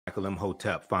Michael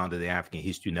Imhotep, founder of the African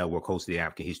History Network, host of the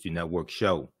African History Network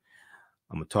show.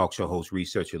 I'm a talk show host,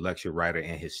 researcher, lecturer, writer,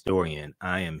 and historian.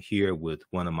 I am here with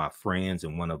one of my friends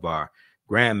and one of our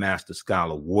Grandmaster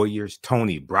Scholar warriors,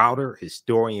 Tony Browder,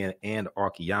 historian and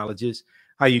archaeologist.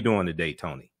 How you doing today,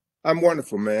 Tony? I'm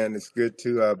wonderful, man. It's good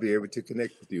to be able to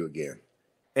connect with you again.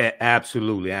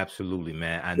 Absolutely,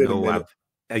 man. I know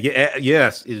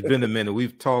yes, it's been a minute.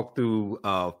 We've talked through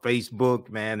Facebook,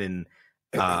 man, and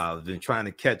been trying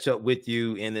to catch up with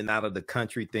you in and out of the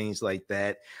country, things like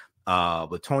that.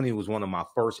 But Tony was one of my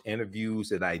first interviews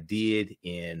that I did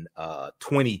in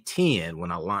 2010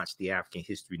 when I launched the African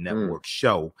History Network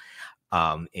show.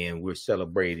 And we're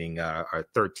celebrating our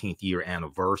 13th year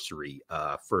anniversary.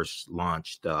 First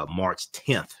launched March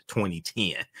 10th,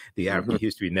 2010, the African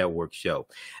History Network show.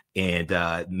 And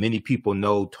many people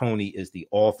know Tony is the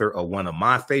author of one of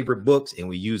my favorite books, and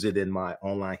we use it in my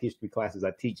online history classes.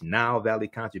 I teach Nile Valley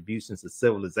Contributions to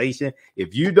Civilization.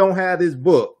 If you don't have this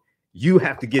book, you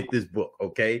have to get this book,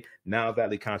 okay? Nile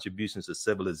Valley Contributions to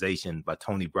Civilization by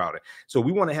Tony Browder. So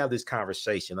we want to have this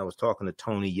conversation. I was talking to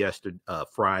Tony yesterday,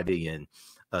 Friday, and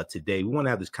today. We want to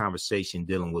have this conversation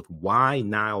dealing with why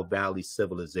Nile Valley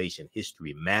civilization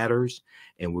history matters.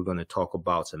 And we're going to talk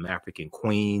about some African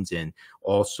queens, and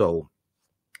also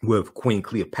with Queen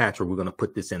Cleopatra, we're going to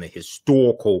put this in a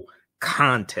historical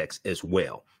context as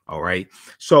well. All right.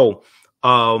 So,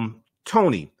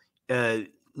 Tony,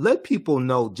 let people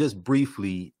know just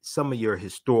briefly some of your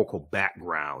historical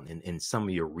background and some of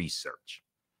your research.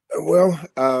 Well,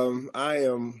 I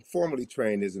am formally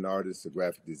trained as an artist, a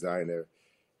graphic designer.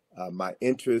 My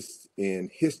interest in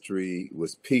history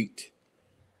was piqued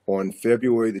on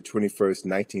February the 21st,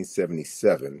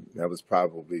 1977. That was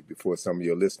probably before some of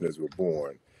your listeners were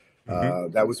born.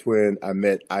 That was when I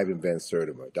met Ivan Van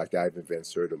Sertima. Dr. Ivan Van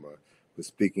Sertima was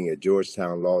speaking at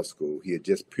Georgetown Law School. He had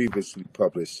just previously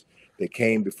published That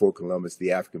Came Before Columbus,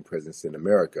 the African Presence in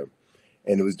America.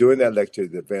 And it was during that lecture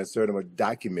that Van Sertima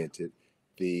documented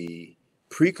the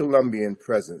pre-Columbian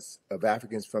presence of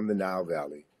Africans from the Nile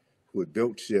Valley who had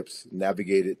built ships,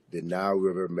 navigated the Nile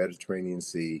River, Mediterranean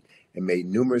Sea, and made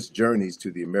numerous journeys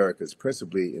to the Americas,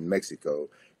 principally in Mexico,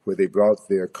 where they brought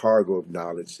their cargo of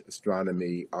knowledge,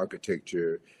 astronomy,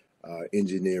 architecture,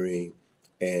 engineering,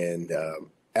 and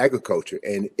agriculture,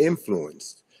 and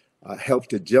influenced,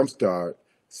 helped to jumpstart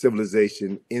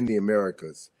civilization in the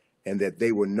Americas, and that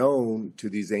they were known to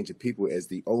these ancient people as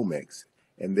the Olmecs.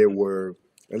 And there were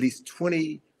at least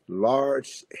 20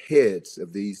 large heads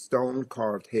of these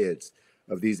stone-carved heads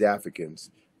of these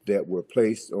Africans that were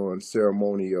placed on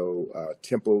ceremonial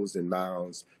temples and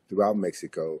mounds throughout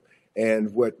Mexico.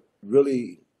 And what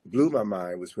really blew my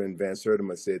mind was when Van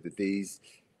Sertima said that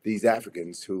these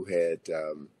Africans who had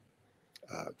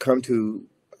come to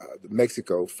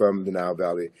Mexico from the Nile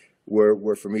Valley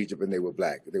were from Egypt, and they were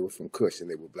black. They were from Kush, and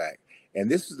they were black. And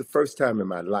this was the first time in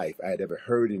my life I had ever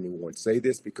heard anyone say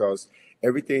this, because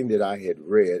everything that I had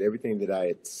read, everything that I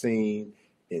had seen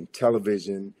in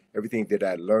television, everything that I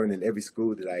had learned in every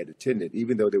school that I had attended,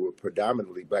 even though they were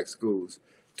predominantly black schools,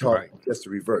 taught just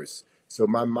the reverse. So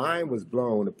my mind was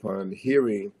blown upon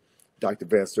hearing Dr.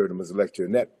 Van Sertima's lecture,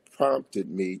 and that prompted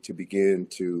me to begin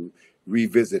to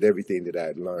revisit everything that I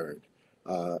had learned.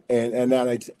 And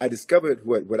then I discovered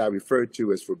what I referred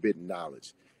to as forbidden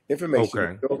knowledge.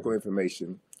 Information, historical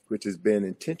information, which has been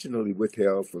intentionally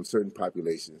withheld from certain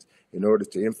populations in order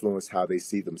to influence how they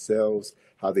see themselves,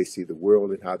 how they see the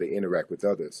world, and how they interact with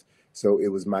others. So it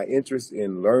was my interest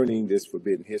in learning this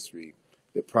forbidden history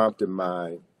that prompted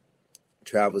my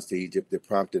travels to Egypt, that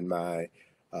prompted my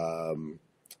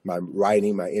my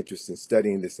writing, my interest in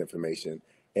studying this information.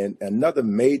 And another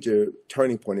major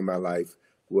turning point in my life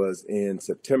was in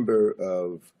September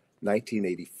of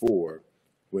 1984,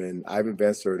 when Ivan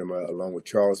Van Sertima, along with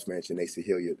Charles French and Asa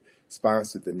Hilliard,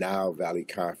 sponsored the Nile Valley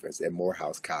Conference at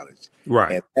Morehouse College.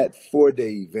 And that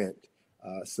 4-day event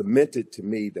cemented to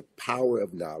me the power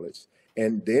of knowledge.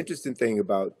 And the interesting thing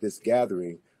about this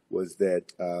gathering was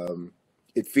that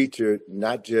it featured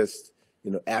not just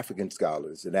African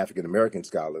scholars and African American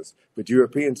scholars, but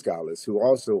European scholars who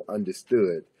also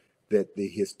understood that the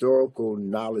historical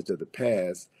knowledge of the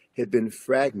past had been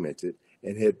fragmented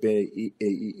and had been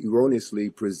erroneously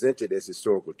presented as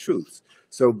historical truths.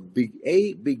 So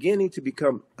beginning to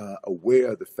become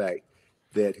aware of the fact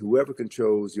that whoever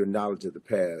controls your knowledge of the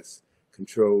past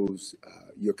controls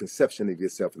your conception of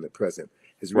yourself in the present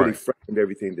has really framed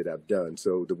everything that I've done.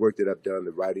 So the work that I've done,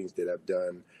 the writings that I've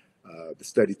done, the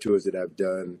study tours that I've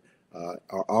done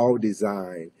are all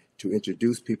designed to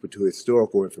introduce people to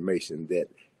historical information that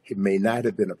it may not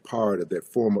have been a part of their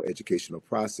formal educational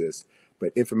process,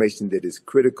 but information that is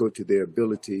critical to their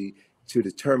ability to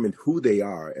determine who they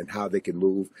are and how they can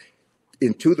move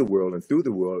into the world and through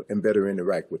the world and better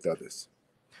interact with others.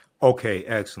 Okay,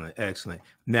 excellent, excellent.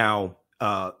 Now,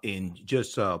 in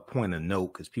just a point of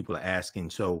note, because people are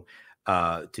asking, so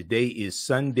today is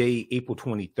Sunday, April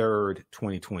 23rd,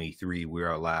 2023.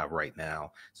 We're live right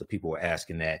now. So people are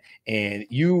asking that. And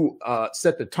you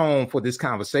set the tone for this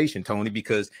conversation, Tony,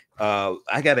 because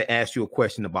I got to ask you a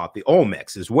question about the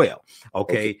Olmecs as well.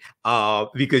 Okay.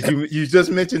 Because you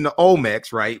just mentioned the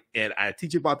Olmecs, right? And I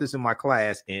teach about this in my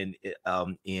class. And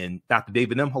in Dr.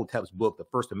 David Imhotep's book, The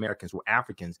First Americans Were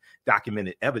Africans,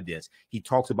 Documented Evidence, he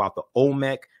talks about the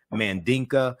Olmec,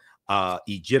 Mandinka,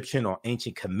 Egyptian or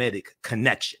ancient Kemetic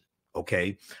connection.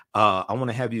 Okay. I want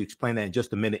to have you explain that in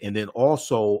just a minute. And then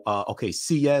also, okay,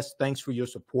 CS, thanks for your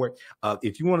support.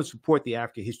 If you want to support the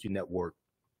African History Network,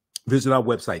 visit our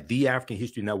website,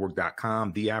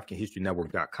 theafricanhistorynetwork.com,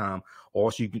 theafricanhistorynetwork.com.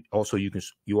 Also, you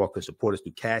all can support us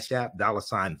through Cash App,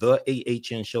 $ the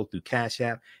AHN Show through Cash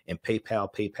App, and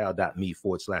PayPal,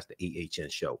 paypal.me/the AHN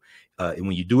Show. And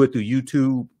when you do it through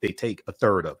YouTube, they take a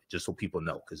third of it, just so people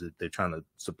know, because they're trying to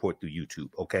support through YouTube.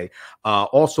 Okay.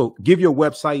 Also, give your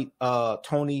website,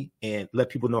 Tony, and let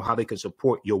people know how they can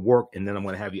support your work. And then I'm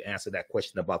going to have you answer that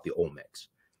question about the Olmecs.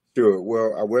 Sure.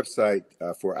 Well, our website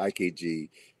for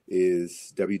IKG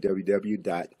is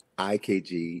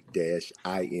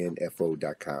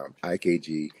www.ikg-info.com,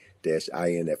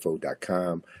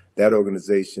 ikg-info.com. That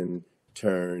organization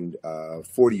turned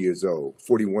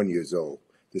 41 years old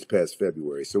this past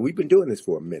February. So we've been doing this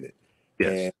for a minute.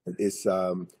 Yes. And it's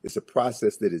a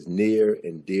process that is near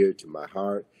and dear to my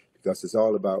heart, because it's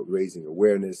all about raising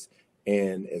awareness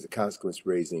and, as a consequence,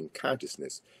 raising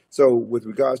consciousness. So with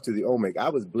regards to the Olmec, I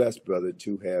was blessed, brother,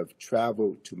 to have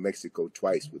traveled to Mexico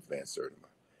twice with Van Sertima.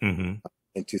 Mm-hmm.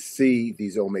 And to see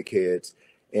these Olmec heads.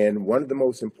 And one of the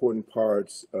most important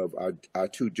parts of our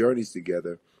two journeys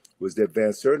together was that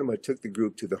Van Sertima took the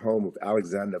group to the home of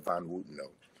Alexander von Wutenow.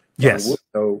 Yes. Von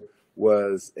Wutenow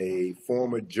was a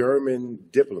former German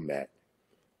diplomat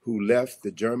who left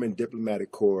the German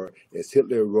diplomatic corps as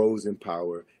Hitler rose in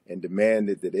power and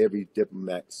demanded that every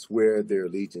diplomat swear their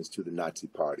allegiance to the Nazi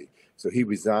Party. So he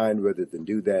resigned rather than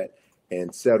do that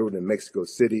and settled in Mexico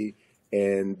City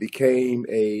and became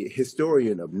a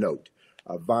historian of note.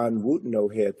 Von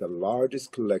Wutenow had the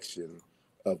largest collection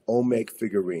of Olmec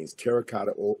figurines,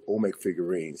 terracotta Olmec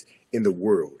figurines in the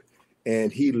world.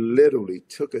 And he literally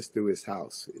took us through his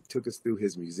house, took us through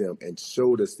his museum and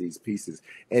showed us these pieces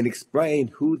and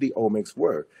explained who the Olmecs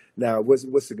were. Now,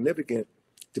 what's significant,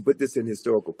 to put this in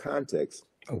historical context,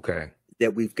 okay,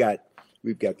 that we've got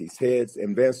these heads,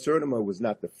 and Van Sertima was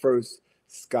not the first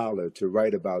scholar to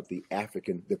write about the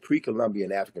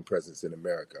pre-Columbian African presence in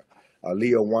America.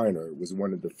 Leo Weiner was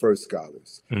one of the first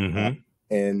scholars. Mm-hmm.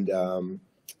 And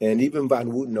even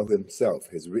Von Wutenow himself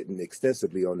has written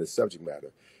extensively on this subject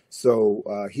matter. So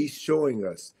he's showing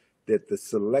us that the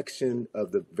selection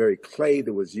of the very clay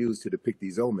that was used to depict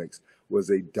these Olmecs was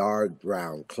a dark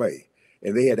brown clay.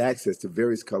 And they had access to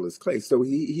various colors clay. So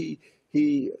he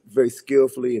very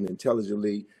skillfully and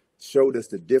intelligently showed us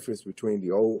the difference between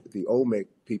the Olmec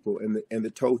people and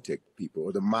the Toltec people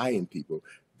or the Mayan people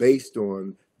based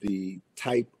on the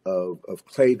type of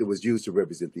clay that was used to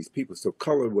represent these people. So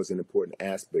color was an important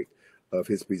aspect of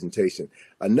his presentation.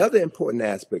 Another important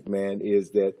aspect, man,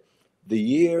 is that the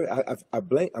year, I'm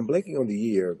blanking on the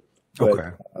year, but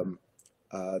okay.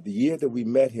 The year that we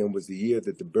met him was the year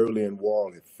that the Berlin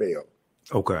Wall had failed.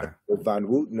 Okay. Von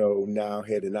Wutenow now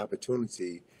had an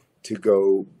opportunity to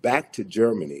go back to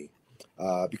Germany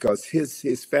because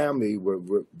his family were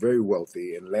very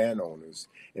wealthy and landowners.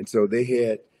 And so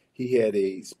he had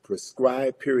a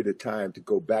prescribed period of time to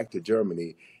go back to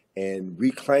Germany and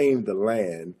reclaim the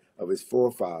land of his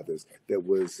forefathers that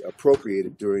was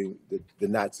appropriated during the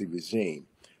Nazi regime.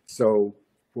 So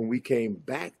when we came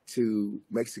back to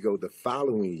Mexico the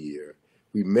following year,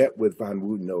 we met with Von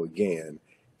Wutenow again,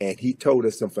 and he told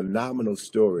us some phenomenal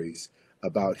stories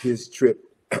about his trip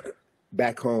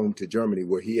back home to Germany,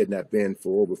 where he had not been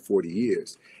for over 40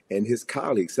 years. And his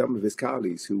colleagues, some of his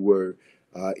colleagues who were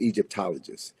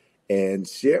Egyptologists, and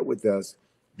shared with us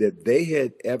that they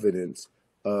had evidence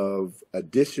of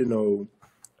additional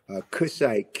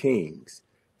Kushite kings,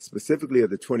 specifically of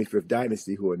the 25th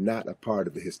dynasty, who are not a part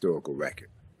of the historical record,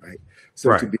 right? So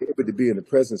right. To be able to be in the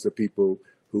presence of people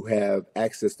who have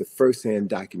access to firsthand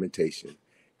documentation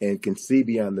and can see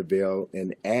beyond the veil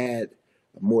and add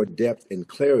more depth and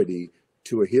clarity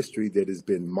to a history that has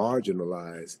been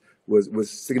marginalized was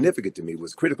significant to me,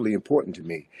 was critically important to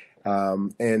me.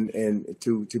 And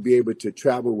to be able to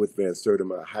travel with Van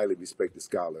Sertima, a highly respected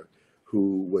scholar,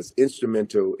 who was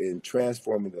instrumental in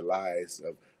transforming the lives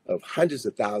of hundreds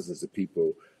of thousands of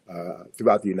people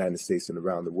throughout the United States and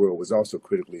around the world was also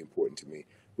critically important to me.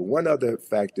 But one other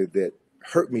factor that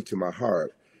hurt me to my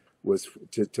heart was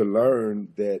to learn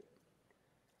that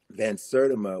Van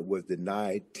Sertima was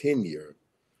denied tenure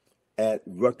at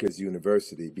Rutgers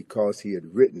University because he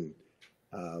had written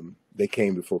They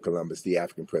Came Before Columbus, the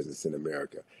African Presence in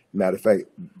America. Matter of fact,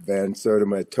 Van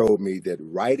Sertima told me that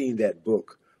writing that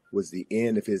book was the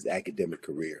end of his academic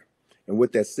career. And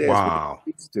what that says, wow, what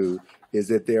it speaks to, is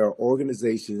that there are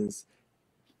organizations,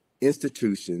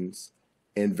 institutions,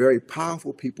 and very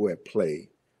powerful people at play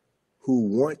who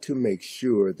want to make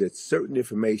sure that certain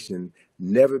information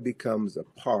never becomes a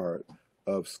part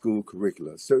of school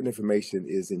curricula. Certain information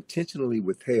is intentionally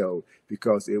withheld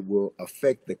because it will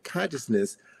affect the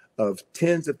consciousness of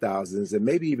tens of thousands and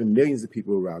maybe even millions of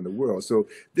people around the world. So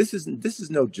this is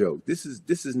no joke. This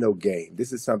is no game.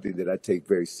 This is something that I take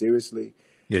very seriously.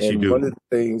 Yes, and you do. One of the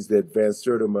things that Van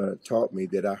Sertima taught me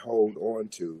that I hold on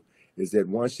to is that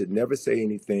one should never say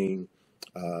anything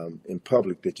in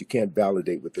public that you can't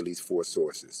validate with at least 4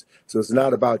 sources. So it's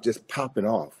not about just popping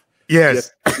off.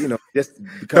 Yes, just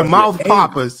the mouth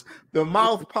poppers. The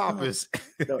mouth poppers.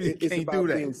 No, it's about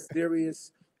being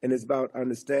serious, and it's about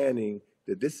understanding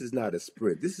that this is not a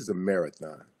sprint. This is a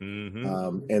marathon,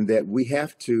 and that we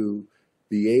have to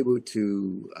be able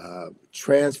to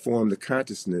transform the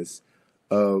consciousness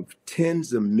of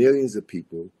tens of millions of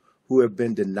people who have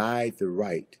been denied the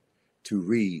right to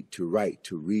read, to write,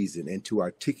 to reason, and to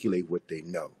articulate what they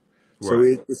know. Right.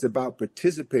 So it's about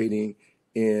participating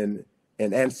in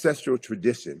an ancestral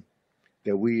tradition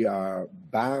that we are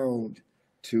bound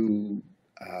to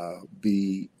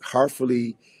be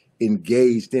heartfully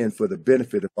engaged in for the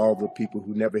benefit of all the people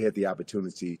who never had the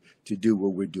opportunity to do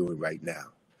what we're doing right now.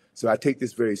 So I take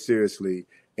this very seriously,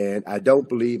 and I don't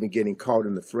believe in getting caught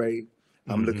in the fray.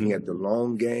 I'm looking at the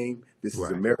long game. This is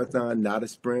a marathon, not a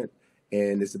sprint.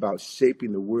 And it's about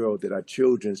shaping the world that our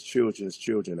children's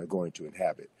children are going to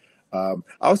inhabit. I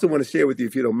also want to share with you,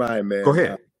 if you don't mind, man. Go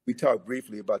ahead. We talked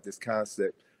briefly about this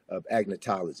concept of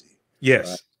agnotology.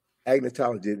 Yes.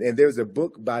 Agnotology. And there's a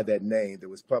book by that name that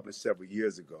was published several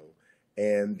years ago.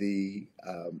 And the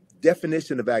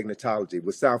definition of agnotology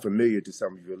will sound familiar to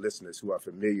some of your listeners who are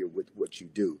familiar with what you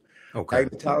do. Okay.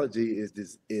 Agnotology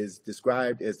is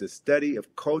described as the study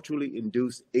of culturally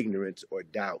induced ignorance or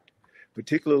doubt,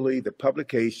 particularly the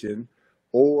publication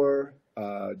or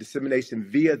dissemination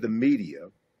via the media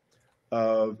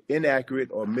of inaccurate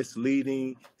or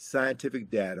misleading scientific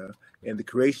data and the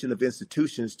creation of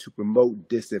institutions to promote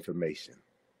disinformation.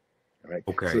 All right.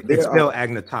 Okay. So it's spelled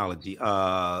agnotology.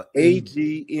 Agnotology.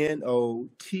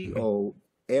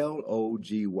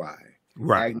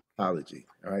 Right. Agnotology.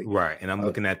 All right. Right. And I'm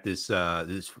looking at this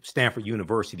this Stanford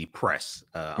University Press.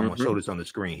 I'm going to show this on the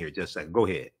screen here. Just a second. Go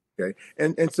ahead. Okay.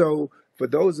 And so for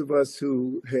those of us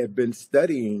who have been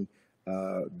studying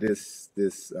this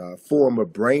form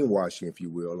of brainwashing, if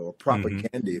you will, or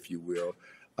propaganda, if you will,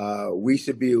 we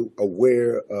should be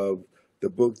aware of the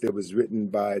book that was written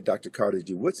by Dr. Carter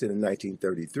G. Woodson in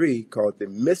 1933 called The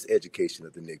Miseducation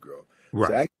of the Negro.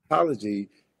 Right. So agnotology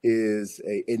is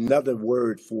another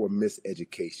word for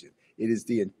miseducation. It is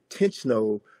the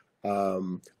intentional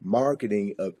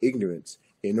marketing of ignorance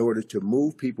in order to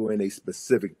move people in a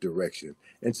specific direction.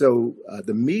 And so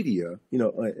the media,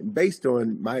 based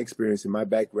on my experience and my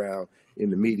background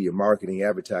in the media, marketing,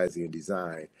 advertising, and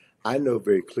design, I know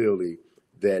very clearly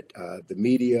that the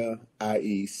media,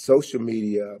 i.e. social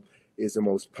media, is the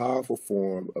most powerful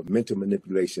form of mental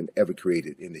manipulation ever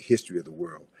created in the history of the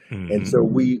world. And so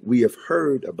we have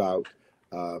heard about,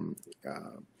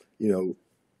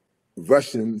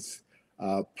 Russians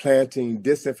planting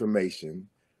disinformation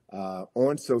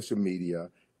on social media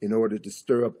in order to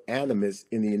stir up animus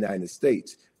in the United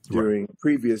States during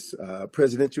previous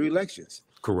presidential elections.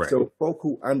 Correct. So folk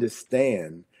who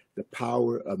understand the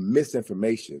power of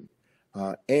misinformation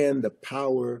and the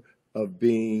power of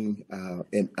being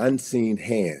an unseen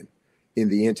hand in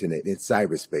the internet, in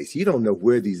cyberspace. You don't know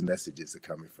where these messages are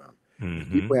coming from.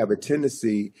 People have a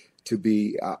tendency to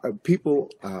be,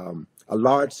 a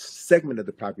large segment of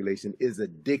the population is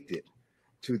addicted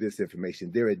to this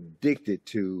information. They're addicted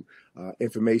to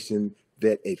information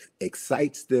that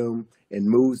excites them and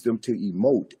moves them to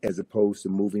emote as opposed to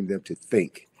moving them to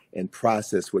think and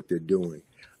process what they're doing.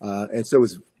 And so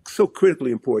it's so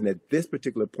critically important at this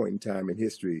particular point in time in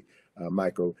history,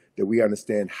 Michael, that we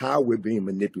understand how we're being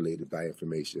manipulated by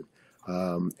information,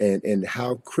 and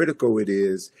how critical it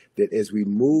is that as we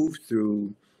move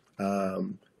through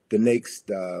the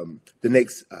next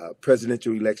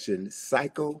presidential election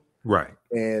cycle, right,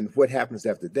 and what happens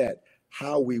after that,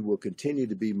 how we will continue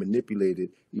to be manipulated.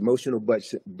 Emotional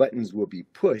buttons will be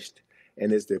pushed.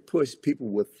 And as they're pushed, people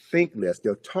will think less.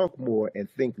 They'll talk more and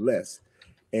think less,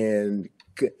 and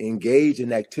engage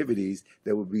in activities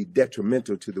that will be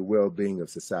detrimental to the well-being of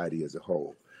society as a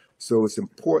whole. So it's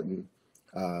important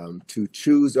to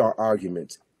choose our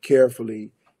arguments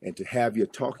carefully and to have your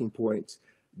talking points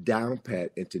down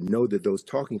pat, and to know that those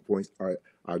talking points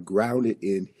are grounded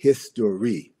in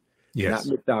history, yes,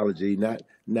 not mythology,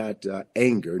 not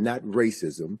anger, not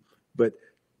racism, but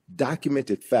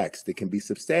documented facts that can be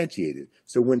substantiated.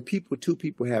 So when two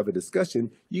people have a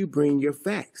discussion, you bring your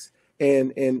facts.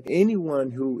 And anyone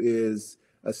who is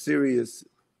a serious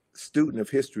student of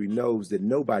history knows that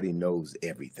nobody knows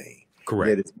everything.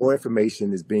 correct. That as more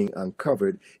information is being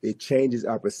uncovered, it changes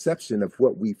our perception of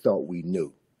what we thought we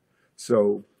knew.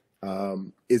 So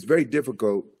it's very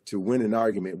difficult to win an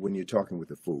argument when you're talking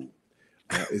with a fool.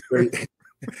 It's very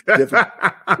difficult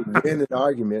to win an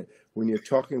argument when you're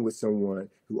talking with someone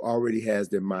who already has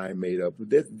their mind made up.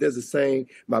 There's a saying,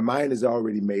 my mind is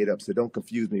already made up, so don't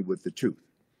confuse me with the truth.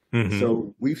 Mm-hmm.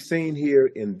 So we've seen here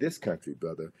in this country,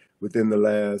 brother, within the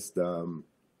last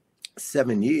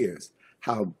 7 years,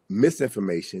 how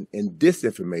misinformation and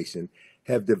disinformation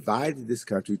have divided this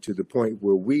country to the point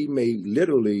where we may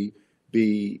literally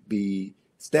be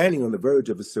standing on the verge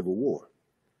of a civil war,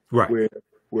 right?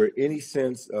 Where any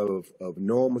sense of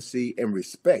normalcy and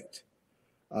respect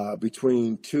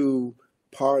between two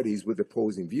parties with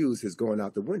opposing views has gone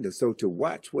out the window. So to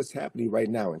watch what's happening right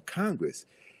now in Congress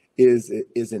is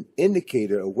an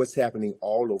indicator of what's happening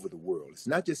all over the world. It's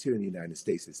not just here in the United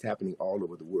States, it's happening all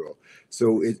over the world.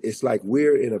 So it's like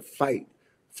we're in a fight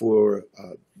for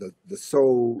the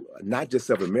soul, not just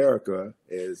of America,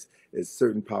 as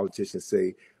certain politicians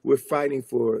say. We're fighting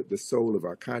for the soul of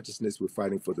our consciousness. We're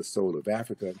fighting for the soul of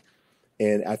Africa.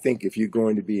 And I think if you're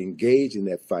going to be engaged in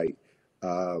that fight,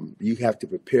 you have to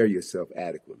prepare yourself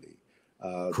adequately.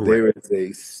 There is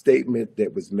a statement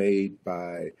that was made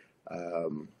by,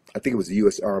 I think it was the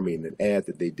U.S. Army, in an ad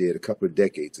that they did a couple of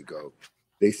decades ago.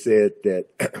 They said that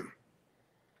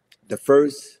the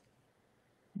first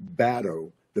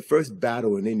battle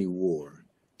in any war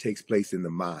takes place in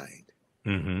the mind.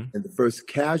 Mm-hmm. And the first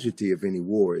casualty of any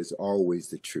war is always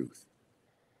the truth,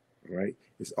 right?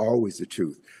 It's always the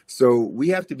truth. So we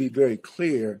have to be very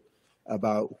clear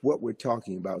about what we're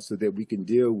talking about so that we can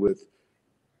deal with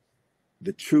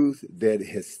the truth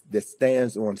that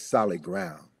stands on solid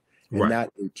ground, and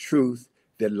not a truth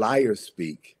that liars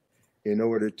speak in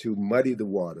order to muddy the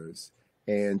waters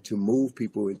and to move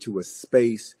people into a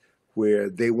space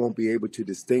where they won't be able to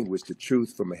distinguish the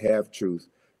truth from a half-truth,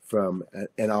 from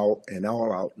an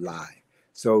all-out lie.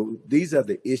 So these are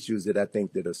the issues that I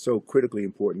think that are so critically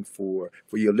important for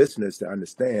your listeners to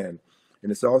understand.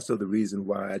 And it's also the reason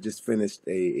why I just finished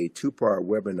a 2-part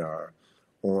webinar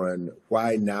on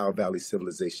why Nile Valley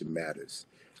civilization matters.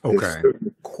 Okay. There's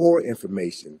certain core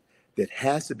information that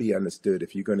has to be understood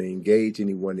if you're going to engage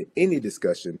anyone in any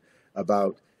discussion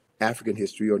about African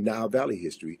history or Nile Valley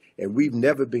history. And we've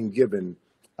never been given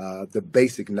the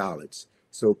basic knowledge.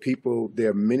 So there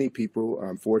are many people,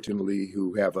 unfortunately,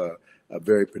 who have a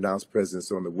very pronounced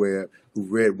presence on the web, who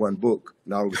read one book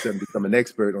and all of a sudden become an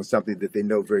expert on something that they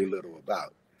know very little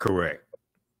about. Correct.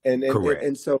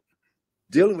 And so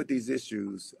dealing with these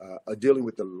issues, dealing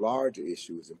with the larger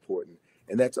issue is important.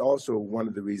 And that's also one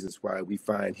of the reasons why we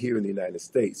find here in the United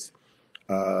States,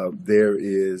 there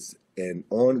is an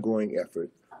ongoing effort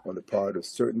on the part of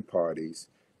certain parties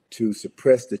to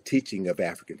suppress the teaching of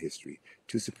African history,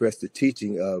 to suppress the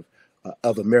teaching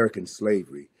of American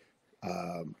slavery.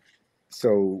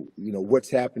 So,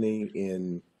 what's happening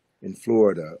in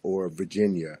Florida or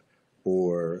Virginia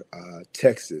or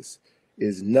Texas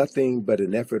is nothing but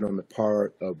an effort on the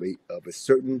part of a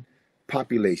certain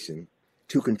population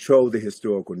to control the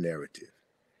historical narrative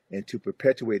and to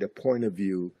perpetuate a point of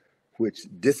view which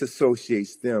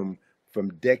disassociates them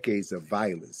from decades of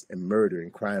violence and murder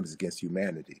and crimes against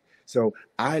humanity. So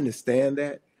I understand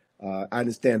that. I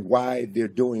understand why they're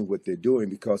doing what they're doing,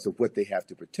 because of what they have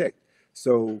to protect.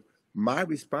 So my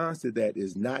response to that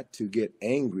is not to get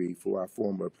angry for our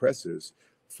former oppressors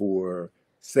for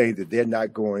saying that they're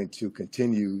not going to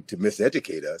continue to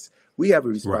miseducate us. We have a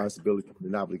responsibility and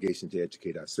an obligation to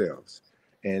educate ourselves.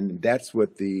 And that's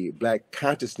what the Black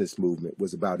consciousness movement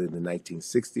was about in the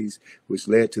 1960s, which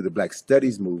led to the Black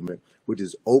Studies movement, which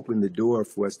has opened the door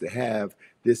for us to have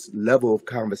this level of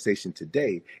conversation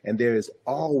today. And there has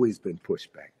always been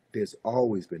pushback. There's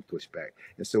always been pushback.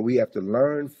 And so we have to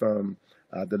learn from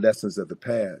the lessons of the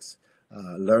past.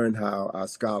 learn how our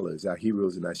scholars, our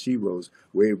heroes and our sheroes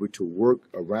were able to work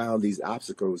around these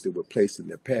obstacles that were placed in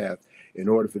their path in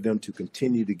order for them to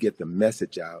continue to get the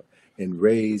message out and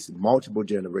raise multiple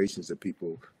generations of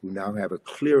people who now have a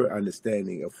clearer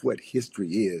understanding of what history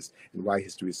is and why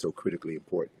history is so critically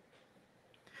important.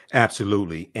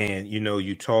 Absolutely. And,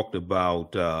 you talked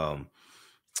about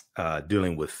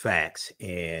dealing with facts.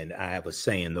 And I have a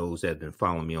saying, those that have been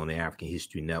following me on the African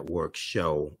History Network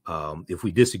show, if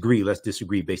we disagree, let's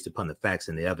disagree based upon the facts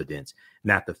and the evidence,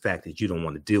 not the fact that you don't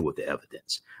want to deal with the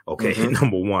evidence. Okay. Mm-hmm.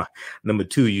 Number one. Number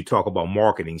two, you talk about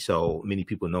marketing. So many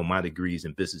people know my degree is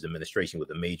in business administration with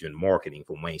a major in marketing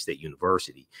from Wayne State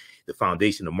University. The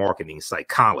foundation of marketing is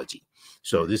psychology.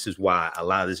 So this is why a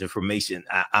lot of this information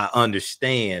I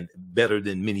understand better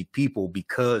than many people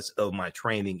because of my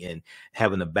training and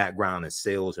having a background in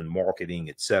sales and marketing,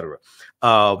 etc.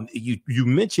 You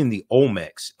mentioned the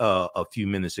Olmecs a few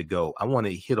minutes ago. I want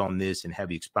to hit on this and have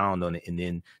you expound on it, and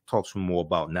then talk some more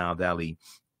about Nile Valley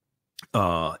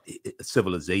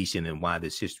civilization and why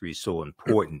this history is so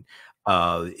important.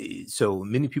 So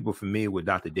many people are familiar with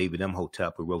Dr. David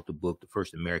Imhotep, who wrote the book, The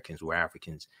First Americans Were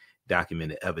Africans,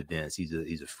 Documented Evidence. He's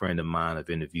a friend of mine. I've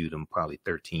interviewed him probably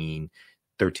 13,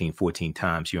 14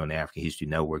 times here on the African History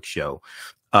Network show.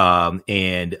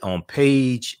 And on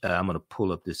page, I'm going to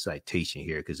pull up this citation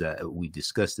here because we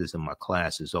discussed this in my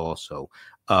classes also.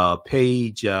 What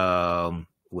page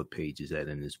is that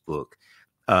in this book?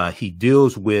 He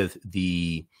deals with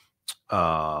the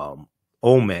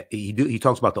Olmec. He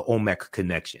talks about the Olmec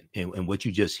connection and what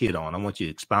you just hit on. I want you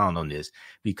to expound on this,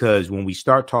 because when we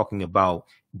start talking about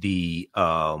the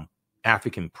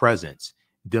African presence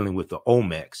dealing with the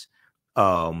Olmecs,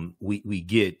 we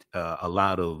get a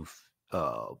lot of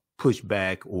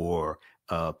pushback or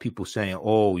people saying,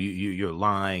 oh, you're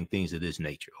lying, things of this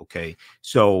nature. Okay.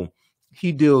 So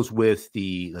he deals with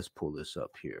let's pull this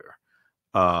up here.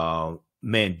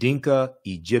 Mandinka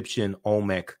Egyptian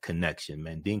Olmec connection.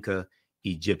 Mandinka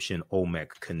Egyptian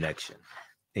Olmec connection.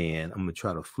 And I'm going to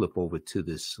try to flip over to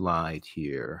this slide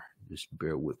here. Just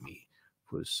bear with me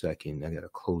for a second. I got to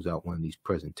close out one of these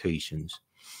presentations.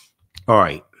 All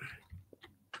right.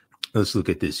 Let's look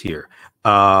at this here.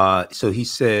 So he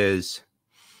says,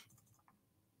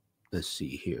 let's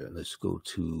see here. Let's go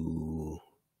to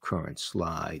current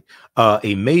slide.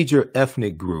 A major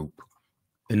ethnic group.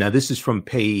 And now this is from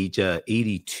page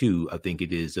 82, I think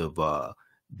it is, of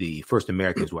The First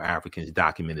Americans Were Africans,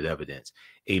 Documented Evidence.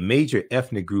 A major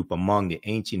ethnic group among the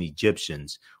ancient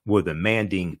Egyptians were the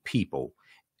Manding people,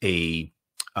 a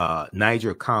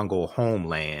Niger-Congo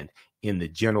homeland in the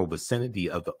general vicinity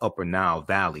of the Upper Nile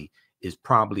Valley is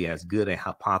probably as good a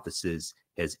hypothesis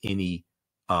as any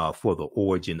for the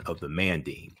origin of the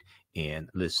Manding. And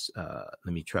let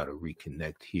me try to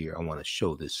reconnect here. I want to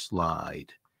show this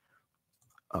slide.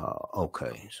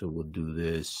 Okay, so we'll do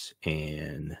this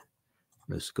and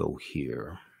let's go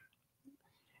here.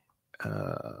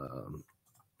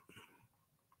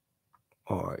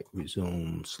 All right,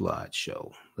 resume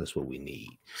slideshow. That's what we need.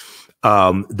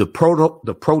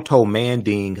 The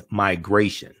Proto-Manding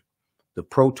migration. The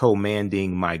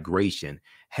Proto-Manding migration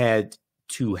had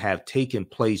to have taken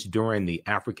place during the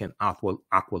African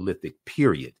Aqualithic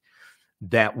period.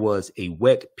 That was a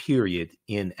wet period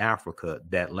in Africa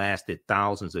that lasted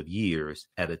thousands of years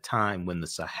at a time when the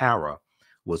Sahara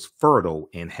was fertile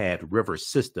and had river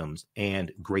systems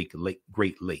and great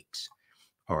lakes.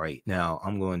 All right, now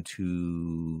I'm going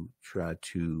to try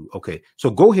to, okay, so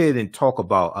go ahead and talk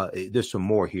about, there's some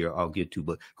more here I'll get to,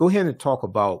 but go ahead and talk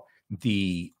about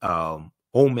the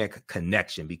Olmec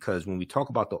connection, because when we talk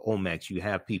about the Olmecs, you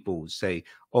have people who say,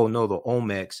 oh no, the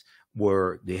Olmecs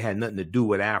they had nothing to do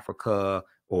with Africa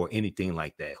or anything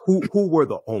like that. Who were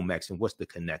the Olmecs, and what's the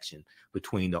connection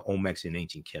between the Olmecs and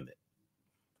ancient Kemet?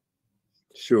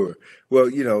 Sure. Well,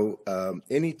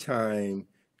 anytime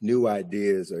new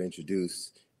ideas are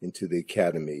introduced into the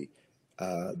academy,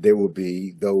 there will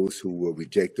be those who will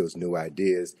reject those new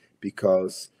ideas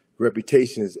because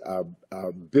reputations are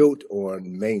built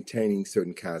on maintaining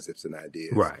certain concepts and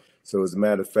ideas. Right. So as a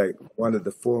matter of fact, one of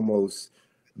the foremost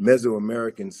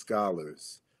Mesoamerican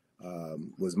scholars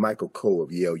was Michael Coe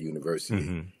of Yale University.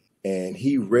 Mm-hmm. And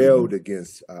he railed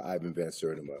against Ivan Van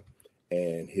Sertima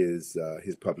and his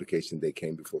publication, They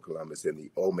Came Before Columbus, and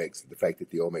the Olmecs, the fact that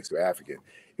the Olmecs were African.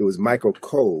 It was Michael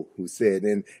Coe who said,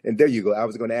 and there you go. I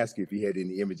was going to ask you if you had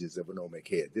any images of an Olmec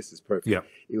head. This is perfect. Yeah.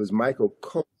 It was Michael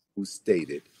Coe who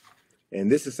stated,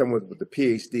 and this is someone with a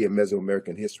PhD in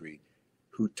Mesoamerican history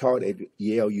who taught at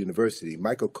Yale University.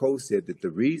 Michael Coe said that the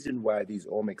reason why these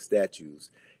Olmec statues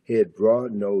had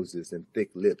broad noses and thick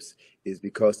lips is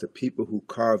because the people who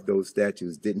carved those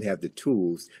statues didn't have the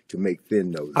tools to make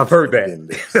thin noses. I've heard that. Thin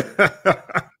lips.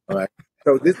 All right.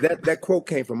 So that quote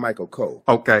came from Michael Coe.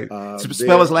 Okay.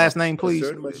 Spell his last name,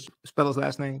 please. Spell his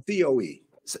last name. C-O-E.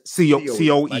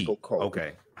 C-O-E. Michael Coe.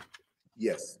 Okay.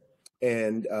 Yes.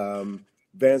 And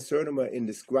Van Sertima, in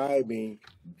describing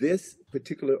this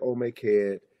particular Olmec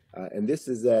head, and this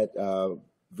is at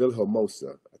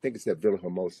Villahermosa. I think it's at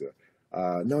Villahermosa.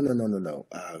 No.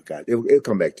 Oh God, it'll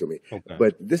come back to me. Okay.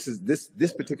 But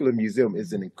this particular museum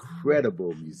is an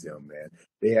incredible museum, man.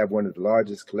 They have one of the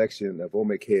largest collection of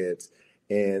Olmec heads,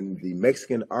 and the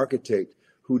Mexican architect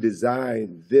who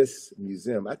designed this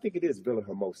museum, I think it is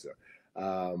Villahermosa.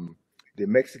 The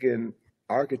Mexican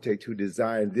architect who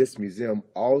designed this museum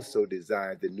also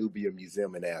designed the Nubia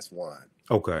Museum in Aswan.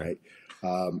 Okay.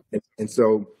 Right? And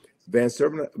so Van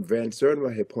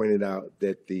Sertima had pointed out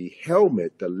that the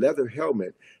helmet, the leather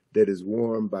helmet that is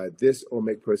worn by this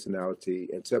Olmec personality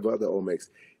and several other Olmecs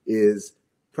is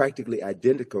practically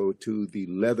identical to the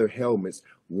leather helmets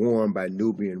worn by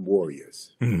Nubian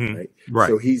warriors. Mm-hmm. Right?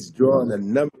 So he's drawn a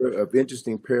number of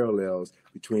interesting parallels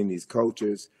between these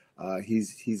cultures.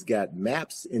 He's got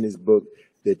maps in his book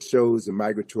that shows the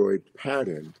migratory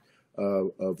pattern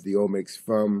of the Olmecs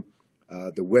from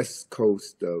the west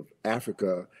coast of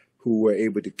Africa, who were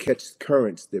able to catch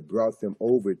currents that brought them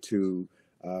over to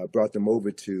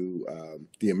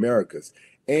the Americas.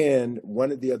 And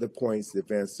one of the other points that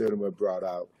Van Sertima brought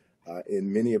out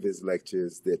in many of his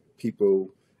lectures that people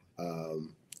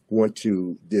want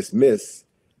to dismiss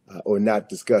or not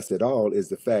discuss at all is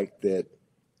the fact that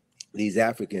these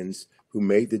Africans who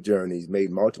made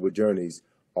multiple journeys,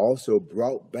 also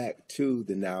brought back to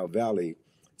the Nile Valley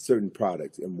certain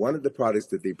products. And one of the products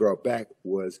that they brought back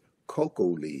was cocoa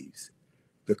leaves.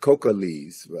 The coca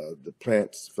leaves, the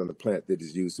plants from the plant that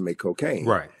is used to make cocaine.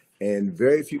 Right. And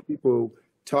very few people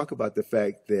talk about the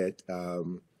fact that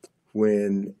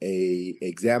when a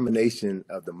examination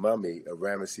of the mummy of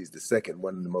Ramesses II,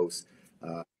 one of the most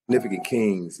significant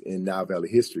kings in Nile Valley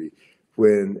history,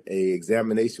 when a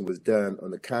examination was done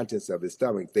on the contents of his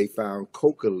stomach, they found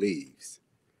coca leaves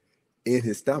in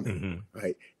his stomach,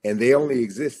 right? And they only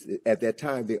existed at that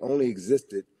time. They only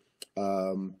existed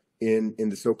in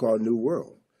the so-called New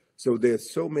World. So there's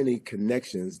so many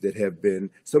connections that have been,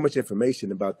 so much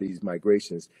information about these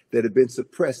migrations that have been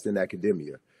suppressed in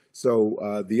academia.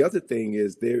 So the other thing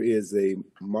is there is a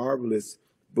marvelous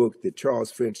book that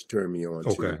Charles French turned me on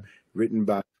to, written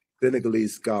by a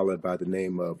Senegalese scholar by the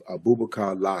name of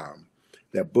Abubakar Lam.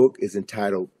 That book is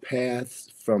entitled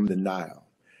Paths from the Nile.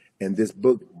 And this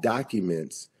book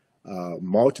documents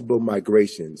multiple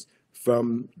migrations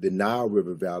from the Nile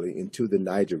River Valley into the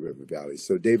Niger River Valley.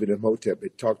 So David Imhotep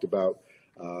had talked about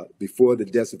before the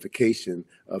desertification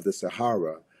of the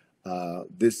Sahara,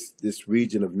 this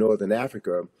region of northern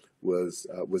Africa was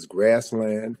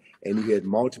grassland, and you had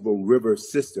multiple river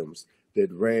systems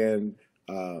that ran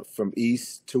from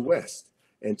east to west.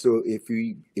 And so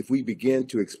if we begin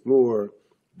to explore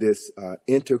this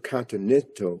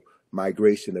intercontinental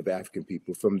migration of African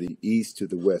people from the east to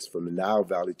the west, from the Nile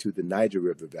Valley to the Niger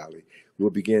River Valley,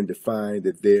 we'll begin to find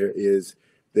that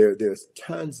there's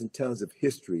tons and tons of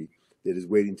history that is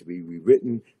waiting to be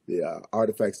rewritten, the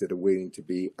artifacts that are waiting to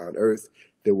be unearthed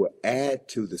that will add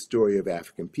to the story of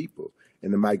African people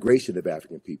and the migration of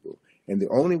African people. And the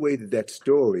only way that that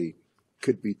story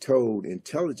could be told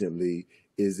intelligently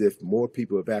is if more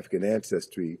people of African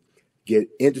ancestry get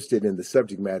interested in the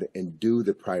subject matter and do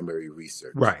the primary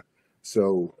research. Right.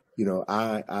 So, you know,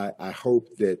 I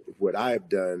hope that what I have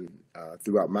done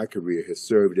throughout my career has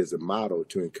served as a model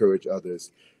to encourage others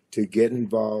to get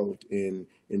involved in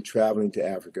traveling to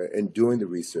Africa and doing the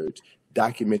research,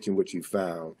 documenting what you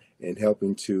found, and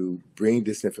helping to bring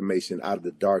this information out of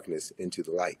the darkness into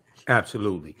the light.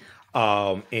 Absolutely.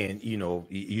 And, you know,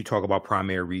 you talk about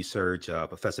primary research.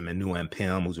 Professor Manu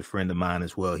Ampim, who's a friend of mine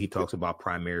as well, he talks about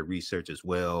primary research as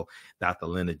well. Dr.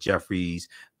 Leonard Jeffries,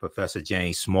 Professor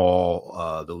James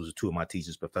Small, those are two of my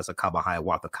teachers, Professor Kabahai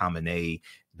Watha Kamene,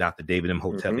 Dr. David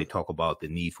Imhotep, they talk about the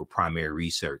need for primary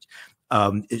research.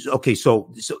 Okay,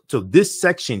 so this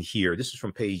section here, this is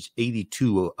from page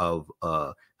 82 of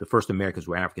The First Americans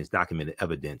Were Africans, Documented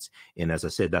Evidence. And as I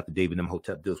said, Dr. David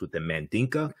Imhotep deals with the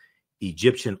Mandinka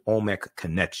Egyptian Olmec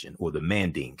connection, or the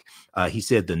Manding. He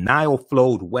said the Nile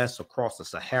flowed west across the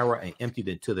Sahara and emptied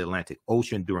into the Atlantic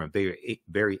Ocean during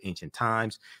very ancient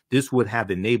times. This would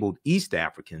have enabled East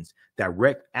Africans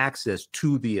direct access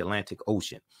to the Atlantic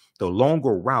Ocean. The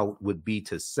longer route would be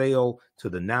to sail to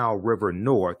the Nile River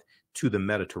north to the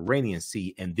Mediterranean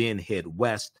Sea and then head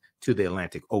west to the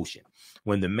Atlantic Ocean.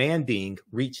 When the Manding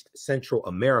reached Central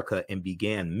America and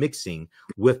began mixing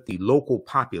with the local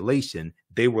population,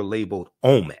 they were labeled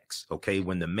Olmecs. Okay,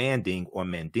 when the Manding or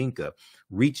Mandinka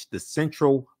reached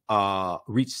Central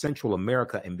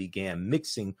America and began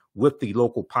mixing with the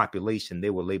local population, they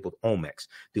were labeled Olmecs.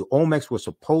 The Olmecs were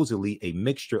supposedly a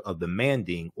mixture of the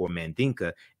Manding or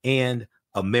Mandinka and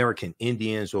American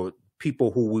Indians, or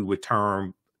people who we would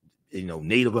term,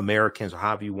 Native Americans, or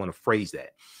however you want to phrase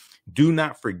that. Do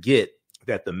not forget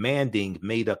that the Manding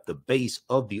made up the base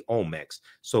of the Olmecs.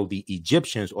 So the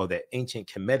Egyptians, or the ancient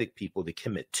Kemetic people, the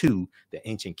Kemet II, the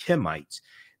ancient Kemites,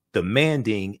 the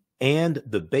Manding and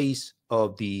the base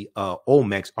of the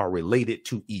Olmecs are related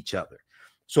to each other.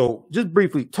 So just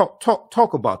briefly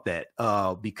talk about that,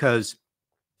 because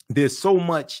there's so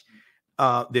much,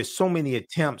 there's so many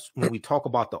attempts when we talk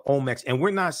about the Olmecs, and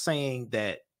we're not saying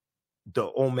that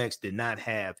the Olmecs did not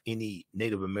have any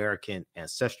Native American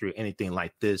ancestry or anything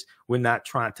like this. We're not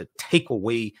trying to take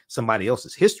away somebody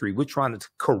else's history. We're trying to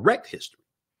correct history.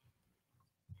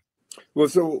 Well,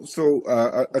 so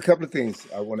a couple of things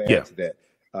I want to add to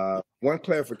that. One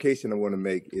clarification I want to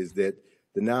make is that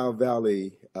the Nile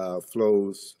Valley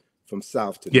flows from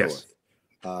south to north,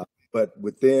 but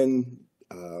within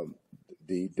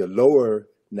the lower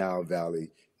Nile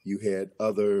Valley, you had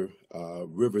other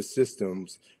river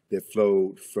systems that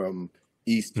flowed from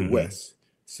east to west.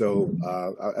 So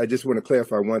I just want to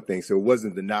clarify one thing. So it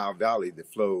wasn't the Nile Valley that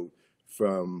flowed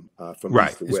from east to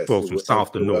west. It flowed from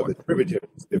south to north. The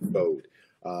tributaries that flowed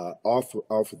off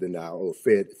of the Nile, or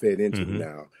fed into the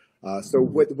Nile. So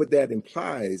what that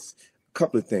implies, a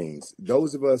couple of things.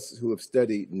 Those of us who have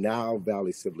studied Nile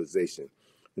Valley civilization,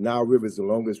 the Nile River is the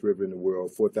longest river in the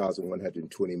world,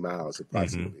 4,120 miles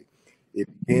approximately. It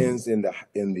begins in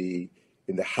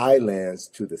the highlands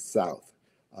to the south.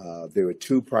 There are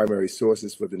two primary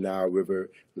sources for the Nile River: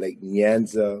 Lake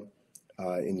Nyanza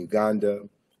in Uganda,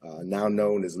 now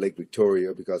known as Lake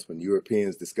Victoria, because when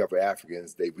Europeans discover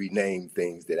Africans, they rename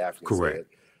things that Africans had.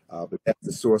 But that's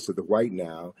the source of the White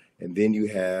Nile. And then you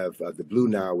have the Blue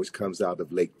Nile, which comes out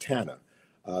of Lake Tana.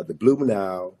 The Blue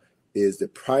Nile is the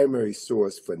primary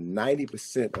source for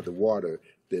 90% of the water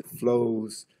that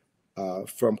flows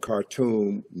from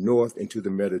Khartoum north into the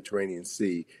Mediterranean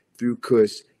Sea through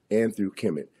Kush and through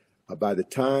Kemet. By the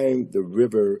time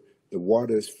the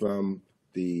waters from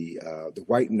the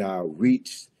White Nile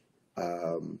reach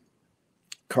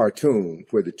Khartoum,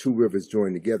 where the two rivers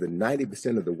join together,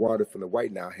 90% of the water from the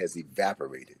White Nile has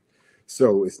evaporated.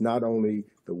 So it's not only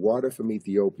the water from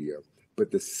Ethiopia,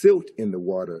 but the silt in the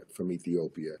water from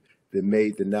Ethiopia that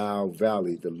made the Nile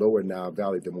Valley, the lower Nile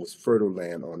Valley, the most fertile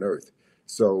land on earth.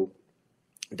 So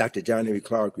Dr. John Henry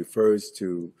Clark refers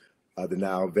to the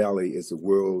Nile Valley as the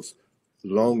world's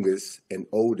longest and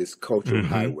oldest cultural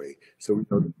highway. So we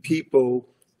know the people,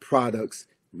 products,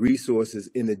 resources,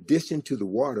 in addition to the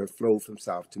water, flow from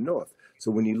south to north. So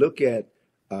when you look at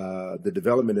the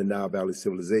development of Nile Valley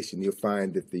civilization, you'll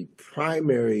find that the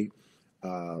primary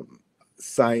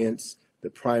science, the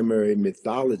primary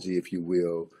mythology, if you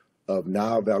will, of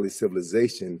Nile Valley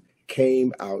civilization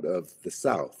came out of the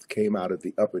south, came out of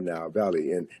the upper Nile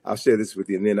Valley. And I'll share this with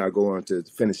you, and then I'll go on to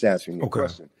finish answering your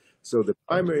question. So the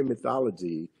primary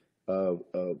mythology of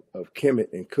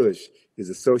Kemet and Kush is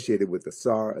associated with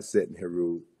Asar, Aset, and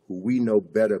Heru, who we know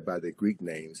better by their Greek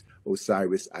names,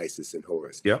 Osiris, Isis, and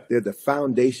Horus. They're the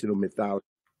foundational mythology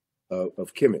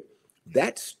of Kemet.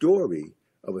 That story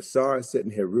of Asar, Aset,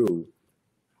 and Heru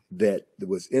that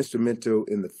was instrumental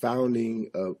in the founding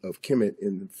of Kemet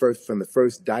from the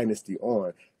first dynasty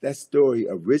on, that story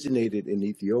originated in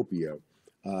Ethiopia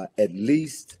at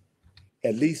least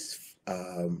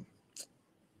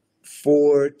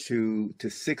 4 to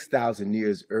 6,000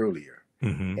 years earlier,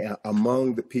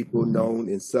 among the people known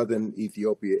in southern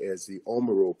Ethiopia as the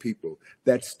Omoro people.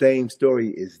 That same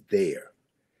story is there.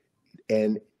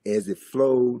 And as it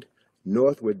flowed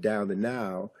northward down the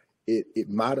Nile, it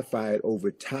modified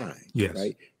over time,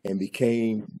 right? And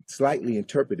became slightly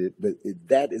interpreted, but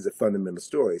that is a fundamental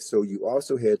story. So you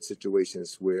also had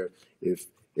situations where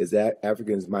as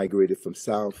Africans migrated from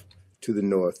south to the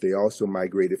north, they also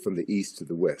migrated from the east to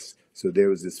the west. So there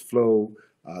was this flow,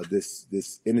 this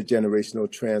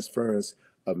intergenerational transference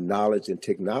of knowledge and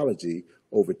technology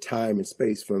over time and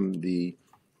space from the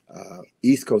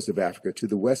east coast of Africa to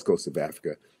the west coast of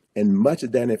Africa. And much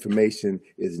of that information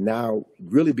is now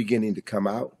really beginning to come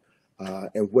out.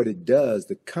 And what it does,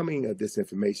 the coming of this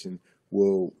information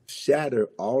will shatter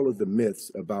all of the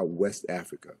myths about West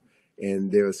Africa.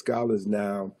 And there are scholars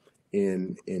now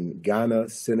in Ghana,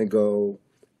 Senegal,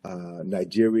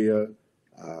 Nigeria,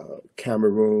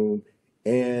 Cameroon,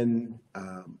 and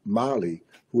Mali,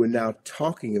 who are now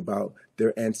talking about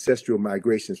their ancestral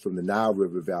migrations from the Nile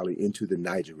River Valley into the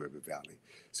Niger River Valley.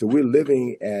 So we're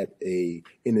living in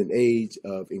an age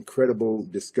of incredible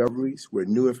discoveries where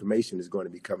new information is going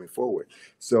to be coming forward.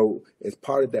 So as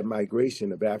part of that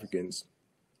migration of Africans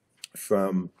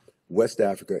from West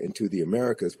Africa into the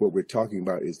Americas, what we're talking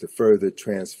about is the further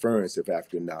transference of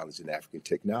African knowledge and African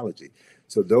technology.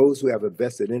 So those who have a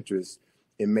vested interest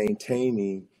in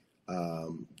maintaining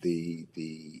the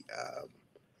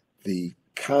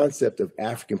concept of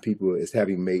African people as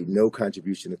having made no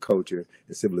contribution to culture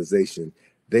and civilization,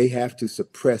 they have to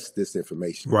suppress this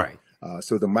information. Right.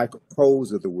 So the Michael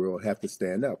Coles of the world have to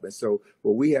stand up. And so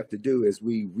what we have to do is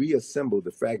we reassemble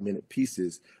the fragmented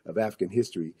pieces of African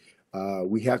history.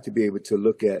 We have to be able to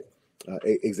look at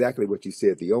exactly what you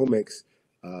said, the omics.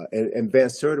 And Van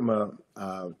Sertima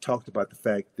talked about the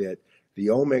fact that the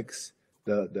omics,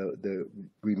 the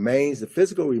remains, the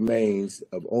physical remains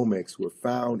of omics were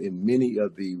found in many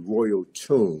of the royal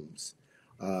tombs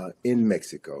in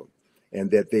Mexico, and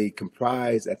that they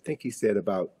comprise, I think he said,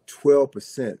 about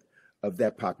 12% of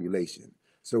that population.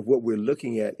 So what we're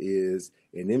looking at is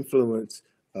an influx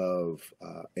of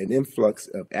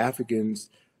Africans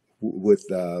with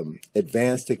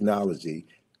advanced technology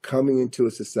coming into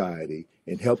a society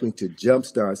and helping to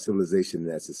jumpstart civilization in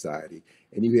that society.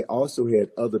 And you also had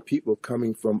other people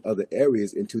coming from other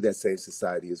areas into that same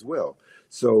society as well.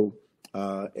 So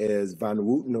as Van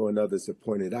Wooteno and others have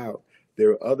pointed out,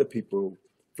 there are other people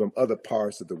from other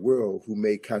parts of the world who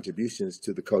made contributions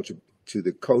to the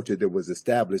culture that was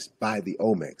established by the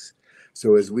Olmecs.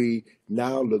 So as we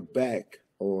now look back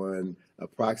on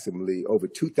approximately over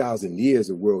 2,000 years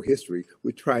of world history,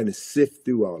 we're trying to sift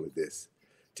through all of this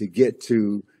to get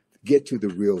to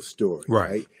the real story,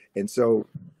 right? And so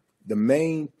the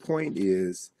main point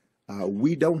is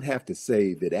we don't have to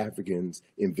say that Africans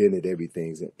invented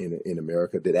everything in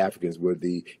America, that Africans were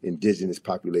the indigenous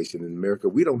population in America.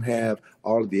 We don't have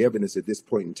all of the evidence at this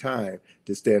point in time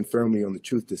to stand firmly on the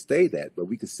truth to say that, but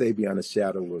we can say beyond a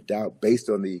shadow of a doubt, based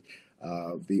on the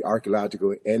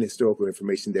archaeological and historical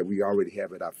information that we already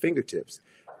have at our fingertips,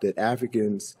 that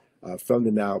Africans from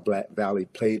the Nile Valley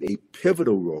played a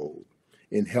pivotal role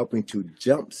in helping to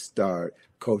jumpstart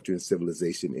culture and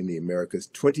civilization in the Americas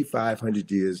 2,500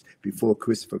 years before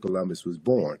Christopher Columbus was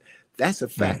born. That's a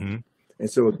fact. Mm-hmm. And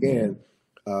so again,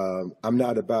 I'm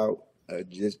not about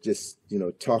just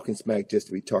talking smack just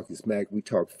to be talking smack. We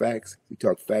talk facts. We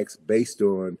talk facts based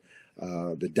on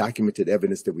the documented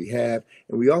evidence that we have,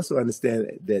 and we also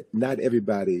understand that not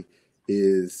everybody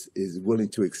is willing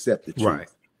to accept the truth. Right.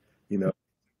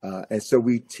 And so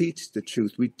we teach the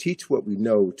truth. We teach what we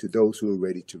know to those who are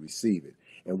ready to receive it.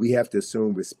 And we have to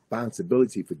assume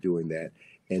responsibility for doing that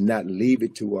and not leave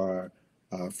it to our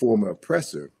former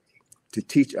oppressor to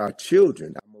teach our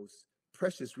children, our most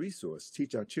precious resource,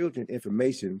 teach our children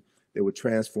information that will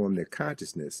transform their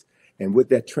consciousness. And with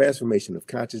that transformation of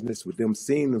consciousness, with them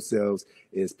seeing themselves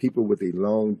as people with a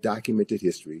long documented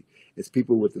history, as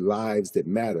people with lives that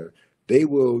matter, they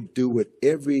will do what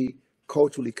every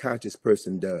culturally conscious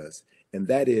person does, and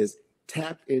that is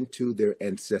tap into their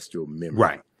ancestral memory.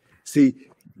 Right. See,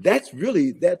 that's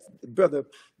really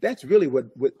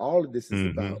what all of this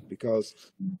is about, because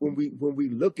when we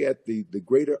look at the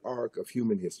greater arc of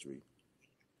human history,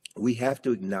 we have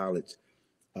to acknowledge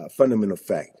a fundamental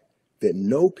fact that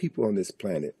no people on this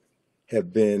planet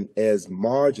have been as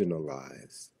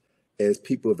marginalized as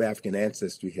people of African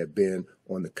ancestry have been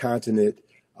on the continent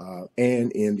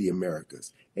and in the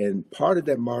Americas. And part of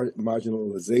that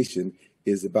marginalization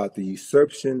is about the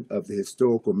usurpation of the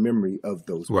historical memory of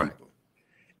those people.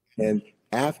 And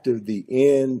after the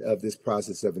end of this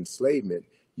process of enslavement,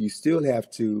 you still have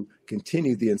to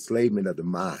continue the enslavement of the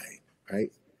mind,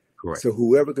 right? Correct. So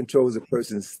whoever controls a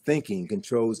person's thinking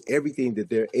controls everything that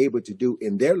they're able to do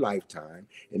in their lifetime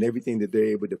and everything that they're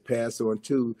able to pass on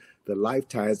to the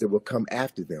lifetimes that will come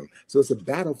after them. So it's a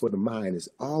battle for the mind. It's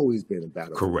always been a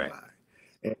battle for the mind.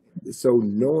 And so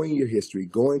knowing your history,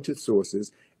 going to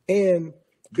sources, and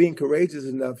being courageous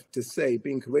enough to say,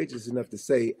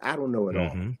 I don't know it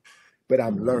all, but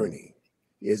I'm learning.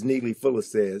 As Neely Fuller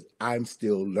says, I'm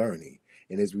still learning.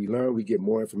 And as we learn, we get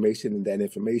more information, and that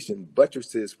information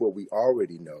buttresses what we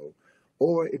already know,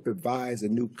 or it provides a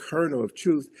new kernel of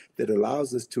truth that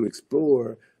allows us to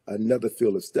explore another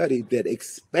field of study that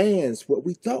expands what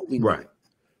we thought we knew. Right.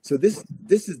 So this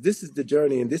is the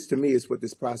journey, and this to me is what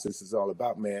this process is all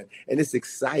about, man. And it's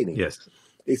exciting. Yes.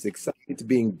 It's exciting to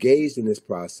be engaged in this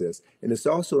process. And it's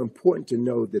also important to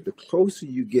know that the closer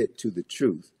you get to the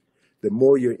truth, the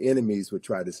more your enemies will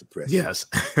try to suppress you. Yes.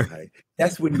 Right?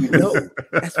 That's when you know.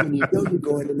 That's when you know you're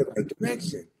going in the right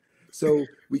direction. So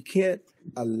we can't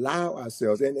allow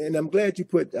ourselves, and I'm glad you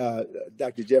put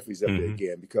Dr. Jeffries up there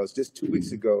again, because just 2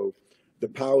 weeks ago, the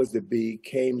powers that be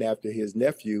came after his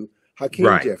nephew, Hakeem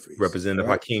Jeffries. Representative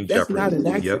Hakeem That's Jeffries. Not an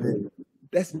accident. Yep.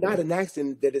 That's not an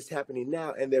accident that is happening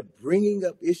now. And they're bringing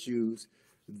up issues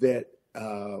that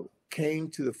came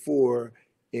to the fore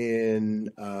in,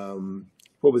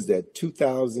 what was that,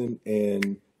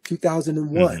 2001.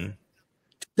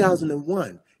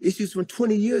 2001. Issues from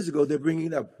 20 years ago, they're bringing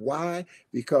it up. Why?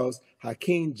 Because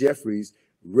Hakeem Jeffries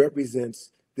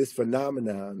represents this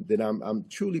phenomenon that I'm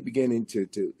truly beginning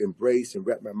to embrace and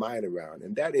wrap my mind around.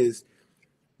 And that is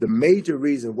the major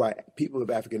reason why people of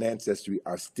African ancestry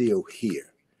are still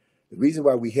here. The reason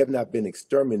why we have not been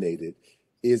exterminated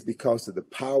is because of the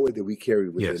power that we carry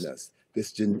within us,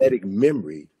 this genetic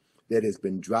memory that has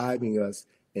been driving us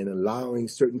and allowing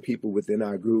certain people within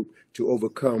our group to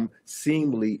overcome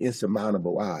seemingly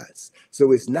insurmountable odds.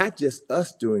 So it's not just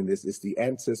us doing this, it's the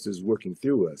ancestors working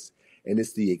through us. And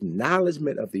it's the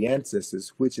acknowledgement of the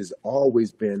ancestors, which has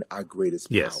always been our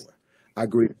greatest power, our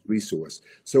greatest resource.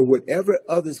 So whatever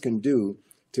others can do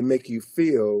to make you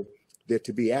feel that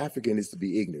to be African is to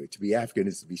be ignorant, to be African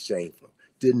is to be shameful.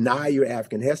 Deny your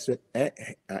African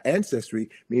ancestry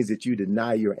means that you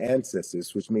deny your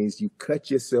ancestors, which means you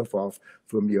cut yourself off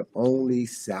from your only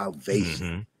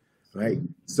salvation, right?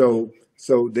 So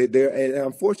there, and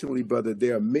unfortunately, brother,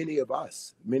 there are many of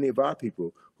us, many of our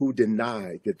people who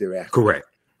deny that they're African. Correct.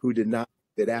 Who deny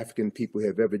that African people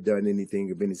have ever done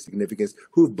anything of any significance,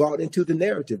 who have bought into the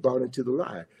narrative, bought into the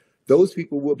lie. Those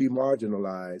people will be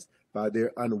marginalized by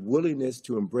their unwillingness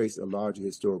to embrace a larger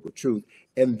historical truth.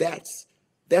 And that's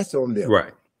on them.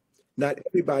 Right. Not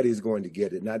everybody is going to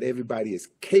get it. Not everybody is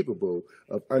capable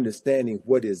of understanding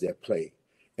what is at play.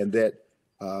 And that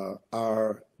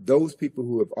are those people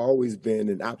who have always been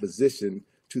in opposition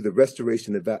to the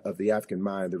restoration of the African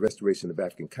mind, the restoration of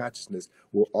African consciousness,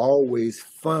 will always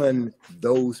fund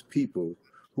those people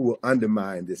who will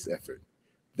undermine this effort.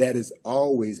 That has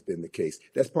always been the case.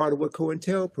 That's part of what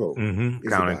COINTELPRO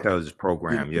is counterintelligence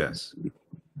program, yes.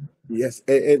 Yes,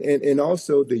 and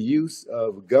also the use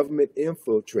of government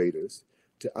infiltrators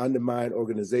to undermine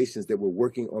organizations that were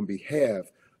working on behalf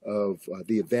of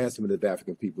the advancement of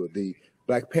African people. The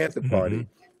Black Panther Party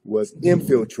was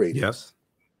infiltrated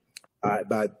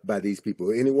by these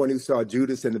people. Anyone who saw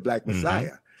Judas and the Black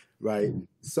Messiah, right,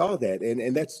 saw that.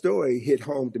 And that story hit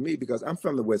home to me because I'm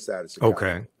from the west side of Chicago.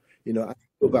 Okay. You know, I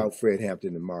know about Fred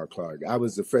Hampton and Mara Clark. I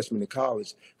was a freshman in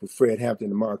college when Fred Hampton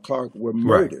and Mara Clark were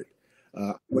murdered.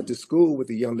 Went to school with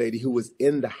a young lady who was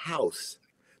in the house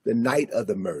the night of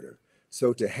the murder.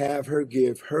 So to have her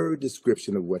give her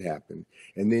description of what happened,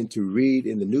 and then to read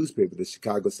in the newspaper, the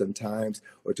Chicago Sun-Times,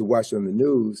 or to watch on the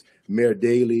news, Mayor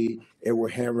Daley,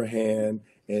 Edward Hammerhand,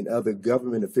 and other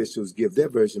government officials give their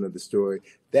version of the story,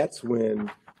 that's when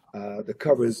the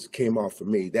covers came off for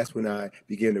me. That's when I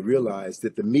began to realize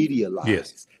that the media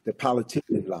lies, the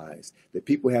politician lies, that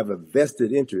people have a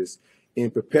vested interest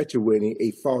in perpetuating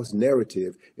a false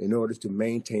narrative in order to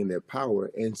maintain their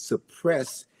power and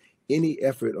suppress any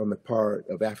effort on the part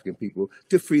of African people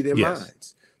to free their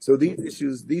minds. So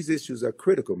these issues are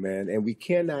critical, man. And we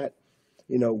cannot,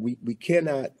 you know, we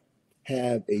cannot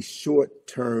have a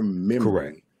short-term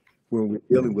memory when we're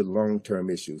dealing with long-term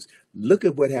issues. Look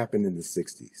at what happened in the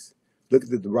 60s. Look at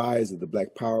the rise of the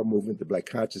Black Power movement, the Black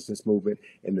consciousness movement,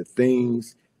 and the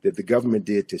things that the government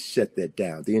did to shut that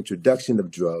down. The introduction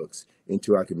of drugs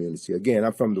into our community. Again,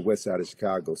 I'm from the west side of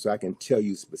Chicago, so I can tell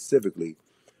you specifically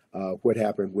what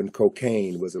happened when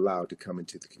cocaine was allowed to come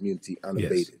into the community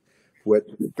unabated. What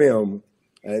the film,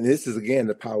 and this is again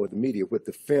the power of the media, what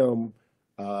the film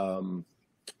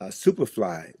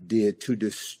Superfly did to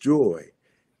destroy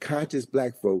conscious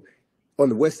Black folk on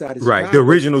the west side of Chicago. The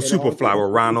original Superfly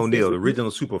with Ron O'Neal, the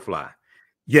original Superfly.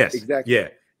 Yes. Exactly. Yeah.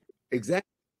 Exactly.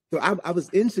 So I was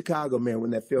in Chicago, man,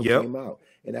 when that film came out,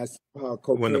 and I saw how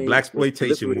cocaine. When the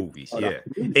blaxploitation movies, and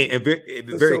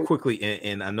very quickly,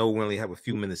 and I know we only have a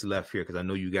few minutes left here because I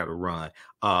know you got to run.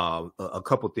 A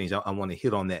couple of things I want to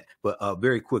hit on that, but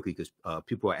very quickly because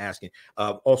people are asking.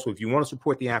 Also, if you want to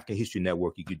support the African History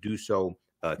Network, you could do so.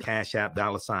 Cash App,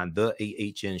 $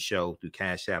 the AHN Show through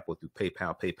Cash App or through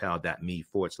PayPal,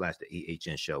 paypal.me/the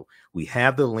AHN Show. We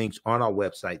have the links on our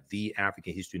website,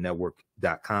 theafricanhistorynetwork.com.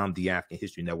 theafricanhistorynetwork.com,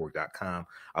 theafricanhistorynetwork.com.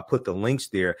 I put the links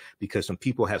there because some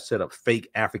people have set up fake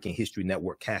African History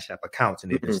Network Cash App accounts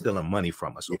and they've been stealing money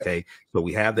from us. Okay. So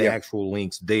we have the actual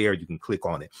links there. You can click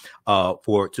on it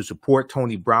to support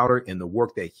Tony Browder in the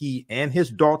work that he and his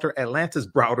daughter Atlantis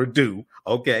Browder do.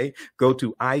 Okay. Go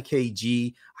to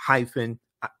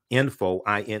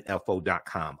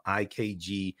IKG-info.com,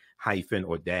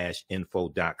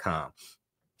 IKG-info.com.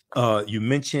 You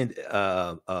mentioned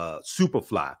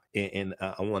Superfly, and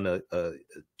I want to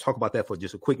talk about that for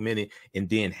just a quick minute, and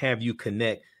then have you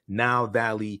connect Nile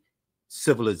Valley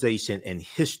civilization and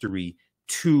history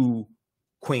to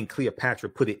Queen Cleopatra,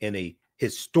 put it in a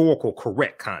historical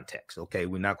correct context. Okay,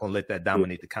 we're not going to let that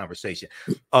dominate the conversation.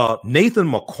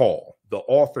 Nathan McCall, the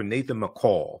author Nathan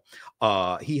McCall,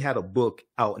 he had a book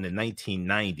out in the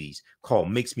 1990s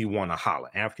called Makes Me Want to Holler,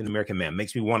 African American Man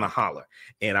Makes Me Want to Holler.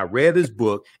 And I read his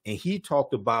book, and he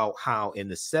talked about how in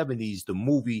the 70s the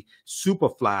movie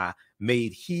Superfly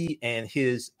made he and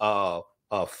his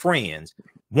friends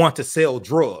want to sell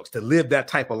drugs, to live that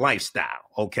type of lifestyle.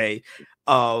 Okay.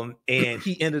 And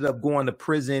he ended up going to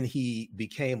prison. He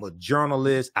became a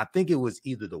journalist. I think it was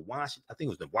either the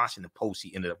Washington Post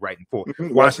he ended up writing for.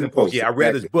 Washington Post. Yeah, I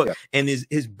read his book, and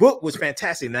his book was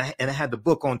fantastic. And I had the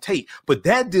book on tape, but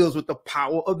that deals with the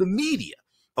power of the media.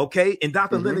 Okay. And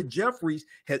Dr. Leonard Jeffries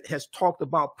has talked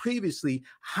about previously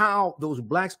how those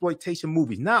blaxploitation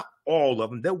movies, not all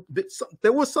of them,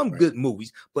 there were some good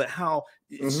movies, but how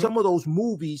some of those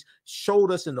movies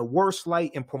showed us in the worst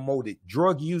light and promoted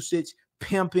drug usage,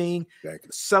 pimping,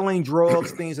 selling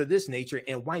drugs, things of this nature.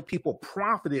 And white people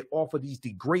profited off of these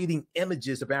degrading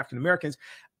images of African Americans.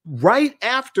 Right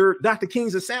after Dr.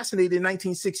 King's assassinated in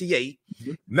 1968,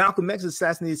 Malcolm X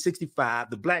assassinated in 65,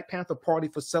 the Black Panther Party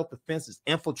for Self-Defense is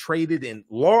infiltrated and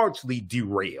largely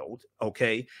derailed,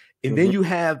 okay? And then you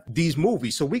have these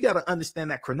movies. So we got to understand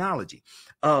that chronology.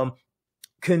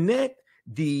 Connect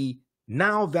the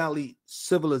Nile Valley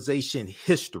civilization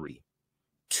history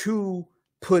to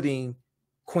putting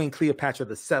Queen Cleopatra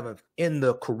VII in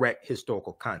the correct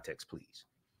historical context, please.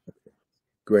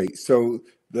 Great. So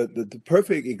the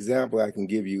perfect example I can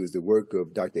give you is the work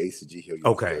of Dr. Asa G. Hilliard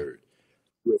III,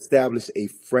 who established a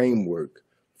framework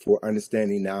for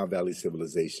understanding Nile Valley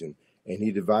civilization. And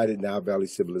he divided Nile Valley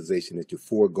civilization into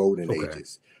 4 golden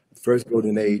ages. The first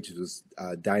golden age was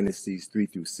dynasties 3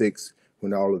 through 6,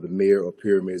 when all of the Mir or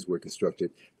pyramids were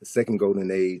constructed. The second golden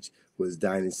age was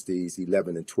dynasties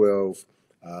 11 and 12,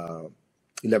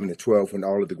 when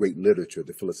all of the great literature,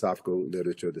 the philosophical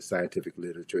literature, the scientific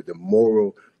literature, the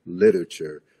moral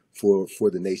literature for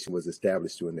the nation was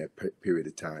established during that period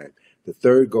of time. The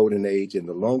third golden age and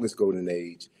the longest golden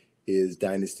age is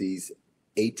dynasties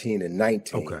 18 and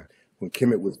 19, when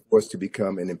Kemet was forced to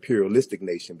become an imperialistic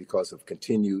nation because of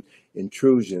continued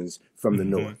intrusions from the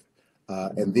north.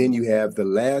 And then you have the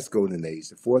last golden age,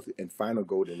 the fourth and final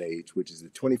golden age, which is the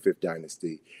 25th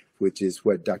dynasty, which is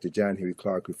what Dr. John Henry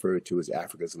Clark referred to as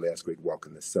Africa's last great walk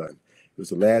in the sun. It was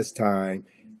the last time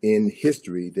in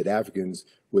history that Africans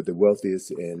were the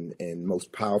wealthiest and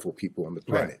most powerful people on the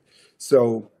planet.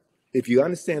 So if you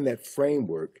understand that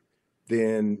framework,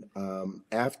 then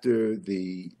after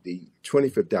the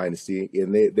 25th dynasty,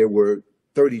 and there were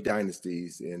 30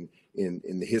 dynasties in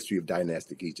the history of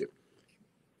dynastic Egypt,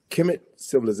 Kemet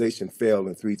civilization fell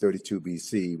in 332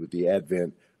 BC with the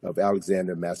advent of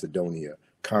Alexander of Macedonia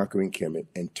conquering Kemet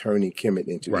and turning Kemet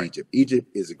into Egypt. Egypt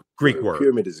is a Greek word.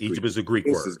 Pyramid is Egypt Greek. is a Greek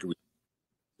word.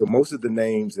 So most of the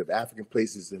names of African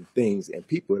places and things and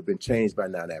people have been changed by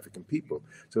non-African people.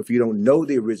 So if you don't know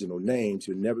the original names,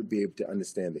 you'll never be able to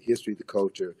understand the history, the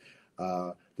culture,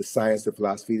 the science, the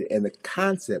philosophy, and the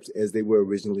concepts as they were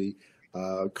originally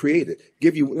created.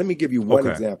 Let me give you one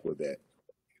example of that.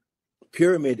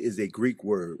 Pyramid is a Greek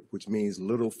word, which means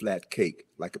little flat cake,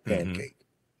 like a pancake.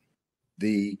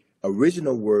 The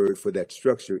original word for that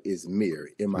structure is mir,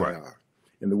 M-I-R.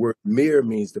 And the word mir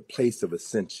means the place of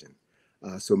ascension.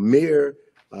 So mir,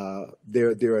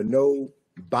 there are no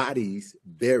bodies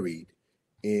buried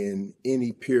in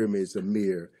any pyramids of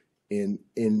mir in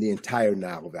the entire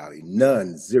Nile Valley.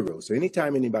 None, zero. So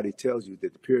anytime anybody tells you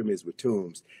that the pyramids were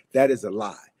tombs, that is a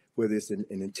lie, whether it's an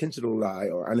intentional lie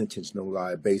or unintentional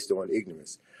lie based on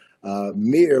ignorance.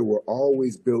 Mir were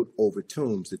always built over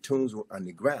tombs. The tombs were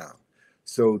underground.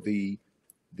 So the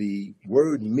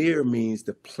word mir means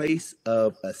the place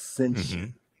of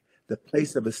ascension. The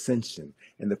place of ascension.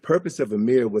 And the purpose of a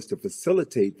mir was to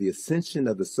facilitate the ascension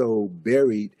of the soul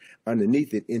buried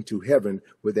underneath it into heaven,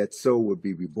 where that soul would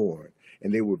be reborn.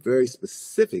 And they were very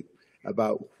specific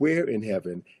about where in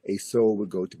heaven a soul would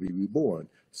go to be reborn.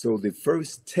 So the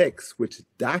first text which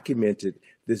documented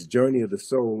this journey of the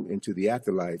soul into the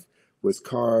afterlife was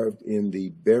carved in the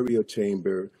burial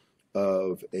chamber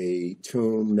of a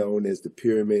tomb known as the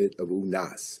Pyramid of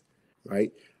Unas,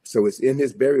 right? So it's in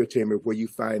his burial chamber where you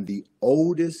find the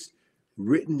oldest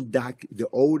written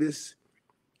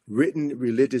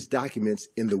religious documents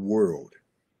in the world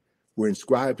were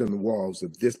inscribed on the walls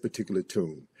of this particular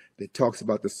tomb. That talks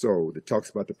about the soul, that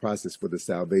talks about the process for the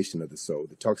salvation of the soul,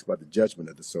 that talks about the judgment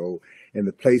of the soul, and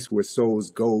the place where souls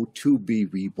go to be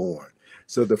reborn.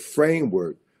 So the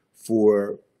framework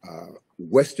for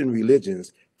Western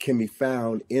religions can be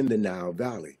found in the Nile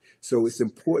Valley. So it's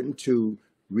important to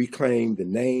reclaim the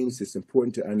names. It's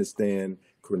important to understand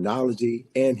chronology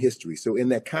and history. So in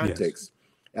that context,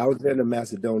 yes, Alexander of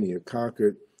Macedonia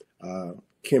conquered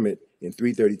Kemet in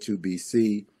 332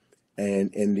 BC,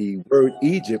 and the word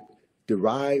Egypt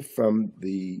derived from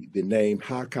the name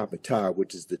Ha-Ka-Ptah,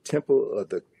 which is the temple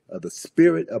of the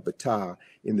spirit of Ptah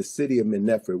in the city of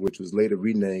Mennefer, which was later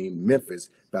renamed Memphis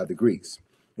by the Greeks.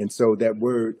 And so that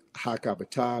word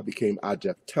Ha-Ka-Ptah became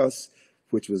Aegyptus,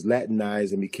 which was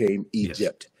Latinized and became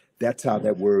Egypt. Yes. That's how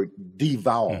that word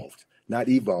devolved. Not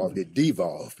evolved, it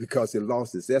devolved because it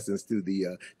lost its essence through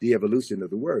the evolution of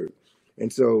the word.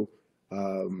 And so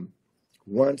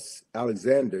once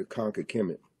Alexander conquered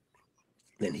Kemet,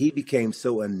 and he became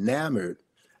so enamored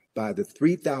by the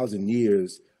 3,000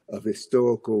 years of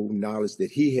historical knowledge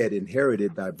that he had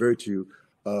inherited by virtue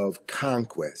of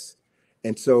conquest.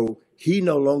 And so he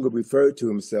no longer referred to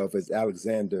himself as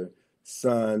Alexander,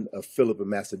 son of Philip of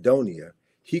Macedonia.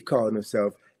 He called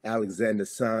himself Alexander,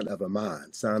 son of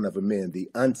Ammon, son of Amen, the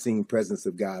unseen presence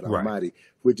of God Almighty,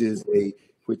 which is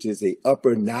a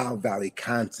upper Nile Valley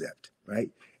concept,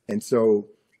 right? And so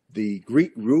the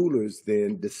Greek rulers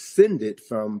then descended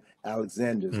from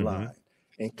Alexander's line.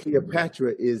 And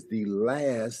Cleopatra is the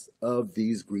last of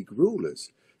these Greek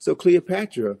rulers. So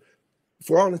Cleopatra,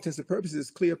 for all intents and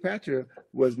purposes, Cleopatra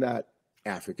was not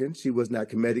African. She was not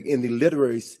Kemetic in the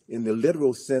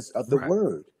literal sense of the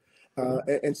word.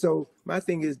 And so my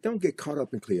thing is, don't get caught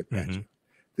up in Cleopatra.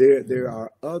 There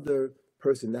are other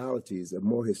personalities of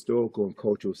more historical and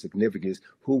cultural significance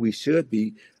who we should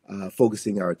be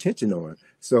focusing our attention on.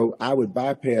 So I would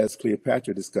bypass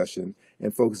Cleopatra discussion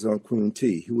and focus on Queen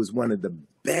T, who was one of the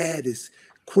baddest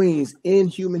queens in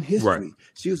human history.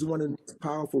 She was one of the most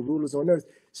powerful rulers on earth.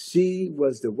 She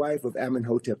was the wife of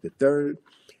Imhotep III,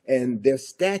 and their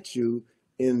statue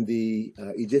in the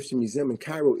Egyptian Museum in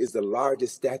Cairo is the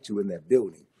largest statue in that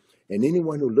building. And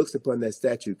anyone who looks upon that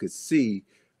statue could see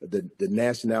the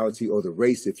nationality or the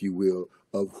race, if you will,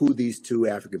 of who these two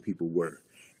African people were.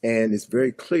 And it's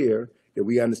very clear that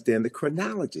we understand the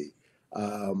chronology.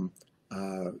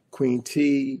 Queen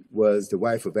T was the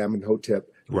wife of Amenhotep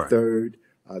III.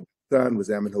 The son was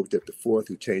Amenhotep IV,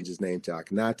 who changed his name to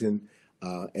Akhenaten.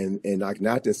 And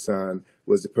Akhenaten's son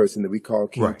was the person that we call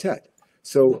King Tut.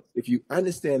 So if you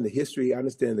understand the history,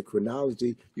 understand the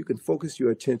chronology, you can focus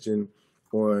your attention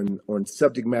on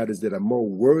subject matters that are more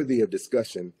worthy of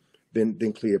discussion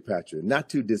than Cleopatra. Not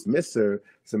to dismiss her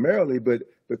summarily, but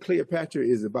Cleopatra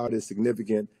is about as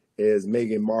significant as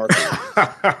Meghan Markle.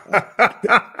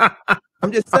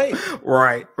 I'm just saying.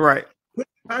 Right.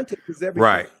 Context is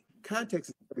everything. Context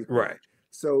is everything.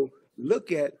 So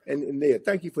look at, and there,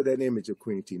 thank you for that image of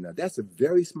Queen T. Now, that's a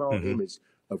very small image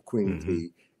of Queen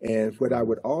T. And what I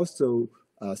would also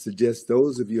suggest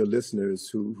those of your listeners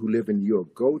who live in New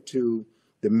York, go to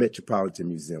the Metropolitan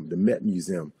Museum, the Met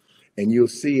Museum, and you'll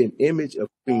see an image of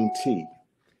Queen T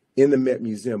in the Met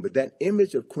Museum. But that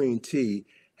image of Queen T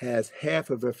has half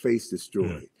of her face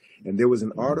destroyed. And there was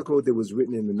an article that was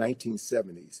written in the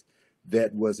 1970s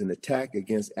that was an attack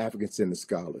against African-centered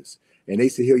scholars. And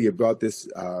Asa Hilliard brought this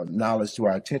knowledge to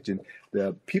our attention.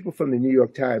 The people from the New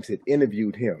York Times had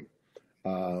interviewed him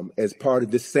as part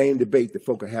of this same debate that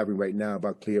folk are having right now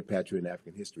about Cleopatra and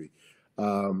African history.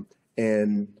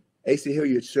 And Asa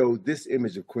Hilliard showed this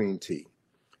image of Queen T.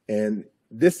 And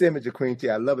this image of Queen T,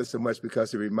 I love it so much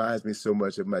because it reminds me so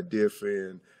much of my dear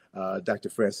friend, Dr.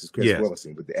 Francis Chris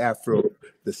Wilson, with the afro,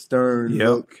 the stern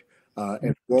look,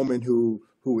 and a woman who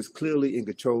was clearly in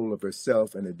control of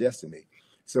herself and her destiny.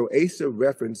 So Asa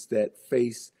referenced that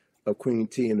face of Queen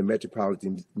T in the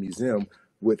Metropolitan Museum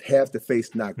with half the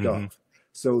face knocked off.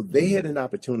 So they had an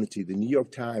opportunity, the New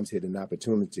York Times had an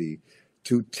opportunity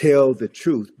to tell the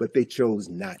truth, but they chose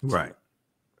not to.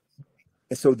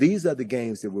 And so these are the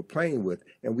games that we're playing with.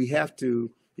 And we have to,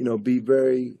 be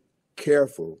very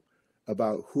careful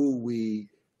about who we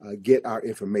get our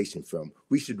information from.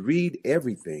 We should read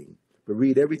everything, but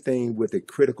read everything with a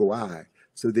critical eye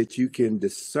so that you can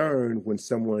discern when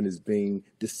someone is being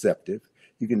deceptive.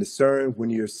 You can discern when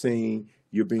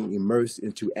you're being immersed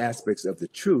into aspects of the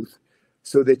truth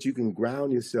so that you can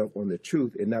ground yourself on the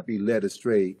truth and not be led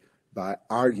astray by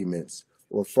arguments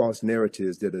or false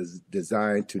narratives that are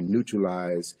designed to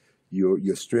neutralize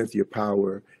your strength, your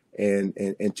power, and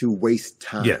to waste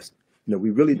time. Yes. You know,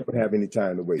 we really don't have any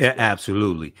time to waste. Yeah,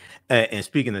 absolutely. And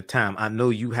speaking of time, I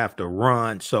know you have to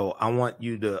run, so I want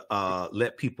you to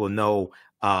let people know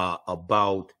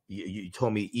about. You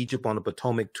told me Egypt on the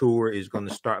Potomac tour is going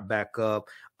to start back up.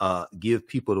 Give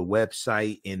people the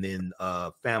website, and then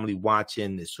family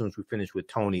watching. As soon as we finish with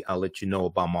Tony, I'll let you know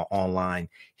about my online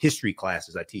history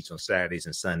classes I teach on Saturdays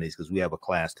and Sundays, because we have a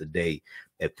class today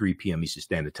at 3 p.m. Eastern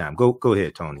Standard Time. Go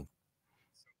ahead, Tony.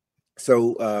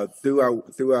 So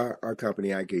through our company,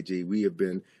 IKG, we have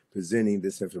been presenting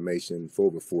this information for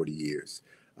over 40 years.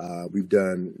 We've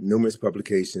done numerous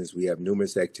publications. We have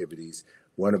numerous activities.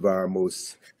 One of our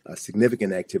most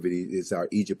significant activities is our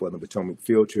Egypt on the Potomac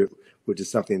field trip, which is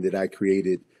something that I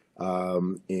created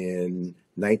in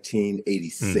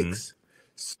 1986.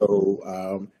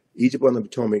 So Egypt on the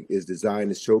Potomac is designed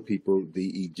to show people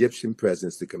the Egyptian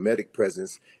presence, the Kemetic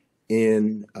presence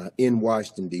in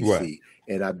Washington, D.C. Right.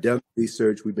 And I've done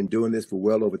research. We've been doing this for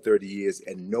well over 30 years,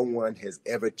 and no one has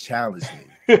ever challenged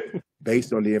me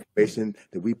based on the information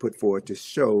that we put forward to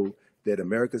show that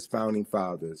America's founding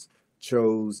fathers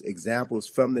chose examples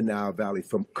from the Nile Valley,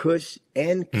 from Kush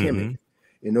and Kemet,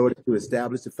 in order to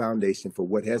establish the foundation for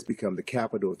what has become the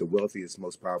capital of the wealthiest,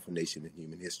 most powerful nation in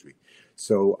human history.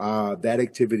 So that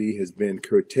activity has been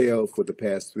curtailed for the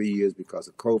past 3 years because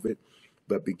of COVID.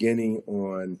 But beginning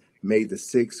on May the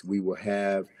 6th, we will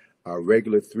have our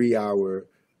regular 3-hour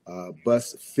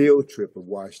bus field trip of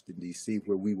Washington, D.C.,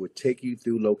 where we will take you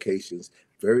through locations,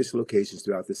 various locations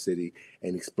throughout the city,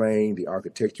 and explain the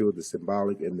architectural, the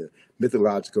symbolic, and the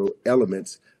mythological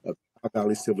elements of Nile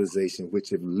Valley civilization, which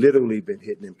have literally been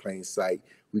hidden in plain sight.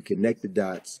 We connect the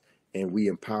dots, and we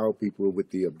empower people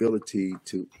with the ability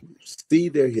to see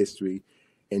their history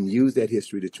and use that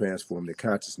history to transform their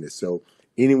consciousness. So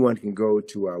anyone can go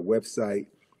to our website,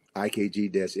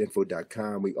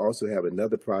 ikg-info.com. We also have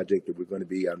another project that we're going to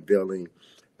be unveiling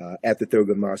at the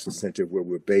Thurgood Marshall Center, where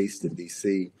we're based in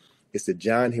D.C. It's the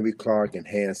John Henry Clark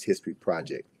Enhanced History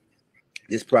Project.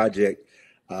 This project,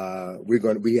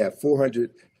 we have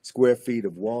 400 square feet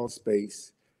of wall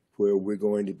space where we're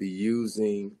going to be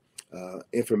using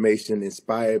information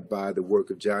inspired by the work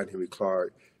of John Henry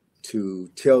Clark to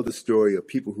tell the story of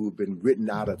people who've been written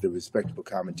out of the respectable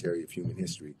commentary of human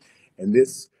history. And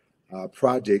this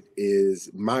project is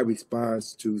my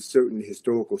response to certain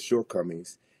historical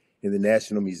shortcomings in the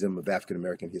National Museum of African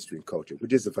American History and Culture,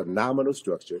 which is a phenomenal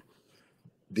structure.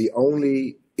 The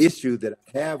only issue that I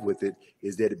have with it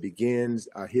is that it begins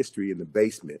our history in the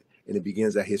basement, and it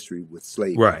begins our history with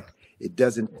slavery. Right. It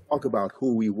doesn't talk about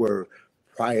who we were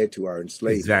prior to our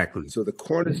enslavement. Exactly. So the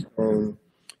cornerstone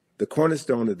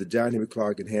of the John Henry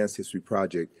Clark Enhanced History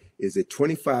Project is a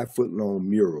 25-foot long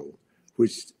mural,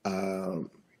 which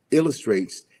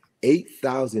illustrates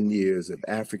 8,000 years of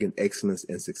African excellence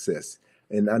and success,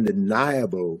 an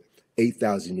undeniable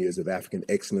 8,000 years of African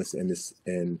excellence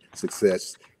and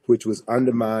success, which was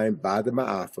undermined by the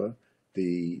Ma'afa,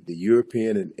 the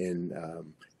European and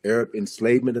Arab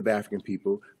enslavement of African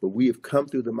people. But we have come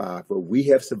through the Ma'afa. We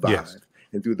have survived. Yes.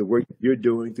 And through the work that you're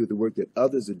doing, through the work that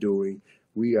others are doing,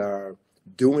 we are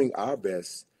doing our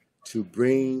best to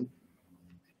bring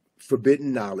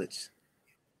forbidden knowledge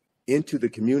into the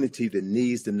community that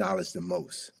needs the knowledge the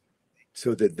most,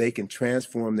 so that they can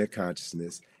transform their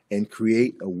consciousness and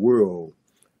create a world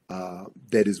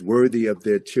that is worthy of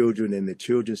their children and their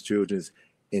children's children's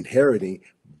inheriting,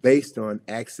 based on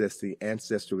accessing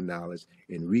ancestral knowledge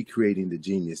and recreating the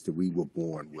genius that we were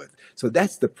born with. So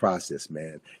that's the process,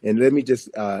 man. And let me just,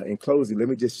 in closing, let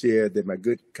me just share that my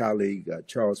good colleague,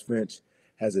 Charles French,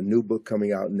 has a new book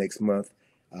coming out next month.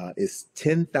 It's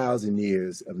 10,000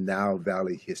 years of Nile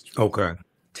Valley history. Okay.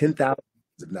 10,000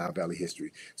 years of Nile Valley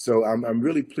history. So I'm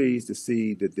really pleased to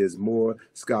see that there's more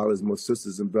scholars, more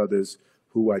sisters and brothers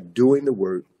who are doing the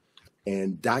work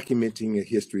and documenting a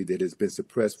history that has been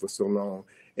suppressed for so long.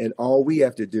 And all we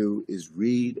have to do is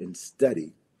read and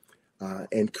study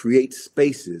and create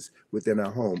spaces within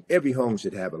our home. Every home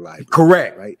should have a library.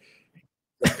 Correct. Right?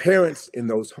 The parents in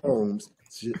those homes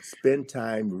should spend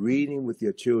time reading with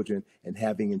your children and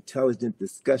having intelligent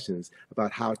discussions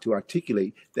about how to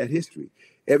articulate that history.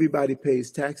 Everybody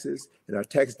pays taxes, and our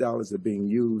tax dollars are being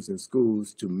used in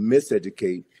schools to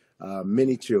miseducate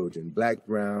many children, black,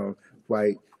 brown,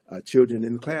 white, children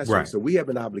in the classroom. Right. So we have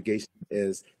an obligation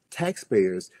as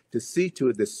taxpayers to see to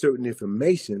it that certain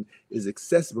information is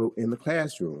accessible in the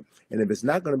classroom. And if it's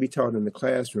not going to be taught in the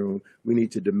classroom, we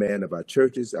need to demand of our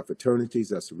churches, our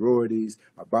fraternities, our sororities,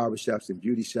 our barbershops and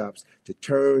beauty shops to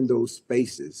turn those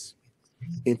spaces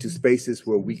into spaces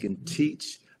where we can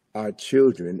teach our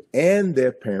children and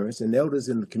their parents and elders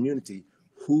in the community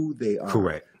who they are.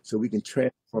 Correct. So we can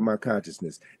transform our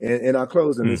consciousness. And I'll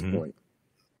close on this point.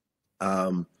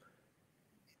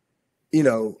 You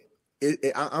know,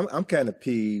 I'm kind of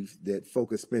peeved that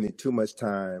folk are spending too much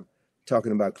time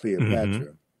talking about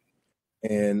Cleopatra.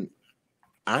 And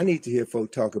I need to hear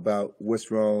folk talk about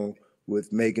what's wrong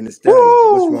with Megan Thee Stallion.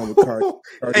 What's wrong with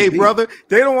Cardi Hey, B? brother,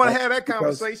 they don't want to have that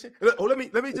conversation. Let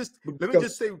me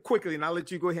just say quickly, and I'll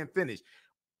let you go ahead and finish.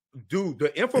 Dude,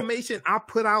 the information I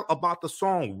put out about the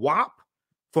song WAP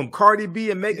from Cardi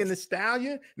B and Megan Thee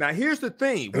Stallion. Now, here's the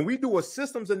thing. When we do a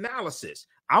systems analysis,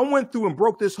 I went through and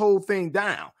broke this whole thing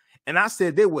down. And I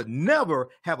said they would never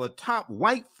have a top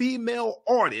white female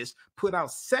artist put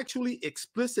out sexually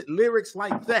explicit lyrics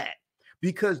like that,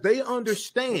 because they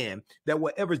understand that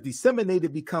whatever's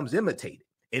disseminated becomes imitated.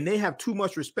 And they have too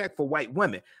much respect for white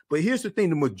women. But here's the thing.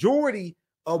 The majority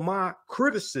of my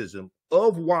criticism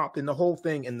of WAP and the whole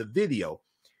thing in the video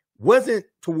wasn't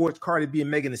towards Cardi B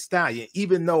and Megan Thee Stallion,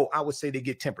 even though I would say they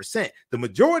get 10%. The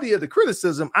majority of the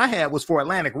criticism I had was for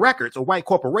Atlantic Records, a white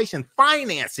corporation,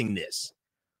 financing this,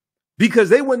 because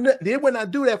they would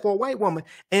not do that for a white woman.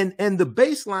 And the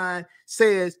baseline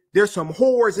says there's some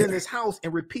whores in this house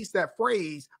and repeats that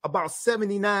phrase about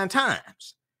 79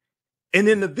 times. And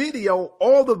in the video,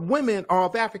 all the women are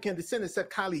of African descent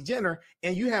except Kylie Jenner.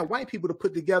 And you have white people to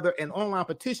put together an online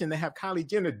petition to have Kylie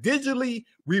Jenner digitally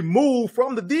removed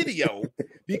from the video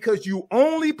because you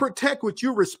only protect what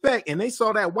you respect. And they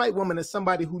saw that white woman as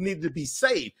somebody who needed to be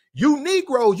saved. You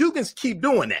Negroes, you can keep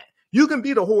doing that. You can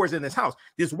be the whores in this house.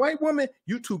 This white woman,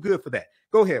 you too good for that.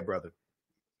 Go ahead, brother.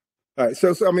 All right.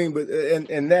 So I mean, but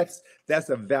and that's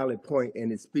a valid point,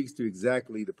 and it speaks to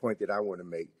exactly the point that I want to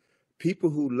make.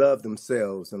 People who love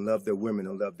themselves and love their women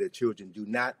and love their children do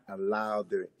not allow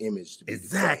their image to be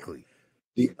exactly.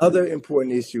 The other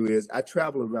important issue is I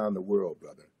travel around the world,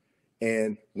 brother.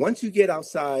 And once you get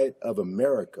outside of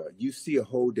America, you see a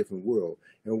whole different world.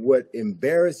 And what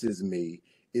embarrasses me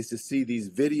is to see these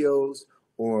videos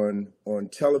on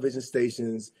television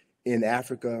stations in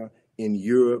Africa, in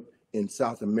Europe, in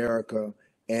South America.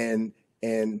 And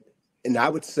I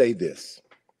would say this.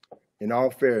 In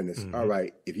all fairness, all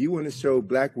right, if you want to show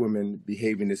black women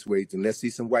behaving this way, then let's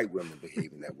see some white women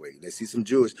behaving that way. Let's see some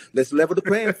Jewish. Let's level the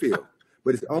playing field.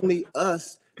 But it's only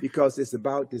us because it's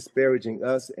about disparaging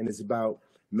us, and it's about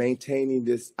maintaining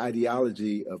this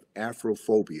ideology of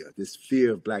Afrophobia, this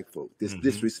fear of black folk, this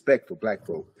disrespect for black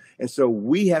folk. And so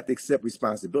we have to accept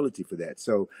responsibility for that.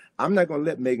 So I'm not going to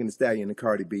let Megan Thee Stallion and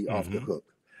Cardi B off the hook.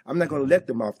 I'm not going to let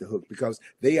them off the hook because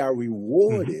they are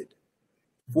rewarded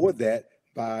for that.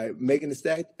 By Megan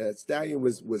Thee Stallion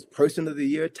was Person of the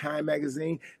Year, Time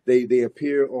Magazine. They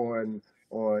appear on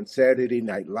Saturday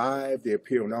Night Live. They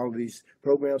appear on all of these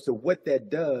programs. So what that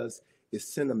does is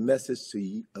send a message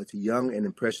to young and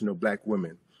impressionable black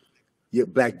women,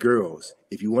 black girls.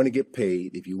 If you want to get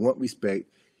paid, if you want respect,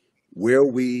 wear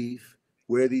weave,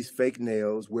 wear these fake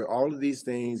nails, wear all of these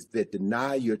things that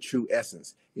deny your true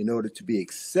essence in order to be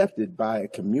accepted by a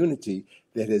community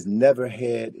that has never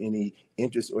had any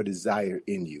interest or desire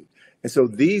in you. And so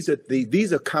these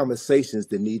are conversations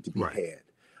that need to be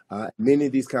had. Many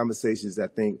of these conversations, I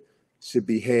think, should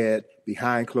be had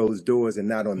behind closed doors and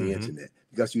not on the internet,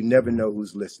 because you never know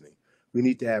who's listening. We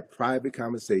need to have private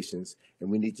conversations, and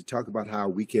we need to talk about how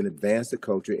we can advance the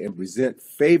culture and present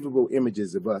favorable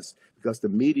images of us, because the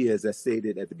media, as I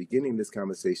stated at the beginning of this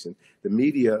conversation, the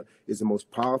media is the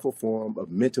most powerful form of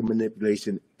mental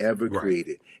manipulation ever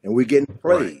created. And we're getting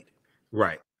played.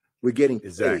 We're getting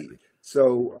played.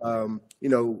 So,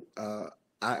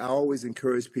 I always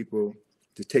encourage people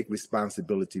to take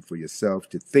responsibility for yourself,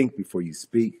 to think before you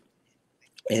speak,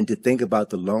 and to think about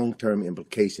the long-term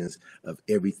implications of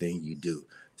everything you do.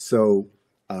 So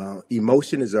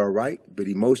emotion is all right, but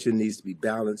emotion needs to be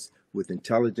balanced with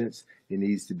intelligence. It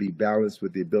needs to be balanced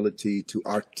with the ability to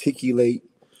articulate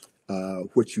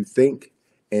what you think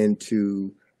and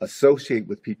to associate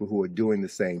with people who are doing the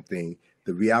same thing.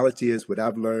 The reality is, what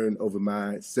I've learned over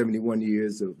my 71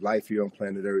 years of life here on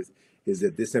planet Earth is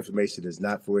that this information is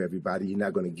not for everybody. You're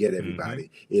not going to get everybody.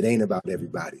 It ain't about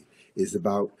everybody. It's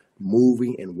about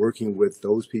moving and working with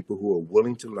those people who are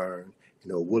willing to learn,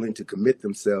 willing to commit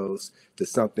themselves to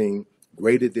something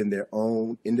greater than their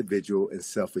own individual and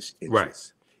selfish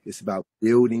interests. It's about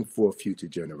building for future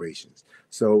generations.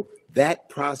 So that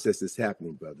process is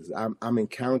happening, brothers. I'm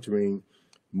encountering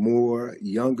more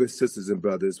younger sisters and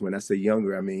brothers. When I say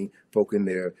younger, I mean folk in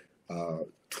their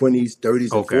 20s,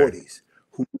 30s, and 40s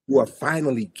who are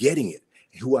finally getting it,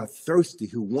 who are thirsty,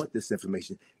 who want this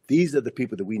information. These are the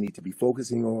people that we need to be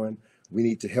focusing on. We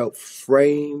need to help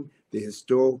frame the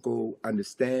historical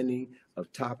understanding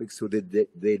of topics so that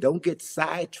they don't get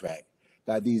sidetracked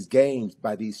by these games,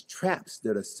 by these traps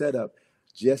that are set up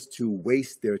just to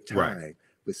waste their time,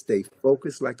 but stay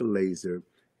focused like a laser,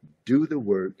 do the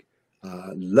work,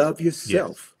 love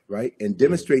yourself, right? And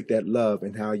demonstrate that love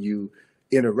and how you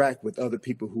interact with other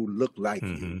people who look like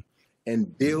you,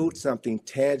 and build something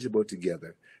tangible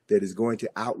together that is going to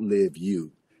outlive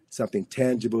you, something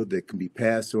tangible that can be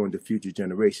passed on to future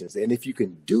generations. And if you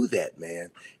can do that, man,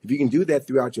 if you can do that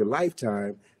throughout your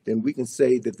lifetime, then we can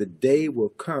say that the day will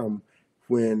come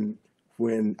when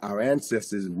our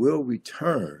ancestors will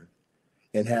return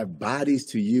and have bodies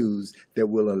to use that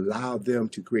will allow them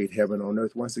to create heaven on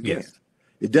earth once again.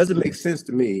 It doesn't make sense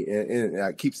to me, and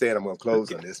I keep saying I'm going to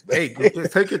close on this. But hey,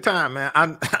 just take your time, man.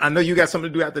 I know you got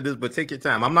something to do after this, but take your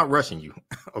time. I'm not rushing you.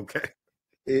 Okay.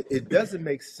 It doesn't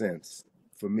make sense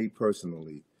for me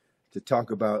personally to talk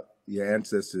about your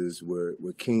ancestors were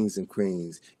kings and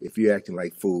queens if you're acting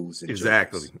like fools and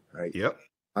exactly jokers, right? Yep.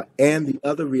 And the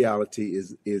other reality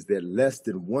is that less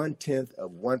than 1/10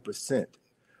 of 1%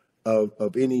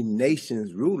 of any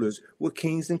nation's rulers were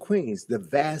kings and queens. The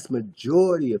vast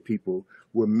majority of people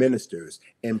were ministers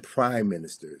and prime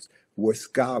ministers, were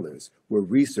scholars, were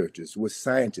researchers, were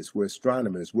scientists, were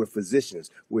astronomers, were physicians,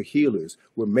 were healers,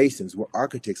 were masons, were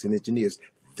architects and engineers.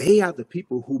 They are the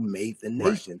people who made the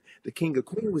nation. Right. The king or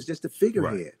queen was just a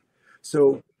figurehead. Right.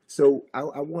 So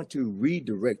I want to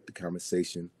redirect the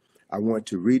conversation. I want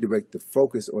to redirect the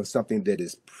focus on something that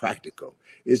is practical.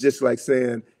 It's just like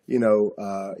saying, you know,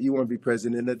 you want to be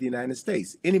president of the United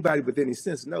States. Anybody with any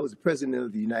sense knows the president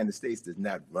of the United States does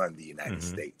not run the United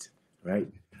States,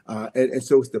 right? And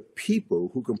so it's the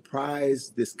people who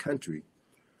comprise this country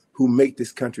who make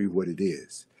this country what it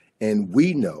is. And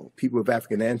we know, people of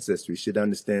African ancestry should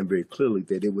understand very clearly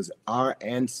that it was our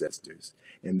ancestors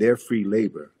and their free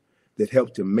labor that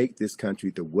helped to make this country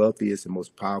the wealthiest and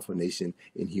most powerful nation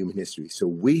in human history. So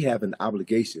we have an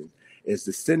obligation as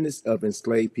descendants of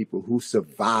enslaved people who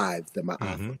survived the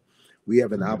Ma'afa. We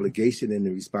have an obligation and a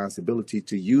responsibility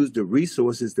to use the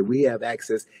resources that we have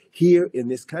access here in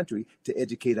this country to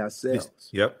educate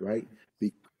ourselves, right?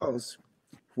 Because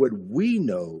what we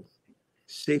know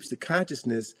shapes the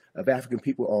consciousness of African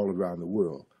people all around the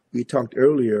world. We talked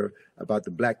earlier about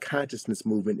the Black consciousness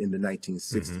movement in the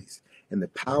 1960s. And the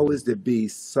powers that be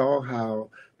saw how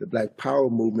the Black Power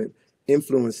movement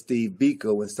influenced Steve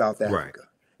Biko in South Africa.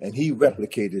 And he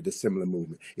replicated a similar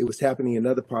movement. It was happening in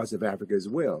other parts of Africa as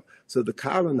well. So the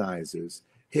colonizers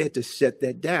had to shut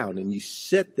that down. And you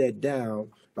shut that down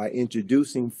by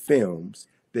introducing films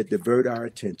that divert our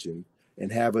attention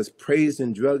and have us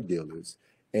praising drug dealers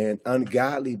and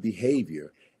ungodly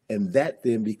behavior. And that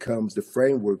then becomes the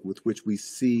framework with which we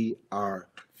see our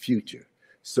future.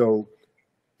 So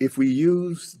if we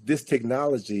use this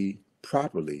technology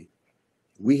properly,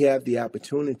 we have the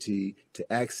opportunity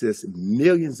to access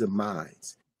millions of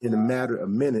minds in a matter of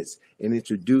minutes and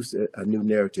introduce a new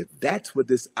narrative. That's what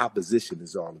this opposition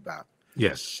is all about.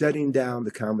 Yes. Shutting down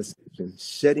the conversation,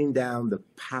 shutting down the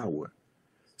power.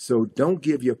 So don't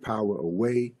give your power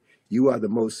away. You are the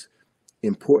most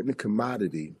important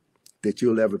commodity that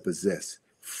you'll ever possess.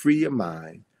 Free your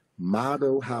mind.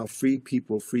 Model how free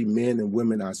people, free men and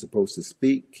women are supposed to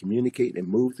speak, communicate, and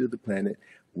move through the planet.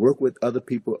 Work with other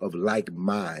people of like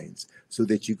minds so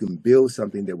that you can build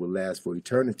something that will last for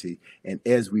eternity. And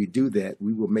as we do that,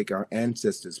 we will make our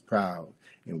ancestors proud.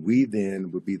 And we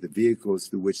then would be the vehicles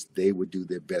through which they would do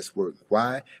their best work.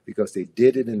 Why? Because they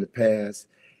did it in the past,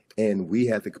 and we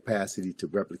have the capacity to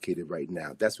replicate it right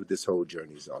now. That's what this whole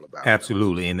journey is all about.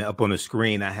 Absolutely. And up on the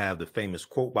screen, I have the famous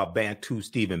quote by Bantu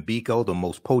Stephen Biko: "The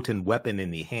most potent weapon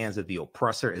in the hands of the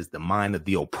oppressor is the mind of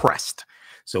the oppressed."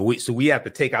 So we have to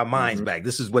take our minds back.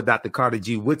 This is what Dr. Carter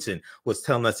G. Woodson was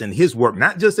telling us in his work,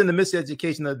 not just in the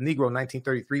Miseducation of the Negro in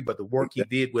 1933, but the work he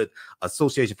did with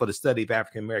Association for the Study of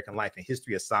African American Life and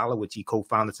History, ASALH, which he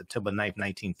co-founded September 9th,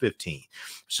 1915.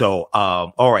 So,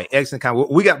 all right,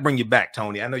 excellent. We got to bring you back,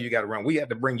 Tony. I know you got to run. We have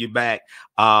to bring you back.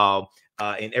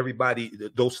 And everybody,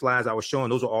 those slides I was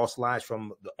showing, those are all slides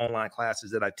from the online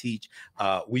classes that I teach.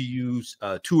 We use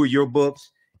 2 of your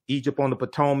books, Egypt on the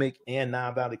Potomac and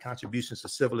Nile Valley Contributions to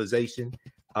Civilization,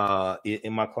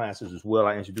 in my classes as well.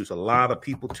 I introduce a lot of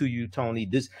people to you, Tony.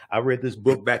 I read this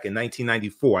book back in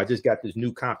 1994. I just got this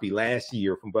new copy last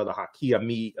year from Brother Haki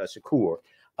Ami Shakur.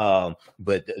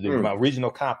 But my original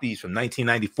copies from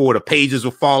 1994, the pages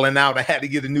were falling out. I had to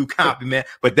get a new copy, man.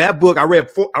 But that book I read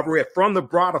from the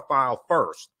Browder file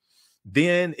first.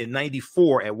 Then in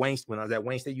 94 at Wayne, when I was at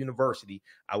Wayne State University,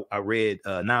 I read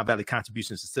Nile Valley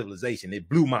Contributions to Civilization. It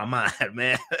blew my mind,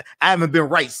 man. I haven't been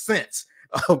right since.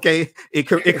 Okay, it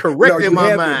corrected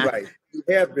my mind.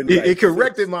 It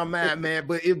corrected my mind, man,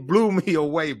 but it blew me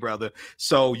away, brother.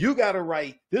 So you got to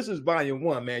write. This is volume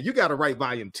 1, man. You got to write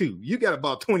volume 2. You got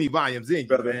about 20 volumes in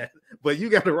you, man. But you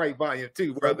got to write volume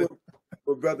 2, brother.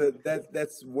 Well, brother,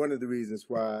 that's one of the reasons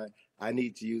why I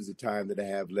need to use the time that I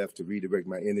have left to redirect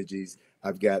my energies.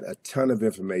 I've got a ton of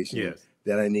information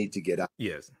that I need to get out.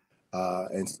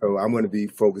 And so I'm going to be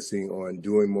focusing on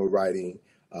doing more writing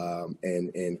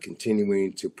and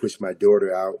continuing to push my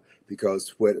daughter out,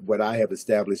 because what I have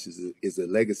established is a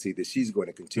legacy that she's going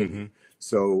to continue.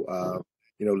 So,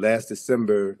 last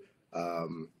December,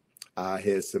 I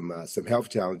had some health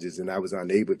challenges, and I was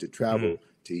unable to travel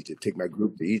to Egypt, take my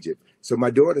group to Egypt. So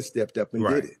my daughter stepped up and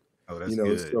did it. Oh, that's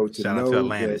good. So to Shout know out to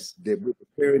that we're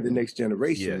preparing the next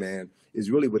generation, man,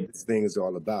 is really what this thing is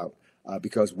all about.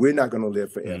 Because we're not going to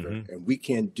live forever, and we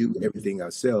can't do everything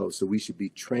ourselves. So we should be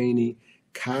training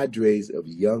cadres of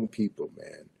young people,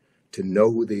 man, to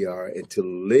know who they are and to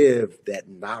live that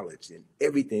knowledge in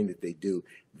everything that they do.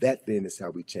 That then is how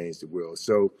we change the world.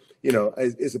 So,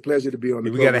 it's a pleasure to be on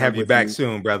the program. We got to have you back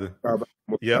soon, brother.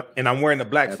 Yep. And I'm wearing the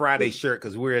Black Friday shirt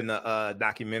because we're in the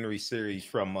documentary series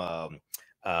from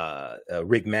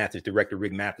Rick Mathis, director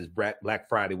Rick Mathis, Black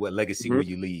Friday, What Legacy Will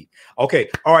You Leave? Okay.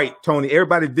 All right, Tony,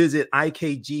 everybody visit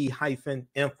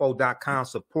ikg-info.com.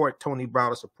 Support Tony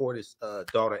Browder, support his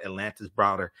daughter, Atlantis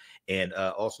Browder, and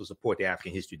also support the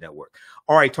African History Network.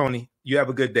 All right, Tony, you have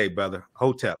a good day, brother.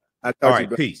 Hotep. All right,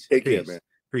 peace. Take care, man.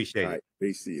 Appreciate it.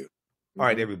 Peace to you. All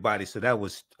right, everybody. So that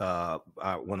was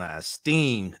one of our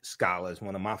esteemed scholars,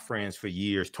 one of my friends for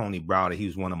years, Tony Browder. He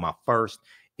was one of my first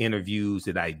interviews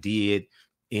that I did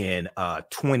in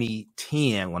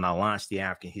 2010 when I launched the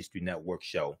African History Network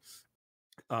show.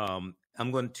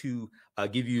 I'm going to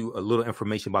give you a little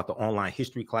information about the online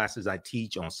history classes I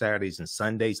teach on Saturdays and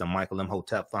Sundays. I'm Michael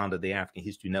Imhotep, founder of the African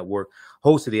History Network,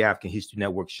 host of the African History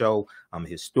Network show. I'm a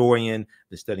historian,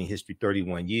 been studying history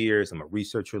 31 years. I'm a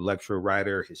researcher, lecturer,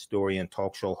 writer, historian,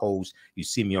 talk show host. You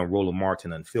see me on Roland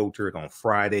Martin Unfiltered on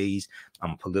Fridays.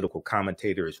 I'm a political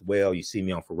commentator as well. You see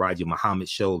me on Faraji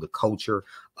Muhammad's show, The Culture,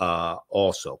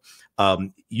 also.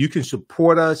 You can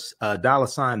support us,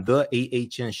 $,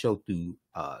 the AHN show through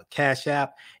Cash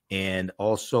App, and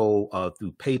also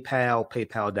through PayPal,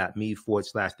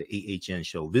 paypal.me/the AHN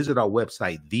show. Visit our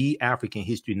website,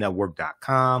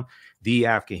 theafricanhistorynetwork.com,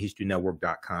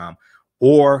 theafricanhistorynetwork.com,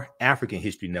 or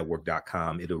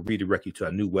africanhistorynetwork.com. It'll redirect you to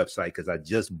our new website because I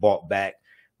just bought back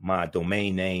my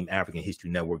domain name,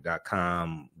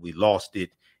 africanhistorynetwork.com. We lost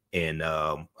it, and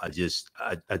I just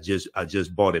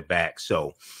bought it back.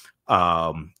 So,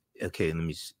 okay, let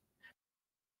me see.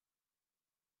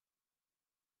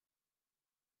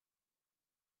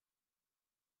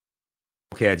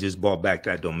 Okay, I just bought back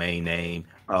that domain name.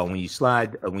 When you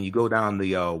go down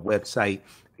the website,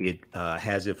 it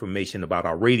has information about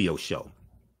our radio show.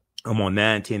 I'm on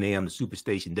 9:10 a.m. the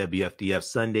Superstation WFDF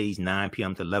Sundays, 9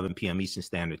 p.m. to 11 p.m. Eastern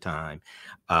Standard Time.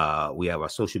 We have our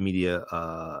social media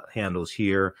handles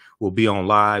here. We'll be on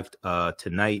live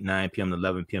tonight, 9 p.m. to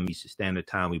 11 p.m. Eastern Standard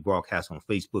Time. We broadcast on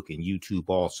Facebook and YouTube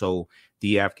also.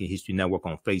 The African History Network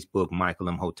on Facebook, Michael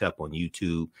Imhotep on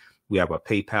YouTube. We have our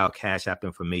PayPal, Cash App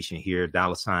information here,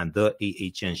 $, the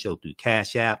AHN show through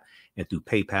Cash App, and through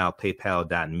PayPal,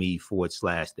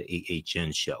 paypal.me/the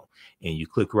AHN show. And you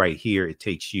click right here, it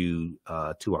takes you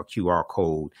to our QR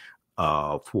code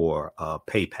for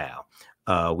PayPal.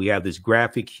 We have this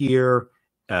graphic here.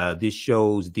 This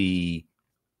shows the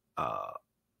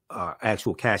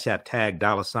actual Cash App tag,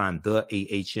 $, the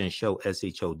AHN show,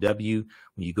 SHOW.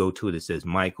 When you go to it, it says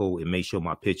Michael. It may show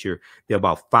my picture. There are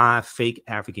about 5 fake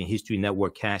African History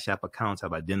Network Cash App accounts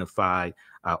I've identified.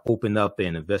 I opened up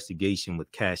an investigation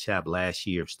with Cash App last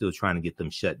year. I'm still trying to get them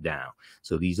shut down.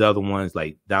 So these other ones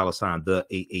like $, the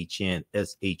AHN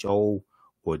SHO,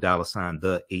 or $,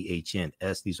 the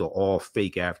AHNS. These are all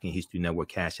fake African History Network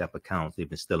Cash App accounts. They've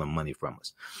been stealing money from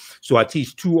us. So I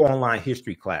teach 2 online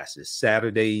history classes,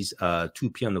 Saturdays, 2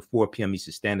 p.m. to 4 p.m.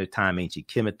 Eastern Standard Time, Ancient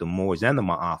Kemet, the Moors, and the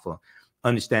Ma'afa.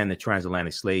 Understand the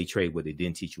transatlantic slave trade, what they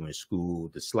didn't teach you in school.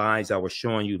 The slides I was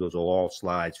showing you, those are all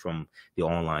slides from the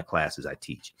online classes I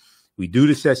teach. We do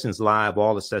the sessions live.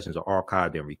 All the sessions are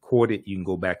archived and recorded. You can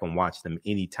go back and watch them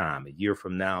anytime. A year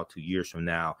from now, 2 years from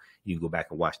now, you can go back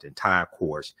and watch the entire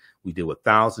course. We deal with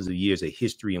thousands of years of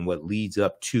history and what leads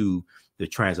up to the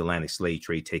transatlantic slave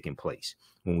trade taking place.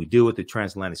 When we deal with the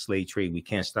transatlantic slave trade, we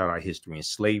can't start our history in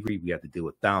slavery. We have to deal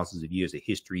with thousands of years of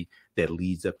history that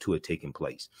leads up to it taking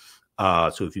place.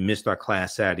 So if you missed our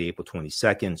class Saturday, April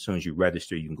 22nd, as soon as you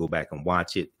register, you can go back and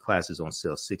watch it. Class is on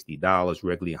sale $60,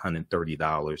 regularly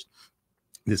 $130.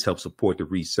 This helps support the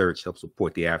research, helps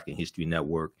support the African History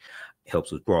Network,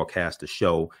 helps us broadcast the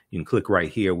show. You can click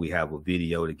right here. We have a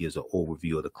video that gives an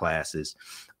overview of the classes.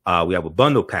 We have a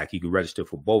bundle pack. You can register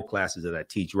for both classes that I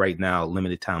teach right now.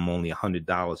 Limited time only,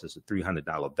 $100. It's a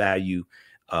 $300 value.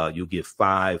 You'll get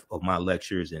 5 of my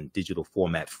lectures in digital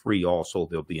format free. Also,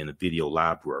 they'll be in the video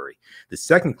library. The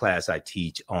second class I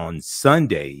teach on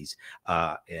Sundays,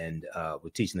 and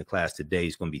we're teaching the class today.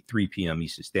 It's going to be 3 p.m.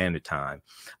 Eastern Standard Time.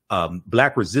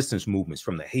 Black resistance movements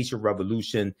from the Haitian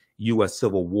Revolution, U.S.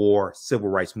 Civil War, Civil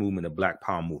Rights Movement, and Black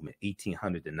Power Movement,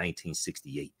 1800 to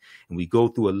 1968. And we go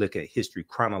through a look at history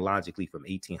chronologically from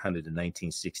 1800 to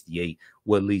 1968,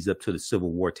 what leads up to the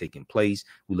Civil War taking place.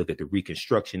 We look at the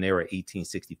Reconstruction era,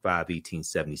 1865,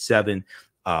 1877,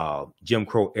 Jim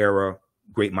Crow era,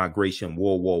 Great Migration,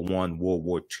 World War I, World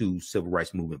War II, Civil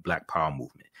Rights Movement, Black Power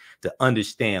Movement. To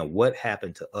understand what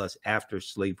happened to us after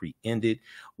slavery ended,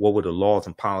 what were the laws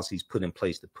and policies put in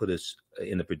place to put us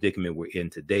in the predicament we're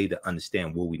in today, to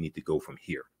understand where we need to go from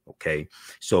here. Okay,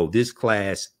 so this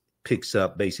class picks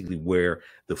up basically where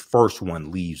the first one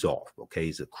leaves off. Okay,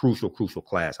 it's a crucial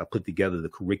class. I put together the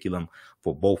curriculum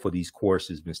for both of these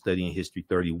courses. Been studying history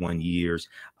 31 years.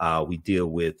 We deal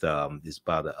with this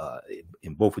about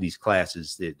in both of these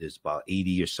classes, there's about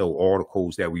 80 or so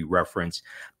articles that we reference,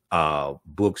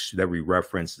 books that we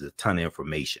reference. There's a ton of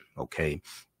information. Okay,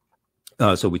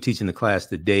 so we're teaching the class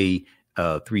today,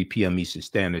 3 p.m. Eastern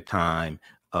Standard Time.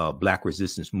 Black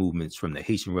resistance movements from the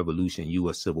Haitian Revolution,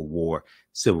 U.S. Civil War,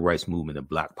 Civil Rights Movement, and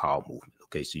Black Power Movement.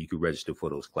 Okay, so you can register for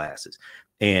those classes.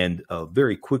 And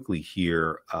very quickly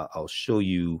here, I'll show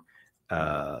you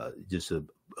just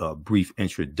a brief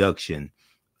introduction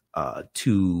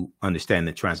to understand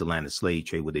the transatlantic slave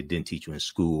trade, what they didn't teach you in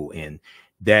school. And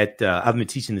that I've been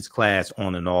teaching this class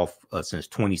on and off since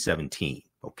 2017.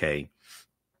 Okay.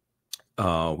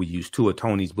 We use 2 of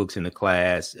Tony's books in the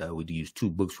class. We use 2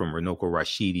 books from Runoko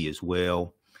Rashidi as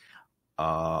well.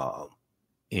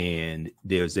 And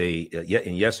there's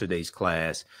in yesterday's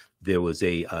class, there was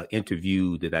a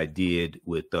interview that I did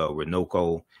with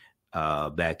Runoko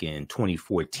back in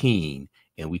 2014.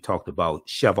 And we talked about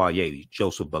Chevalier,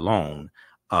 Joseph Ballone,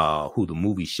 who the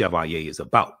movie Chevalier is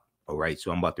about. All right.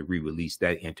 So I'm about to re-release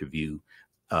that interview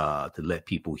to let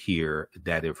people hear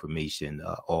that information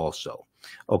also.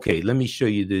 Okay, let me show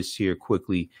you this here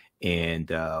quickly.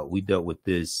 And we dealt with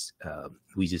this.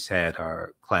 We just had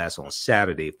our class on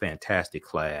Saturday, fantastic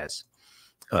class,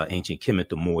 Ancient Kemet,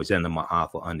 the Moors, and the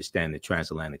Ma'afa, Understanding the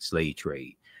Transatlantic Slave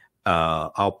Trade.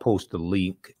 I'll post the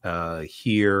link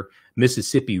here.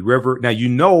 Mississippi River. Now, you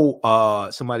know,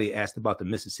 somebody asked about the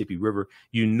Mississippi River.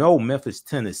 You know, Memphis,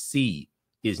 Tennessee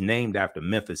is named after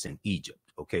Memphis in Egypt.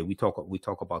 Okay, we talk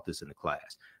about this in the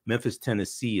class. Memphis,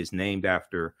 Tennessee is named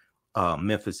after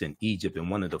Memphis in Egypt,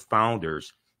 and one of the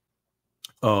founders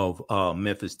of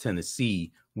Memphis,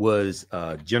 Tennessee was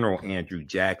General Andrew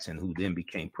Jackson, who then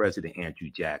became President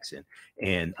Andrew Jackson.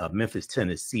 And Memphis,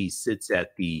 Tennessee sits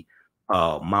at the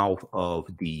mouth of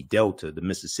the Delta, the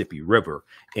Mississippi River,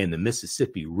 and the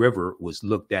Mississippi River was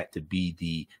looked at to be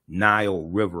the Nile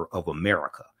River of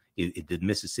America. The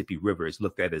Mississippi River is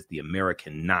looked at as the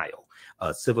American Nile.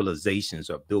 Civilizations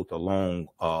are built along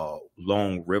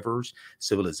long rivers.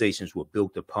 Civilizations were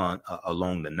built upon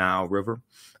along the Nile River.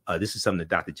 This is something that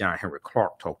Dr. John Henry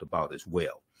Clark talked about as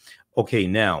well. Okay,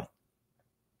 now,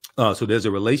 so there's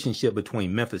a relationship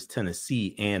between Memphis,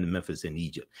 Tennessee, and Memphis in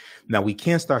Egypt. Now, we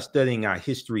can't start studying our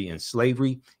history in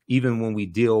slavery, even when we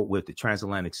deal with the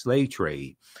transatlantic slave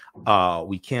trade.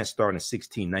 We can't start in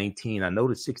 1619. I know the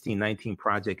 1619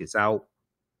 project is out.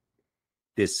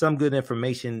 There's some good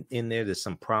information in there. There's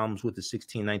some problems with the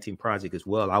 1619 project as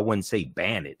well. I wouldn't say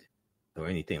ban it or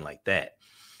anything like that.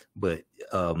 But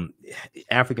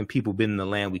African people been in the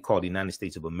land we call the United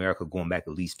States of America going back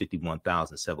at least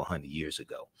 51,700 years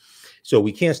ago. So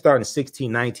we can't start in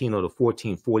 1619 or the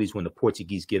 1440s when the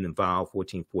Portuguese get involved.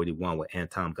 1441 with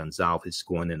Anton Gonzalez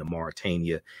going into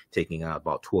Mauritania, taking out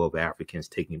about 12 Africans,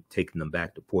 taking them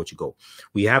back to Portugal.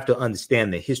 We have to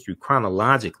understand the history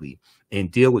chronologically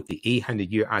and deal with the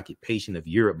 800-year occupation of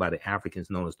Europe by the Africans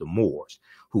known as the Moors,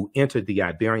 who entered the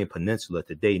Iberian Peninsula,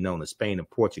 today known as Spain and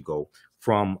Portugal,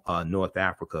 from North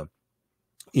Africa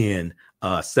in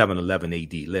 711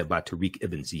 AD, led by Tariq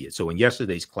ibn Ziyad. So in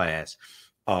yesterday's class,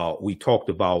 we talked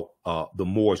about the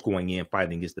Moors going in,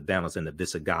 fighting against the Vandals and the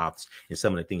Visigoths, and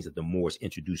some of the things that the Moors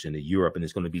introduced into Europe. And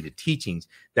it's going to be the teachings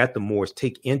that the Moors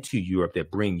take into Europe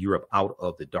that bring Europe out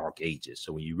of the Dark Ages.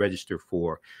 So when you register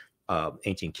for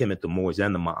Ancient Kemet, the Moors,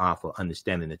 and the Ma'afa,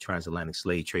 understanding the transatlantic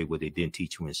slave trade, what they didn't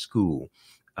teach you in school,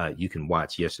 you can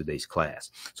watch yesterday's class.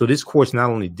 So this course not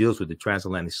only deals with the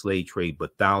transatlantic slave trade,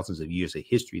 but thousands of years of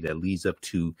history that leads up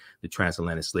to the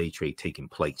transatlantic slave trade taking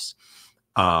place.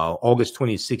 August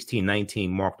 2016-19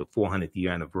 marked the 400th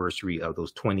year anniversary of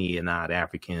those 28-odd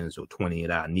Africans or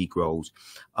 28-odd Negroes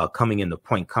coming into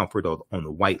Point Comfort on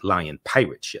the White Lion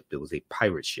pirate ship. It was a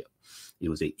pirate ship. It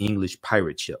was an English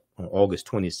pirate ship on August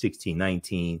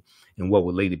 2016-19 in what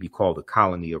would later be called the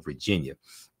colony of Virginia.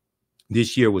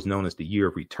 This year was known as the Year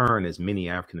of Return, as many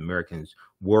African Americans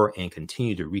were and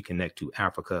continue to reconnect to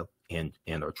Africa and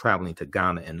are traveling to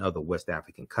Ghana and other West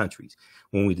African countries.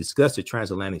 When we discuss the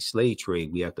transatlantic slave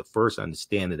trade, we have to first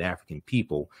understand that African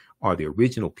people are the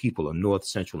original people of North,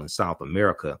 Central, and South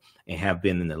America and have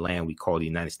been in the land we call the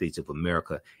United States of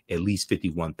America at least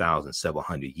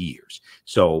 51,700 years.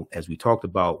 So as we talked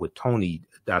about with Tony,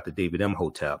 Dr. David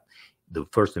Imhotep, the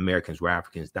first Americans were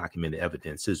Africans, documented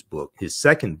evidence. His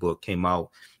second book came out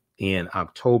in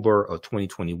October of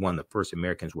 2021. The first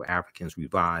Americans were Africans,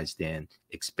 revised and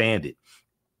expanded.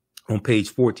 On page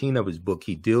 14 of his book,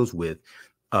 he deals with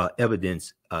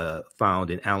evidence found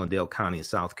in Allendale County in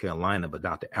South Carolina by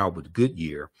Dr. Albert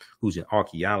Goodyear, who's an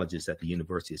archaeologist at the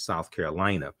University of South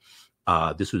Carolina.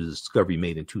 This was a discovery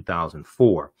made in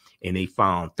 2004, and they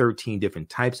found 13 different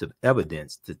types of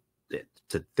evidence to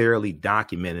thoroughly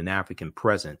document an African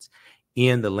presence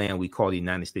in the land we call the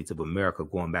United States of America,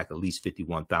 going back at least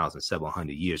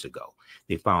 51,700 years ago.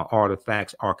 They found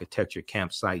artifacts, architecture,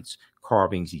 campsites,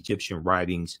 carvings, Egyptian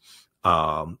writings,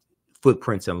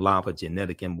 footprints in lava,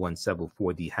 genetic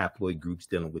M174D haploid groups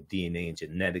dealing with DNA and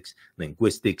genetics,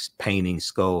 linguistics, paintings,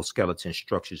 skulls, skeletons,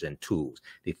 structures, and tools.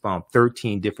 They found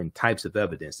 13 different types of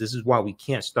evidence. This is why we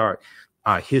can't start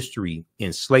our history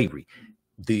in slavery.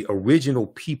 The original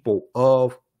people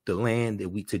of the land that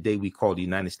we call the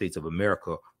United States of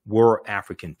America were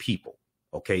African people.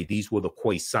 Okay, these were the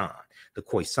Khoisan. The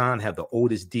Khoisan have the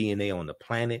oldest DNA on the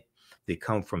planet. They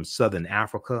come from Southern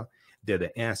Africa. They're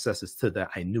the ancestors to the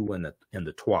Ainu and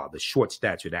the Twa, the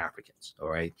short-statured Africans. All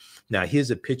right. Now here's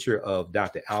a picture of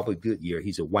Dr. Albert Goodyear.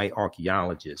 He's a white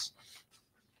archaeologist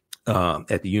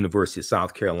at the University of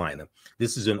South Carolina.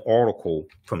 This is an article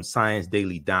from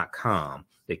ScienceDaily.com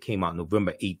that came out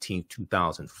November 18,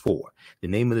 2004. The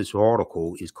name of this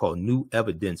article is called New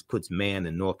Evidence Puts Man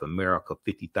in North America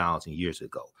 50,000 Years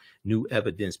Ago. New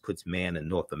Evidence Puts Man in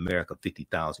North America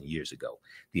 50,000 years ago.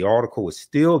 The article is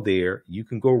still there. You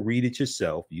can go read it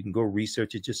yourself. You can go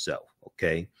research it yourself.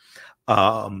 Okay.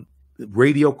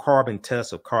 Radiocarbon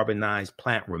tests of carbonized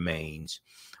plant remains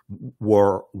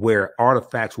were where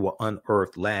artifacts were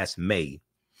unearthed last May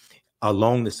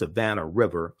along the Savannah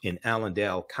River in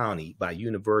Allendale County by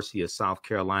University of South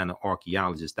Carolina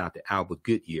archaeologist Dr. Albert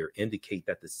Goodyear indicate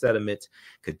that the sediments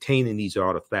containing these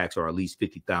artifacts are at least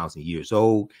 50,000 years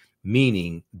old,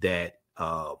 meaning that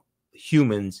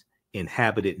humans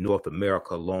inhabited North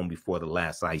America long before the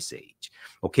last ice age.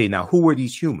 Okay, now who were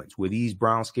these humans? Were these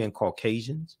brown-skinned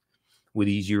Caucasians? Were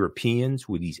these Europeans?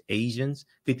 Were these Asians?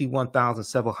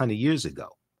 51,700 years ago.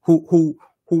 Who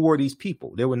were these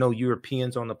people? There were no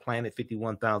Europeans on the planet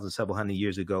 51,700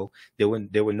 years ago. There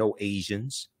were no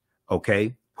Asians.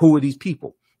 Okay. Who were these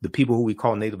people? The people who we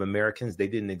call Native Americans, they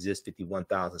didn't exist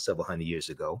 51,700 years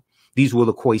ago. These were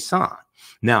the Khoisan.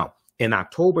 Now, in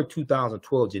October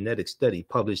 2012, genetic study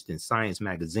published in Science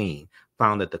magazine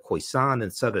found that the Khoisan in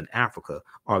Southern Africa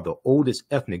are the oldest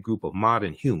ethnic group of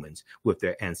modern humans, with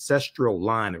their ancestral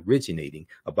line originating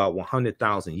about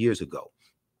 100,000 years ago.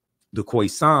 The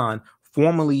Khoisan,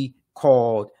 formerly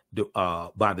called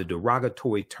by the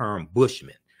derogatory term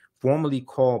Bushmen,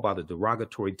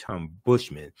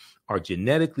 are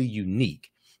genetically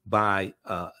unique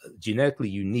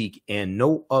and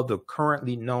no other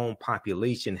currently known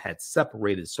population had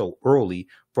separated so early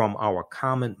from our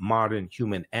common modern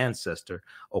human ancestor,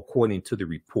 according to the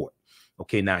report.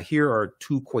 Okay, now here are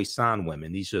two Khoisan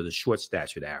women. These are the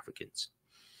short-statured Africans.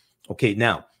 Okay,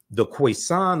 now the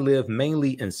Khoisan live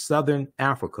mainly in Southern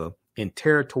Africa in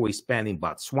territory spanning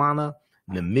Botswana,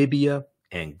 Namibia,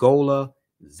 Angola,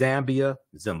 Zambia,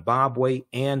 Zimbabwe,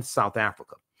 and South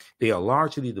Africa. They are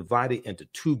largely divided into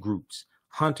two groups: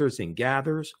 hunters and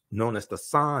gatherers, known as the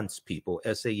Sans people,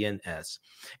 S-A-N-S,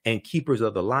 and keepers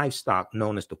of the livestock,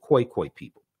 known as the Khoi Khoi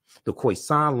people. The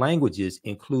Khoisan languages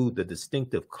include the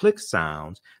distinctive click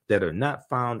sounds that are not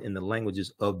found in the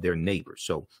languages of their neighbors.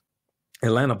 So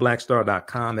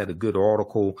AtlantaBlackStar.com had a good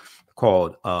article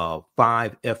called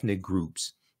 5 Ethnic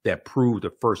Groups that prove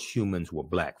the first humans were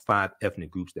black. 5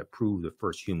 ethnic groups that prove the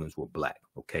first humans were black.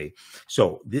 Okay.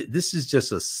 So this is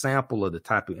just a sample of the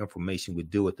type of information we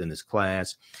deal with in this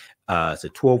class. It's a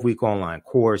 12-week online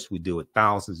course. We deal with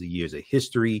thousands of years of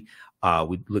history.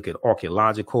 We look at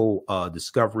archaeological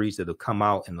discoveries that have come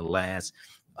out in the last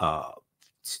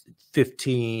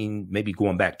 15, maybe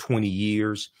going back 20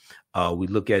 years. We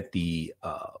look at the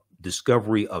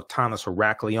discovery of Tanis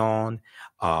Heraklion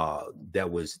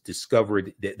that was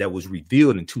discovered, that was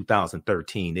revealed in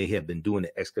 2013. They had been doing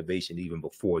the excavation even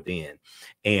before then.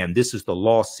 And this is the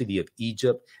lost city of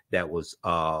Egypt that was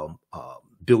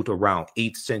built around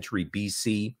 8th century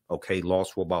BC, okay,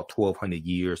 lost for about 1,200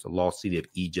 years, the lost city of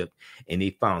Egypt. And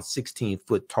they found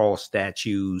 16-foot tall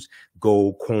statues,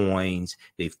 gold coins.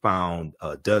 They found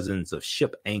dozens of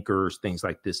ship anchors, things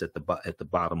like this at the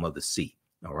bottom of the sea.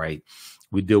 All right.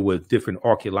 We deal with different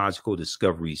archaeological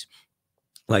discoveries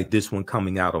like this one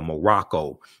coming out of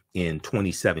Morocco in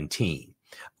 2017.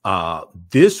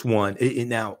 This one,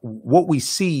 now what we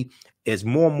see as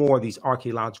more and more of these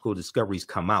archaeological discoveries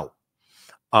come out,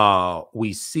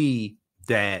 we see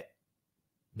that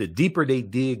the deeper they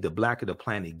dig, the blacker the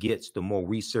planet gets, the more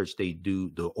research they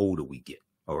do, the older we get.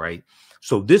 All right.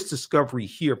 So this discovery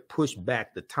here pushed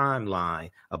back the timeline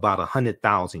about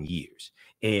 100,000 years.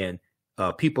 And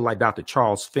people like Dr.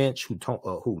 Charles Finch, who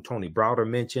Tony Browder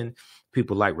mentioned,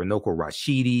 people like Runoko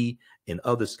Rashidi and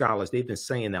other scholars, they've been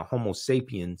saying that Homo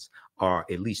sapiens are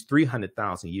at least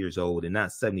 300,000 years old and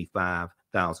not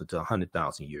 75,000 to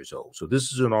 100,000 years old. So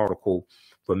this is an article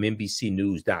from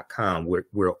NBCnews.com.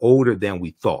 We're older than we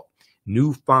thought.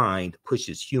 New find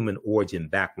pushes human origin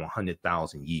back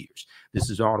 100,000 years.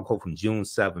 This is an article from June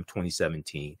 7th,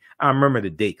 2017. I remember the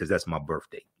date because that's my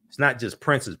birthday. It's not just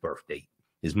Prince's birthday.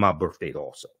 Is my birthday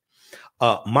also.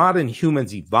 Modern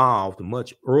humans evolved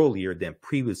much earlier than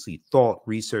previously thought,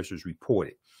 researchers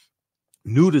reported.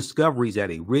 New discoveries at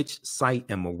a rich site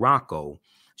in Morocco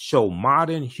show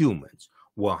modern humans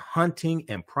were hunting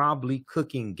and probably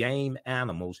cooking game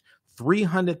animals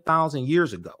 300,000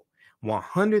 years ago,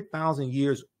 100,000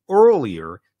 years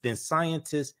earlier than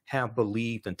scientists have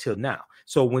believed until now.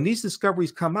 So when these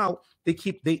discoveries come out,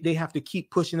 they have to keep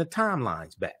pushing the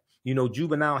timelines back. You know,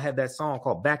 Juvenile had that song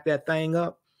called Back That Thing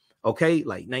Up, okay,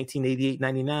 like 1988,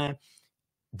 99.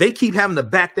 They keep having to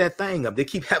back that thing up. They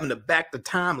keep having to back the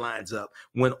timelines up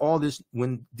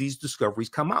when these discoveries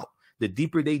come out. The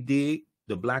deeper they dig,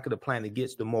 the blacker the planet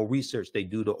gets, the more research they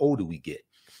do, the older we get.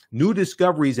 New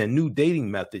discoveries and new dating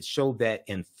methods show that,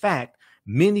 in fact,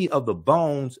 many of the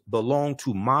bones belong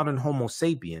to modern Homo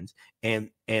sapiens, and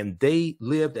they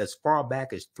lived as far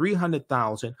back as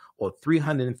 300,000 or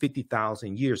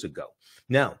 350,000 years ago.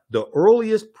 Now, the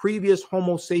earliest previous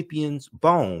Homo sapiens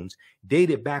bones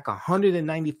dated back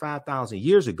 195,000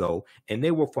 years ago, and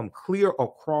they were from clear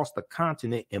across the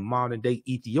continent in modern-day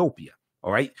Ethiopia.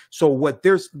 All right. So what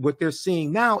they're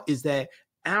seeing now is that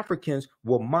Africans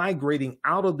were migrating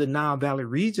out of the Nile Valley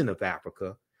region of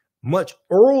Africa much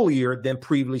earlier than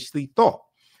previously thought.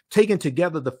 Taken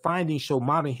together, the findings show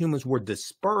modern humans were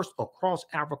dispersed across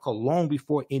Africa long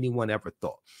before anyone ever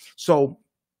thought. So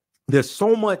there's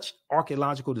so much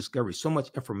archaeological discovery, so much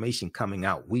information coming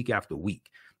out week after week.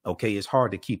 Okay, it's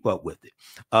hard to keep up with it.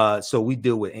 So we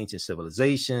deal with ancient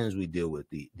civilizations. We deal with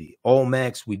the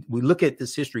Olmecs. We look at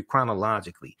this history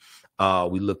chronologically.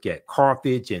 We look at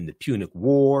Carthage and the Punic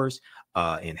Wars,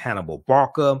 and Hannibal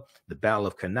Barca, the Battle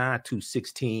of Cannae,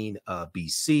 216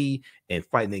 BC, and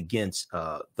fighting against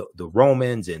the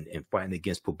Romans and fighting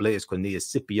against Publius Cornelius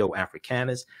Scipio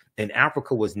Africanus. And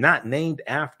Africa was not named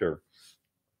after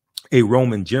a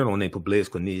Roman general named Publius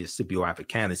Cornelius Scipio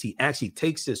Africanus. He actually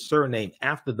takes his surname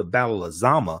after the Battle of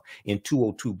Zama in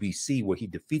 202 BC, where he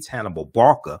defeats Hannibal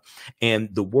Barca. And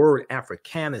the word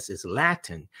Africanus is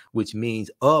Latin, which means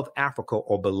of Africa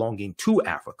or belonging to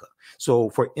Africa.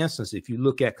 So, for instance, if you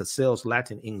look at Cassell's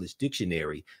Latin English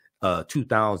Dictionary,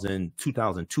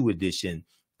 2002 edition,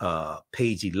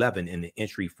 page 11 in the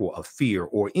entry for a fear,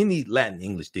 or any Latin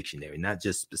English dictionary, not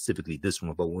just specifically this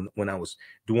one, but when I was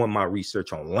doing my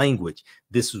research on language,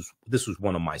 this was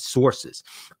one of my sources.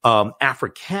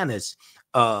 Africanus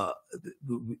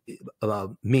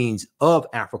means of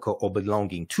Africa or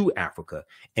belonging to Africa,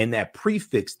 and that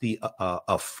prefix, the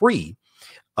a free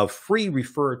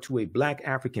referred to a Black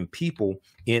African people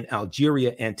in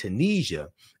Algeria and Tunisia,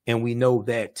 and we know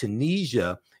that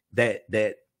Tunisia, that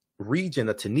region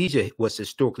of Tunisia was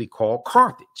historically called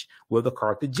Carthage, where the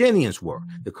Carthaginians were.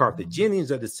 The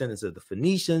Carthaginians are descendants of the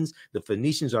Phoenicians. The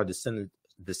Phoenicians are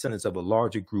descendants of a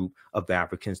larger group of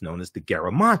Africans known as the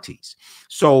Garamantes.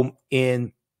 So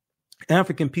in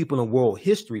African People in World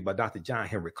History by Dr. John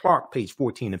Henry Clark, page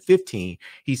 14 and 15,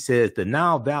 he says the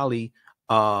Nile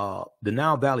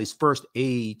Valley's first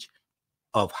age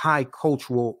of high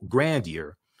cultural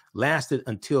grandeur lasted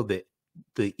until the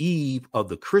eve of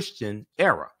the Christian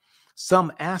era.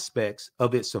 Some aspects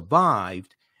of it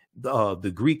survived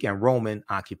the Greek and Roman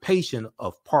occupation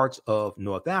of parts of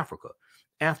North Africa.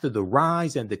 After the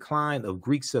rise and decline of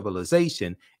Greek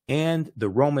civilization and the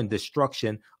Roman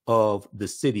destruction of the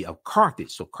city of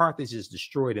Carthage. So Carthage is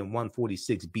destroyed in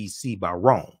 146 BC by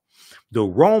Rome. The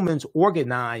Romans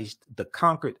organized the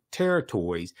conquered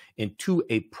territories into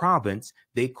a province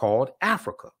they called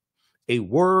Africa, a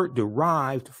word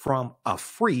derived from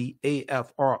Afri,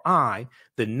 A-F-R-I,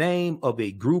 the name of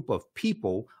a group of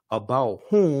people about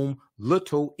whom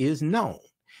little is known.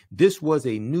 This was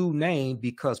a new name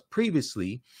because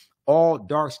previously all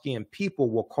dark-skinned people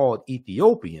were called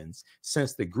Ethiopians,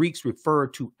 since the Greeks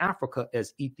referred to Africa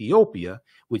as Ethiopia,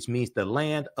 which means the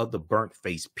land of the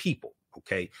burnt-faced people.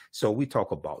 Okay, so we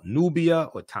talk about Nubia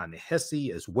or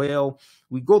Ta-Nehesi as well.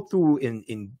 We go through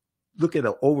and look at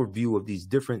an overview of these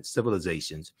different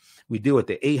civilizations. We deal with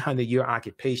the 800-year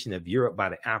occupation of Europe by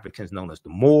the Africans known as the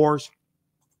Moors.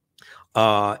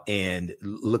 And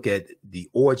look at the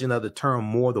origin of the term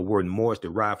Moor. The word Moor is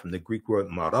derived from the Greek word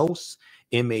Maros,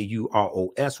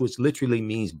 M-A-U-R-O-S, which literally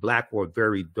means black or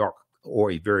very dark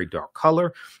or a very dark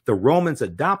color. The Romans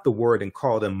adopt the word and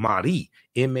call them Mari,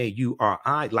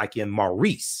 M-A-U-R-I, like in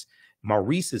Maurice.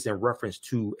 Maurice is in reference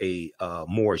to a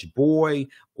Moorish boy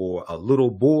or a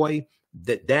little boy.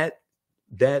 That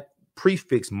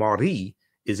prefix Mari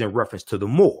is in reference to the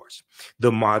Moors.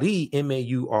 The Mari,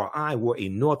 M-A-U-R-I, were a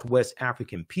Northwest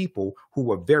African people who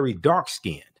were very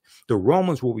dark-skinned. The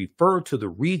Romans will refer to the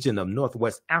region of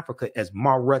Northwest Africa as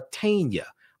Mauritania.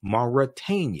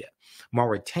 Mauritania.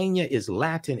 Mauritania is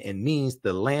Latin and means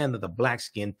the land of the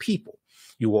black-skinned people.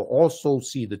 You will also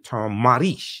see the term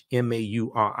Marish,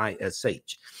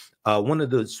 M-A-U-R-I-S-H. One of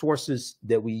the sources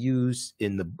that we use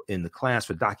in the class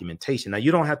for documentation. Now,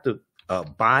 you don't have to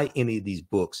buy any of these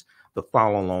books to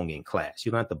follow along in class.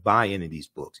 You don't have to buy any of these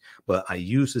books, but I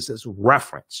use this as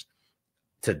reference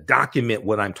to document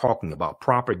what I'm talking about.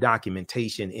 Proper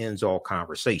documentation ends all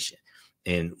conversation.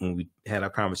 And when we had our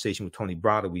conversation with Tony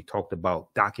Browder, we talked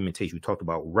about documentation. We talked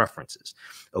about references.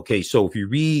 Okay, so if you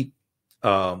read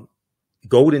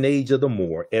Golden Age of the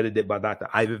Moor, edited by Dr.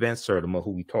 Ivor Van Sertima,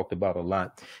 who we talked about a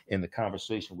lot in the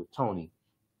conversation with Tony.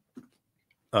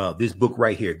 This book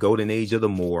right here, Golden Age of the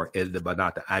Moor, edited by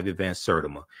Dr. Ivor Van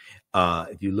Sertima.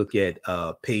 If you look at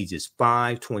pages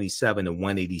 527 and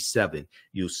 187,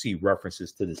 you'll see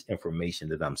references to this information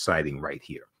that I'm citing right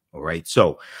here. All right,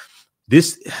 so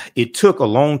it took a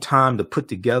long time to put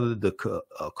together the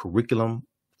curriculum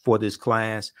for this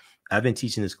class. I've been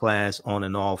teaching this class on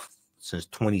and off since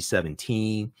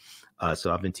 2017.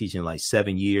 So I've been teaching like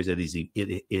 7 years.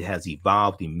 It has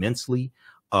evolved immensely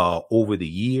over the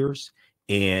years.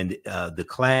 And the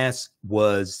class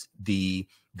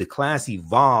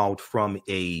evolved from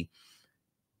a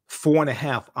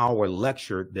 4.5-hour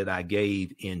lecture that I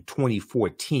gave in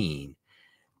 2014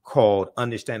 called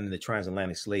Understanding the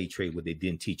Transatlantic Slave Trade, what they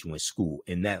didn't teach you in school.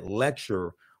 And that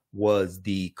lecture was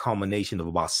the culmination of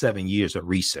about 7 years of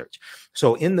research.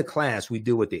 So in the class, we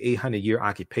deal with the 800-year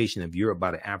occupation of Europe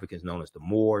by the Africans known as the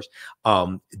Moors.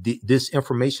 This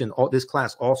information, this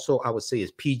class also, I would say,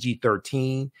 is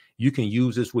PG-13. You can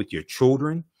use this with your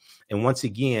children. And once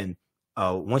again,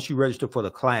 once you register for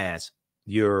the class,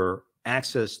 your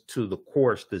access to the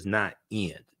course does not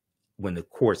end when the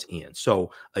course ends.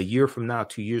 So a year from now,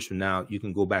 2 years from now, you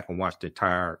can go back and watch the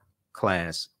entire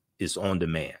class. Is on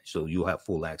demand, so you'll have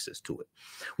full access to it.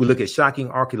 We look at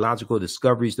shocking archaeological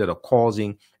discoveries that are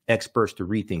causing experts to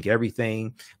rethink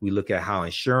everything. We look at how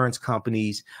insurance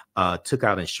companies took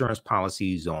out insurance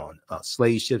policies on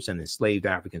slave ships and enslaved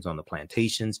Africans on the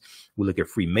plantations. We look at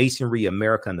Freemasonry,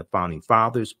 America and the Founding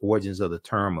Fathers, origins of the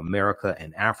term America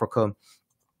and Africa.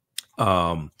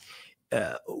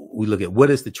 We look at what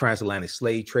is the transatlantic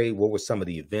slave trade? What were some of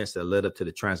the events that led up to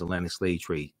the transatlantic slave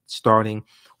trade starting?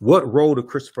 What role did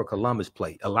Christopher Columbus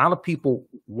play? A lot of people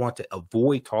want to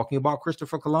avoid talking about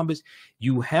Christopher Columbus.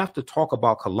 You have to talk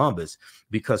about Columbus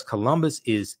because Columbus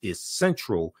is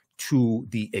central to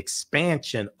the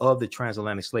expansion of the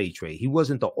transatlantic slave trade. He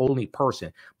wasn't the only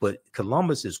person, but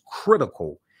Columbus is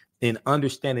critical in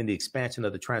understanding the expansion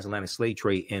of the transatlantic slave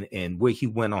trade and where he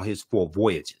went on his 4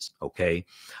 voyages. Okay.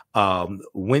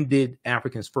 When did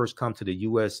Africans first come to the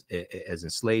U.S. as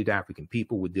enslaved African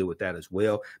people? We'll deal with that as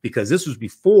well, because this was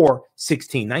before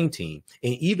 1619.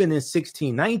 And even in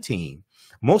 1619,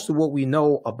 most of what we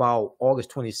know about August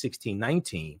 20,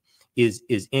 1619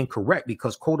 is incorrect,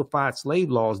 because codified slave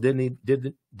laws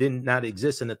did not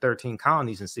exist in the 13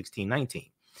 colonies in 1619.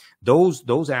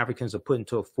 Those Africans are put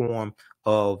into a form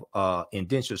of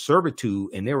indentured servitude,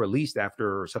 and they're released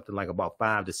after something like about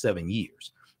 5 to 7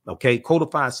 years. Okay,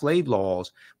 codified slave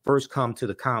laws first come to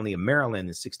the colony of Maryland in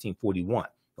 1641.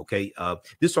 Okay,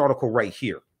 this article right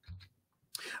here.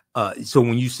 So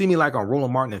when you see me like on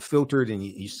Roland Martin Unfiltered, and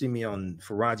you see me on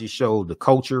Faraji's show, The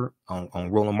Culture,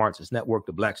 on Roland Martin's network,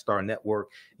 the Black Star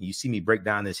Network, and you see me break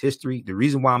down this history, the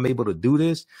reason why I'm able to do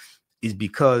this is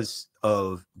because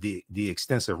of the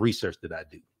extensive research that I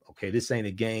do. Okay, this ain't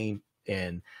a game.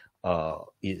 And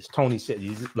as Tony said,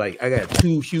 like, I got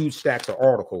 2 huge stacks of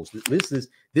articles.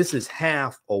 This is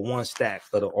half of 1 stack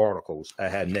of the articles I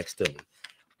had next to me.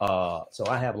 So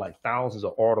I have like thousands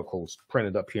of articles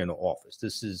printed up here in the office.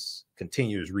 This is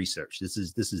continuous research. This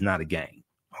is not a game.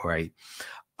 All right.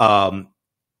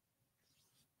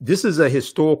 This is a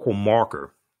historical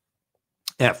marker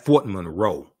at Fort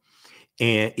Monroe,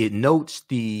 and it notes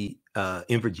the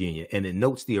in Virginia, and it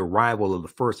notes the arrival of the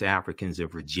first Africans in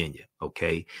Virginia.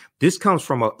 Okay, this comes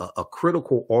from a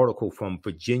critical article from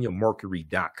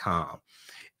VirginiaMercury.com,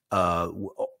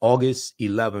 August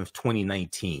 11th,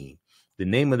 2019. The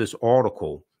name of this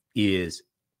article is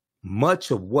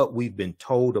 "Much of What We've Been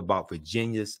Told About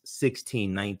Virginia's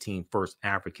 1619 First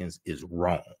Africans is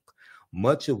Wrong."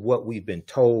 Much of what we've been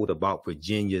told about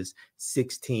Virginia's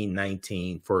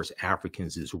 1619 First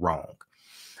Africans is wrong.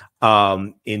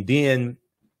 And then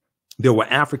there were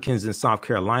Africans in South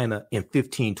Carolina in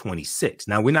 1526.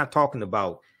 Now, we're not talking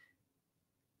about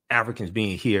Africans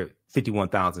being here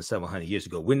 51,700 years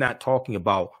ago. We're not talking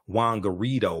about Juan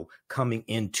Garrido coming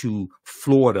into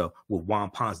Florida with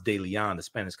Juan Ponce de Leon, the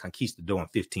Spanish conquistador, in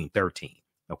 1513.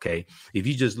 Okay, if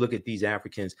you just look at these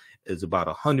Africans, there's about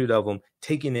 100 of them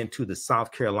taken into the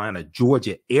South Carolina,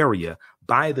 Georgia area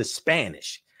by the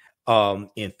Spanish in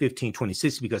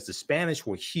 1526, because the Spanish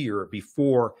were here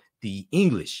before the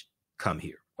English come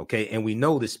here. Okay, and we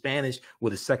know the Spanish were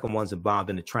the second ones involved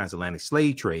in the transatlantic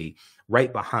slave trade,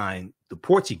 right behind the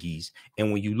Portuguese.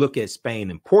 And when you look at Spain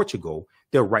and Portugal,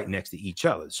 they're right next to each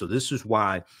other. So this is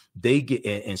why they get,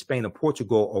 and Spain and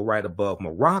Portugal are right above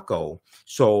Morocco.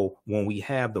 So when we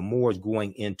have the Moors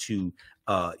going into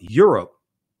Europe,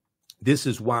 this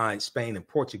is why Spain and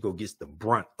Portugal gets the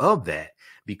brunt of that,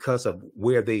 because of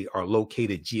where they are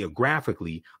located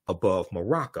geographically above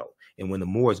Morocco. And when the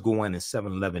Moors go in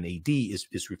 711 AD,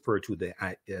 it's referred to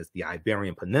as the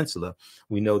Iberian Peninsula.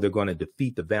 We know they're going to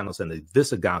defeat the Vandals and the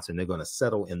Visigoths, and they're going to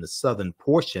settle in the southern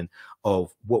portion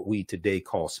of what we today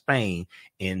call Spain.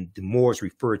 And the Moors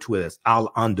refer to it as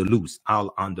Al-Andalus,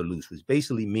 which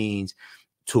basically means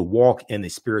to walk in a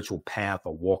spiritual path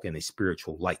or walk in a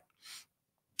spiritual light.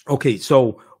 Okay,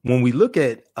 so when we look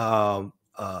at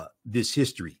this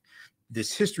history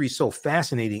is so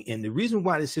fascinating. And the reason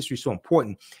why this history is so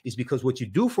important is because what you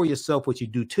do for yourself, what you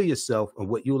do to yourself, and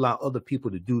what you allow other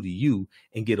people to do to you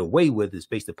and get away with is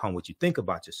based upon what you think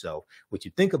about yourself. What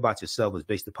you think about yourself is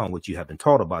based upon what you have been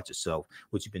taught about yourself.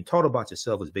 What you've been taught about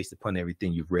yourself is based upon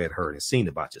everything you've read, heard, and seen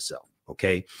about yourself.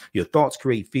 Okay, your thoughts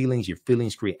create feelings, your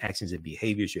feelings create actions and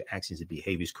behaviors, your actions and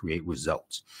behaviors create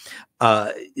results.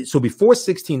 So before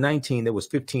 1619, there was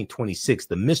 1526,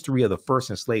 the mystery of the first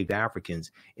enslaved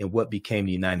Africans in what became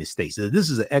the United States. So this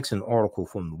is an excellent article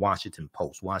from the Washington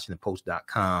Post,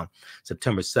 WashingtonPost.com,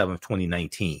 September 7th,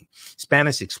 2019.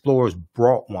 Spanish explorers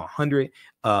brought 100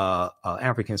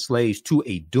 African slaves to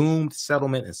a doomed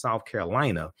settlement in South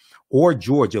Carolina or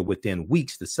Georgia. Within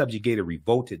weeks, the subjugated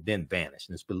revolted, then vanished.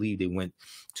 And it's believed they went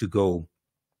to go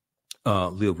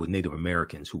live with Native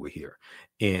Americans who were here,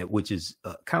 and which is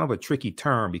kind of a tricky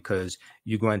term, because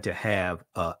you're going to have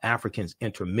Africans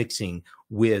intermixing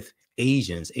with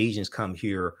Asians. Asians come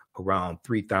here around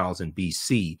 3000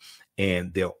 BC,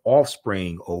 and their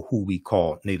offspring are who we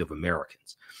call Native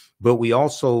Americans. But we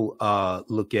also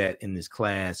look at in this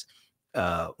class,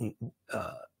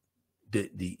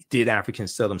 did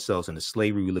Africans sell themselves into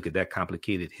slavery? We look at that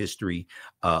complicated history.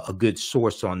 A good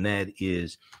source on that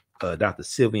is Dr.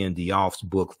 Sylvian Diof's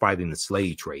book, Fighting the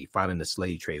Slave Trade,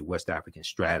 West African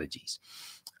Strategies.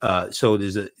 So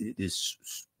there's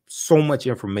so much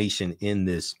information in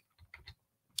this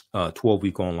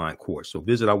 12-week online course. So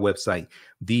visit our website,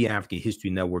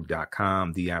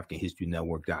 theafricanhistorynetwork.com,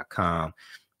 theafricanhistorynetwork.com.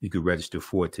 You can register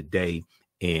for it today.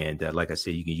 And like I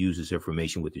said, you can use this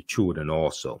information with your children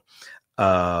also.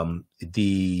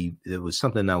 There was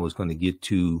something I was going to get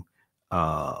to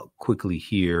quickly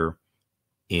here,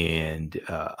 and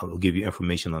I'll give you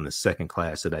information on the second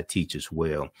class that I teach as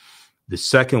well. The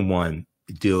second one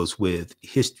deals with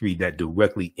history that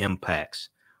directly impacts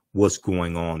what's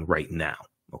going on right now.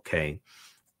 Okay.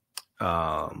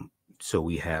 So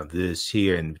we have this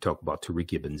here, and we talk about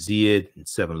Tariq ibn Ziyad in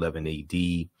 711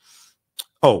 AD.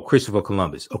 Oh, Christopher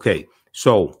Columbus. Okay.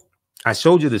 So I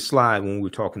showed you the slide when we were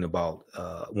talking about,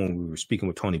 when we were speaking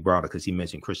with Tony Browder, because he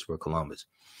mentioned Christopher Columbus.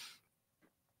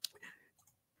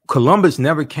 Columbus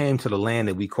never came to the land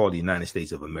that we call the United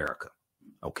States of America.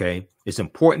 Okay. It's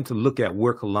important to look at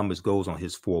where Columbus goes on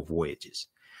his 4 voyages.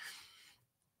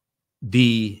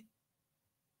 The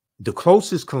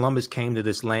closest Columbus came to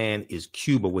this land is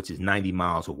Cuba, which is 90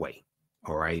 miles away.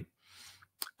 All right.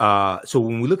 So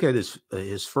when we look at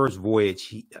his first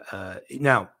voyage,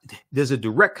 now there's a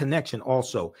direct connection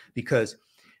also, because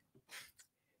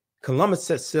Columbus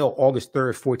set sail August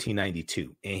 3rd,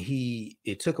 1492, and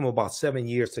it took him about 7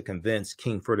 years to convince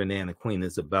King Ferdinand and Queen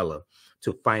Isabella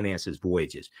to finance his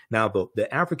voyages. Now, the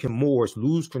African Moors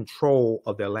lose control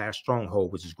of their last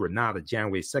stronghold, which is Granada,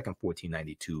 January 2nd,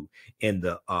 1492, in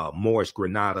the Moorish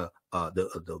Granada,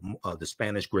 the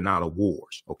Spanish Granada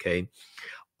Wars. Okay,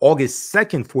 August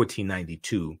 2nd,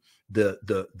 1492,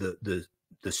 the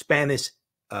Spanish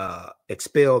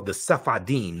expelled the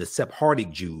Sephardim, the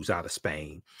Sephardic Jews, out of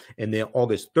Spain. And then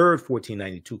August 3rd,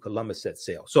 1492, Columbus set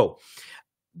sail. So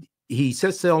he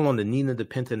set sail on the Nina de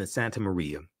Pinta and Santa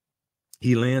Maria.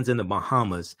 He lands in the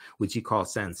Bahamas, which he called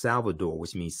San Salvador,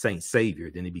 which means Saint Savior.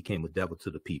 Then he became a devil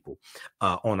to the people,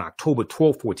 on October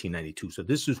 12th, 1492. So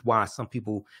this is why some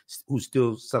people who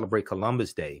still celebrate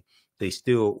Columbus Day, they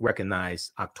still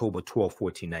recognize October 12th,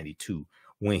 1492,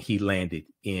 when he landed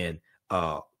in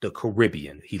the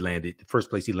Caribbean. The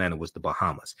first place he landed was the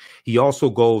Bahamas. He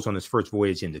also goes on his first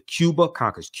voyage into Cuba,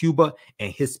 conquers Cuba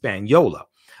and Hispaniola.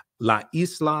 La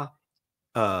Isla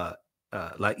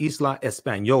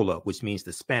Española, which means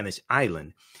the Spanish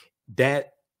island.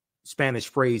 That Spanish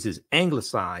phrase is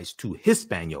anglicized to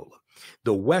Hispaniola.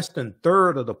 The western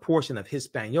third of the portion of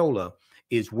Hispaniola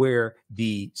is where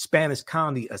the Spanish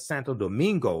colony of Santo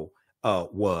Domingo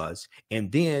was.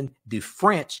 And then the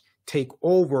French take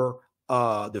over.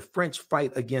 The French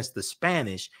fight against the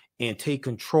Spanish and take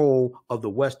control of the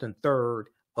western third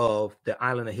of the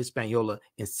island of Hispaniola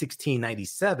in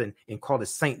 1697 and call it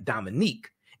Saint Dominique.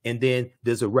 And then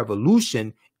there's a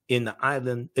revolution in the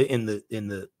island, in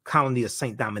the colony of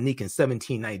Saint Dominique in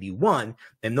 1791,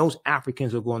 and those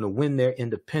Africans are going to win their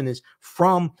independence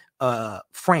from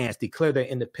France, declare their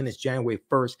independence January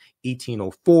 1st,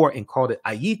 1804, and called it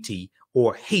Haiti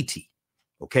or Haiti.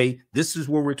 Okay, this is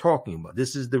what we're talking about.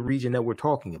 This is the region that we're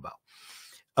talking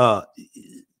about.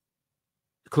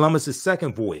 Columbus's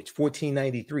second voyage,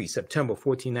 September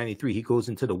 1493, he goes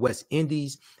into the West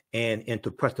Indies and into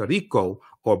Puerto Rico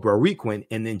or Boricuan,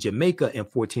 and then Jamaica in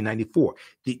 1494.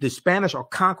 The Spanish are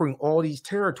conquering all these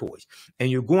territories,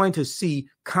 and you're going to see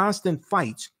constant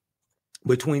fights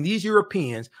between these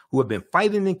Europeans who have been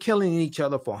fighting and killing each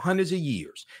other for hundreds of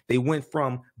years. They went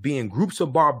from being groups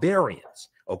of barbarians,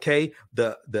 okay,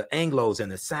 the Anglos and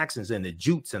the Saxons and the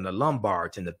Jutes and the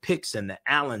Lombards and the Picts and the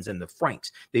Alans and the Franks.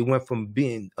 They went from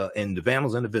being, and the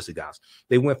Vandals and the Visigoths,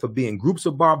 they went from being groups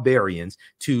of barbarians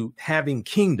to having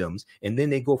kingdoms. And then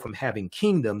they go from having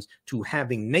kingdoms to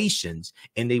having nations.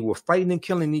 And they were fighting and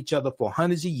killing each other for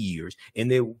hundreds of years.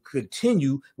 And they will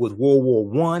continue with World War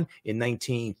I in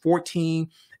 1914.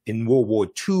 In World War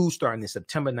II, starting in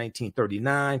September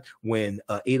 1939, when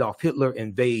Adolf Hitler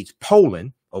invades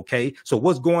Poland. Okay, so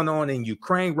what's going on in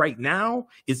Ukraine right now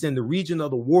is in the region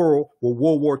of the world where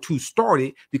World War II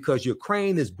started, because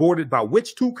Ukraine is bordered by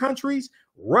which 2 countries?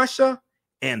 Russia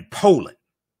and Poland.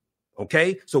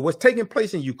 Okay, so what's taking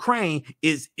place in Ukraine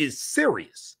is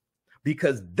serious,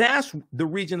 because that's the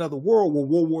region of the world where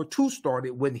World War II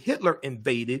started, when Hitler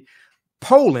invaded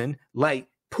Poland, like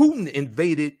Putin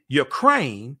invaded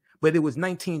Ukraine, but it was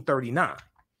 1939.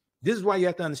 This is why you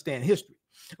have to understand history.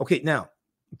 Okay, now,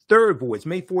 third voyage,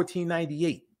 May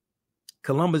 1498,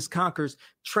 Columbus conquers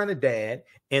Trinidad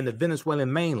and the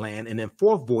Venezuelan mainland. And then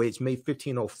fourth voyage, May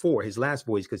 1504, his last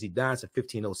voyage, because he dies in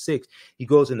 1506, he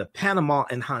goes into Panama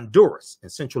and Honduras in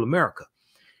Central America.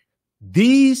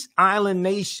 These island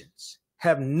nations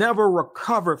have never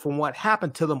recovered from what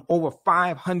happened to them over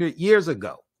 500 years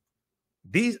ago.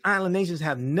 These island nations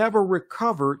have never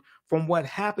recovered from what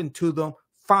happened to them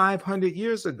 500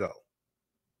 years ago.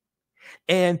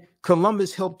 And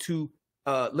Columbus helped to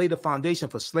laid the foundation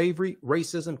for slavery,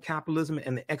 racism, capitalism,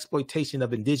 and the exploitation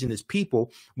of indigenous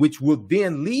people, which would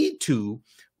then lead to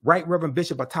Right Reverend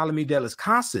Bishop Bartholomew de las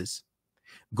Casas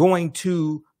going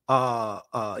to,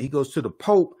 he goes to the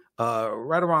Pope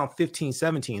right around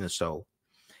 1517 or so,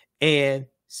 and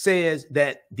says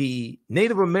that the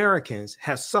Native Americans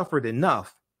have suffered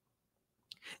enough,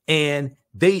 and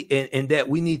that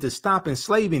we need to stop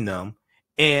enslaving them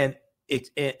and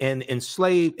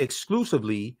enslave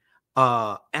exclusively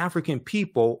African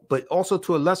people, but also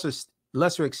to a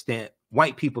lesser extent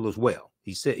white people as well.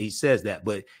 He says that,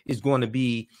 but it's going to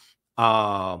be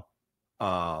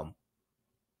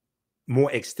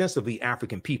more extensively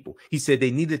African people. He said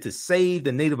they needed to save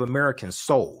the Native American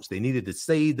souls. They needed to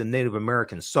save the Native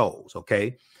American souls.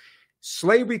 Okay.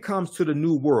 Slavery comes to the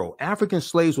New World. African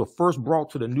slaves were first brought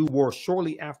to the New World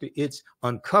shortly after its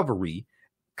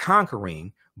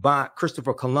conquering by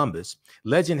Christopher Columbus.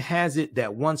 Legend has it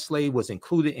that one slave was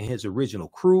included in his original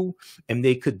crew, and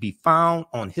they could be found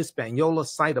on Hispaniola,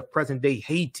 site of present-day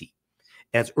Haiti,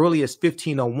 as early as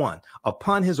 1501.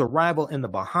 Upon his arrival in the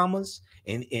Bahamas,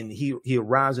 and he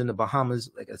arrives in the Bahamas,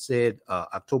 like I said,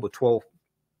 October 12th,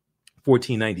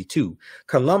 1492.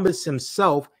 Columbus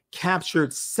himself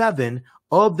captured 7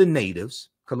 of the natives.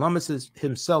 Columbus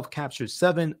himself captured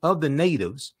 7 of the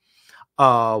natives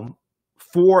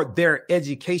for their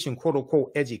education, quote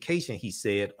unquote education, he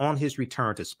said, on his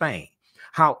return to Spain.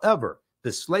 However,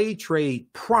 the slave trade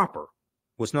proper,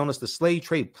 what's known as the slave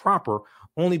trade proper,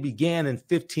 only began in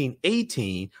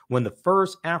 1518 when the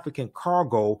first African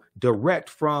cargo direct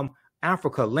from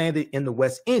Africa landed in the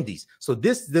West Indies. So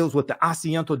this deals with the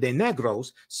Asiento de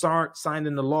Negros, signed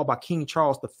into law by King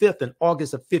Charles V in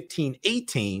August of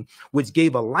 1518, which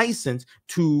gave a license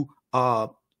to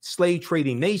slave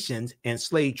trading nations and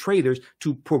slave traders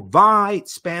to provide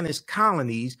Spanish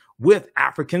colonies with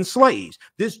African slaves.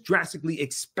 This drastically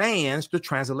expands the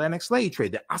transatlantic slave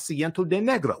trade, the Asiento de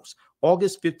Negros.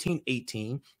 August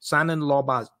 1518, signed into law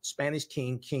by Spanish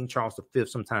King Charles V,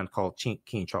 sometimes called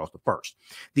King Charles I.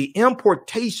 The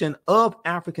importation of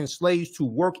African slaves to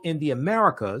work in the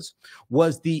Americas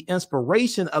was the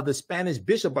inspiration of the Spanish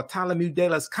Bishop Bartholomew de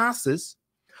las Casas,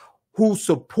 whose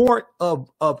support of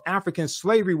African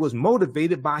slavery was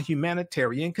motivated by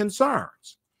humanitarian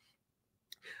concerns.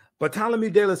 Bartholomew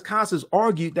de las Casas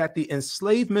argued that the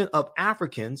enslavement of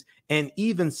Africans and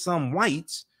even some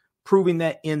whites, proving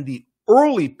that in the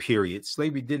early period,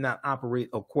 slavery did not operate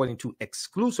according to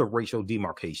exclusive racial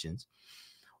demarcations,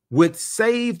 would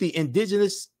save the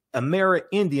indigenous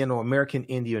Amerindian or American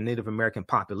Indian or Native American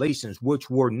populations, which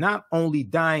were not only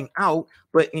dying out,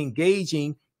 but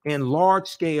engaging in large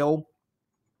scale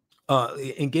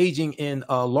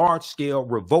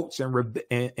revolts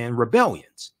and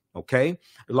rebellions. Okay,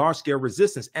 large scale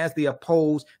resistance as they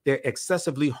opposed their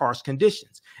excessively harsh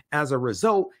conditions. As a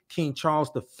result, King Charles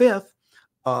V,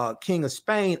 King of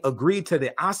Spain, agreed to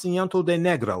the Asiento de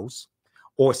Negros,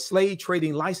 or slave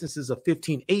trading licenses of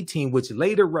 1518, which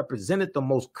later represented the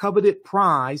most coveted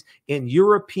prize in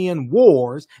European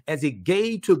wars, as it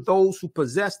gave to those who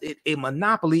possessed it a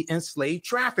monopoly in slave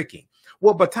trafficking.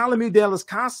 Well, Bartholomew de las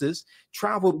Casas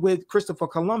traveled with Christopher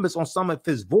Columbus on some of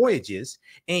his voyages,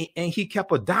 and he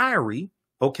kept a diary,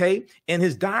 okay? And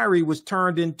his diary was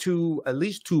turned into at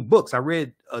least 2 books. I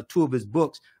read 2 of his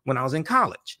books when I was in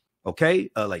college, okay?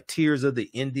 Like Tears of the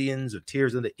Indians or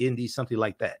Tears of the Indies, something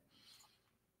like that.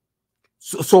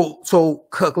 So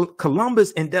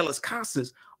Columbus and de las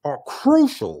Casas are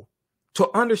crucial to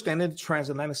understanding the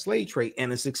transatlantic slave trade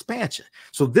and its expansion.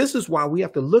 So this is why we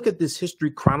have to look at this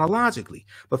history chronologically.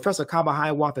 Professor Kaba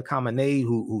Hiawatha Kamene,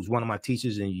 who's one of my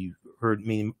teachers, and you've heard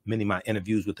many of my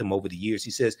interviews with him over the years,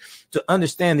 he says, to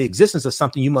understand the existence of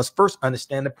something, you must first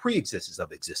understand the pre-existence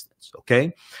of existence,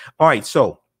 okay? All right,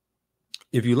 so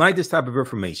if you like this type of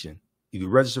information, you can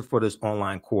register for this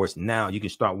online course now. You can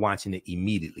start watching it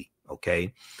immediately,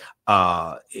 okay?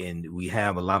 And we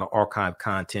have a lot of archive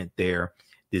content there.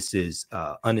 This is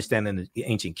understanding the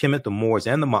ancient Kemet, the Moors,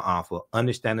 and the Ma'afa,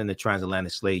 understanding the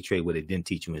transatlantic slave trade, what they didn't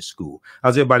teach you in school.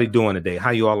 How's everybody doing today?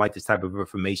 How you all like this type of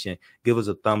information? Give us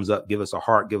a thumbs up, give us a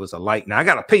heart, give us a like. Now, I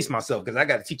got to pace myself because I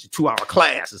got to teach a 2-hour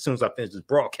class as soon as I finish this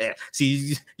broadcast.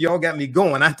 See, y'all got me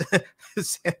going. I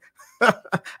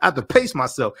have to pace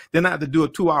myself. Then I have to do a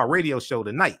 2-hour radio show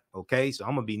tonight, okay? So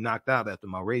I'm going to be knocked out after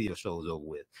my radio show is over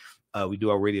with. We do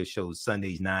our radio shows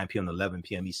Sundays, 9 p.m. to 11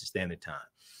 p.m. Eastern Standard Time.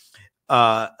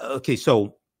 Okay,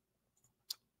 so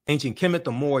ancient Kemet,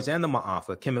 the Moors, and the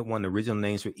Ma'afa. Kemet, one of the original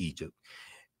names for Egypt.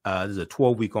 This is a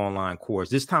 12-week online course.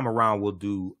 This time around, we'll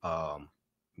do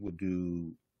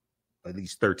at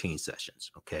least 13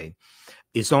 sessions. Okay.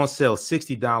 It's on sale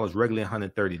 $60, regularly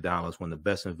 $130, one of the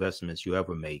best investments you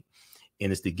ever make.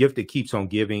 And it's the gift that keeps on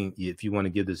giving. If you want to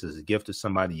give this as a gift to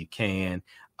somebody, you can.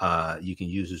 You can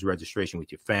use this registration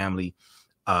with your family.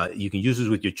 You can use this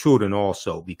with your children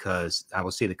also, because I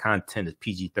would say the content is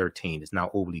PG-13. It's not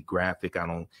overly graphic. I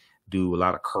don't do a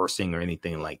lot of cursing or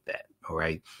anything like that. All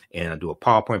right. And I do a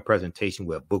PowerPoint presentation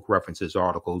with book references,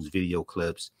 articles, video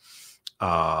clips,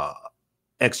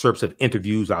 excerpts of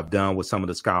interviews I've done with some of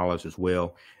the scholars as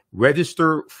well.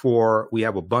 Register for, we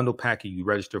have a bundle package. You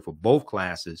register for both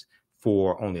classes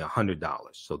for only $100.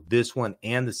 So this one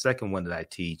and the second one that I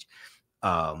teach,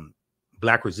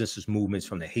 Black resistance movements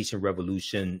from the Haitian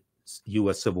Revolution,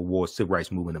 U.S. Civil War, Civil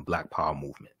Rights Movement, and Black Power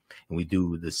Movement. And we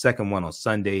do the second one on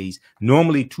Sundays,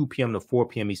 normally 2 p.m. to 4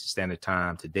 p.m. Eastern Standard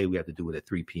Time. Today we have to do it at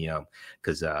 3 p.m.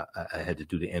 because I had to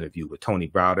do the interview with Tony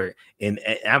Browder. And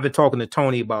I've been talking to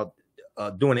Tony about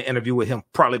doing an interview with him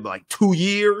probably like 2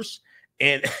 years.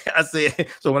 And I said,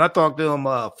 so when I talked to him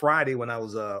Friday when I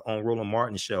was on Roland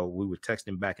Martin show, we were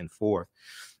texting back and forth,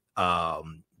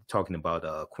 talking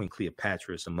about Queen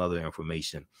Cleopatra, some other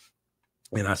information.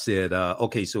 And I said,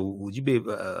 okay, so would you be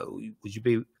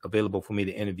available for me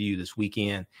to interview this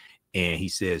weekend? And he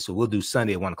said, so we'll do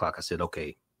Sunday at 1 o'clock. I said,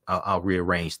 okay, I'll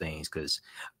rearrange things, because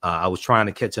I was trying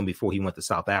to catch him before he went to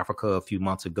South Africa a few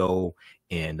months ago,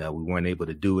 and we weren't able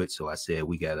to do it. So I said,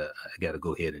 I gotta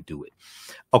go ahead and do it.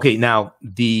 Okay, now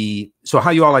so how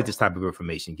you all like this type of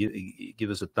information? Give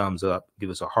us a thumbs up, give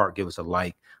us a heart, give us a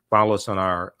like, follow us on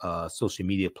our social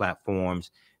media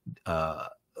platforms,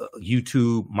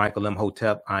 YouTube, Michael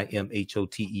Imhotep,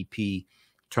 IMHOTEP.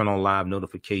 Turn on live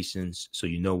notifications so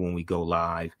you know when we go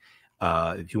live.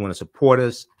 If you want to support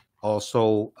us,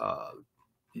 also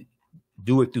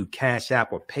do it through Cash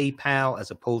App or PayPal as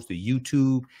opposed to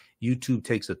YouTube. YouTube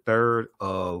takes a third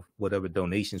of whatever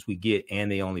donations we get,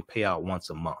 and they only pay out once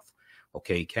a month.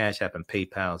 Okay, Cash App and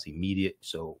PayPal is immediate,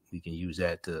 so we can use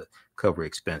that to cover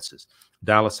expenses.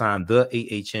 $,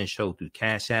 the AHN show through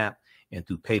Cash App, and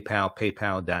through PayPal,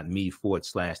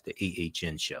 paypal.me/the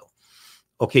AHN show.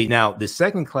 Okay, now the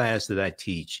second class that I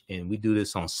teach, and we do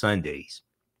this on Sundays,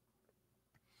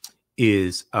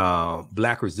 is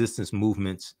Black resistance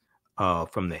movements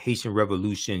from the Haitian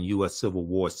Revolution, U.S. Civil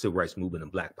War, Civil Rights Movement,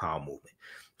 and Black Power Movement.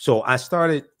 So I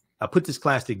put this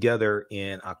class together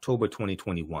in October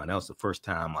 2021. That was the first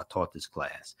time I taught this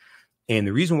class. And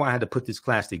the reason why I had to put this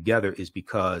class together is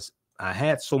because I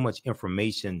had so much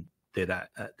information that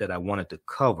I wanted to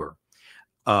cover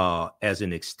as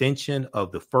an extension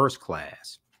of the first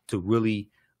class to really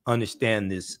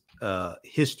understand this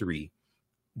history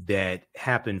that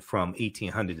happened from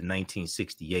 1800 to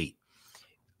 1968.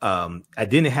 I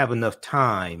didn't have enough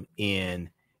time in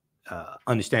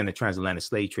understanding the transatlantic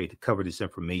slave trade to cover this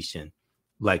information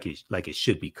like it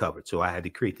should be covered. So I had to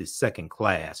create this second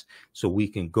class so we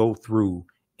can go through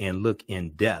and look in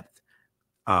depth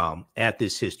at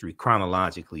this history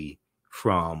chronologically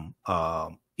from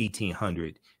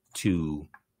 1800 to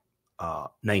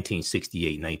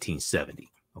 1968,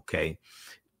 1970. Okay.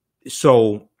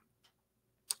 So,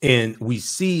 and we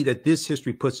see that this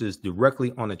history puts us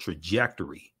directly on a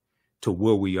trajectory to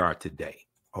where we are today.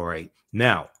 All right.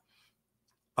 Now,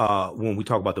 when we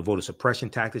talk about the voter suppression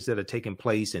tactics that are taking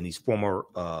place in these former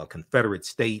Confederate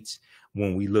states,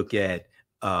 when we look at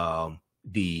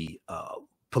the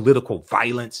political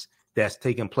violence that's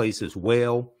taking place as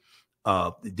well,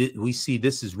 we see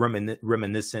this is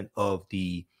reminiscent of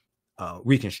the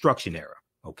Reconstruction era.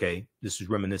 Okay, this is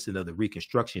reminiscent of the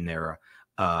Reconstruction era,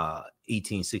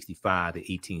 1865 to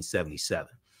 1877.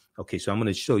 Okay, so I'm going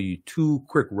to show you two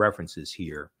quick references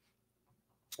here,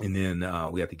 and then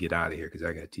we have to get out of here because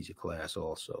I got to teach a class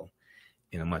also,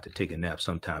 and I'm going to have to take a nap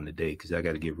sometime today because I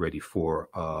got to get ready for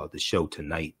the show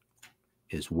tonight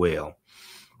as well.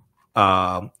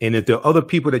 And if there are other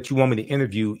people that you want me to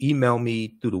interview, email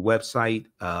me through the website,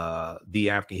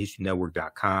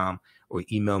 theafricanhistorynetwork.com, or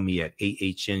email me at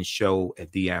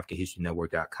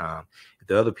ahnshow@theafricanhistorynetwork.com. If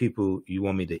there are other people you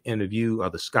want me to interview,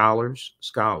 other scholars,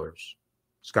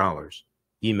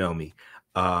 email me.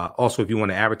 Also, if you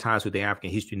want to advertise with the African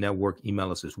History Network,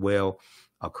 email us as well.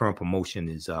 Our current promotion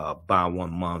is buy 1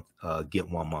 month, get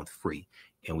 1 month free.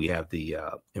 And we have the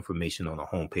information on the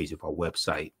homepage of our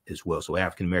website as well. So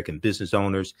African-American business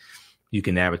owners, you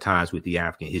can advertise with the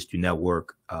African History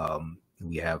Network.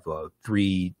 We have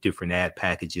 3 different ad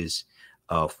packages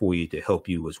for you to help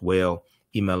you as well.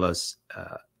 Email us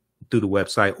through the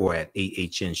website or at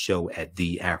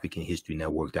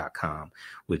ahnshow@theafricanhistorynetwork.com,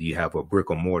 whether you have a brick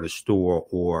or mortar store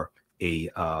or a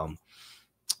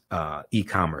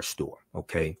e-commerce store.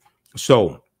 Okay.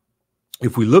 So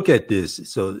if we look at this,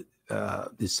 so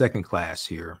the second class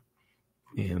here.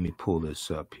 And let me pull this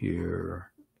up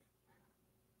here.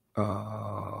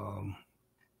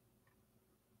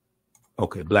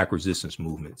 Okay, Black resistance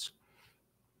movements.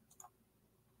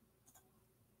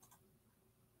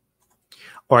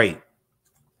 All right.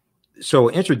 So,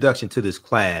 introduction to this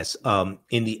class.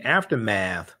 In the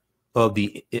aftermath of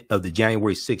the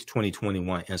January 6,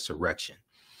 2021 insurrection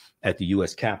at the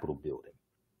U.S. Capitol building,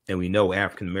 and we know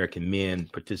African American men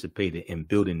participated in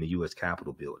building the U.S.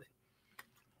 Capitol building.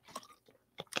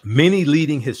 Many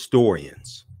leading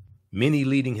historians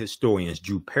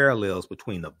drew parallels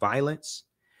between the violence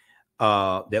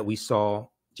that we saw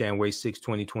January 6,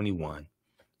 2021,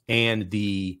 and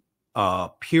the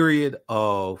period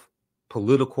of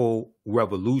political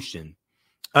revolution.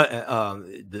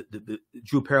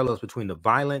 Drew parallels between the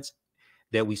violence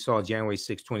that we saw January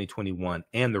 6, 2021,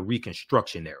 and the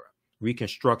Reconstruction era.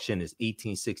 Reconstruction is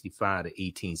 1865 to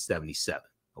 1877.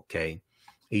 Okay,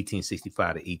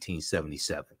 1865 to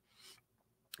 1877,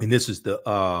 and this was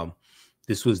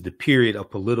the period of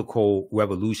political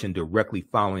revolution directly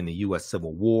following the U.S.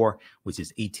 Civil War, which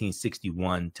is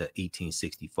 1861 to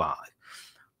 1865.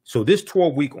 So this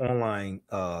 12-week online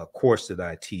course that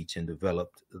I teach and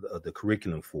developed the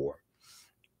curriculum for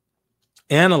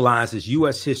analyzes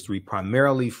U.S. history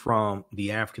primarily from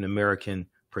the African-American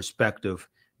perspective,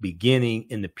 beginning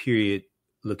in the period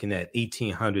looking at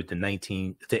 1800 to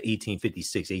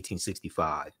 1856,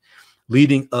 1865,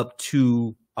 leading up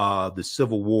to the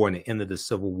Civil War and the end of the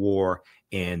Civil War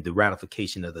and the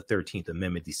ratification of the 13th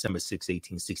Amendment, December 6,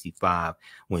 1865,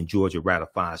 when Georgia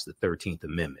ratifies the 13th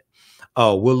Amendment.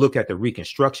 We'll look at the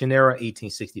Reconstruction era,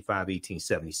 1865,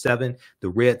 1877, the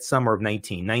Red Summer of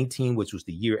 1919, which was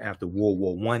the year after World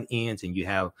War I ends, and you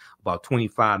have about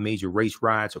 25 major race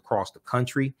riots across the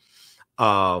country.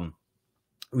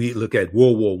 We look at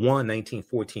World War I,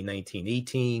 1914,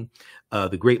 1918,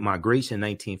 the Great Migration,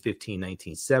 1915,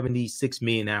 1970. 6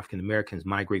 million African Americans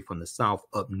migrate from the South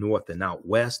up north and out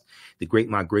west. The Great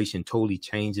Migration totally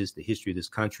changes the history of this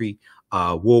country.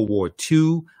 World War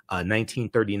II,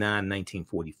 1939,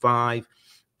 1945,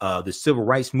 the Civil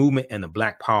Rights Movement and the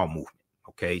Black Power Movement.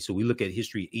 Okay, so we look at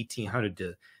history 1800 to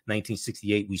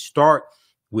 1968. We start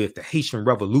with the Haitian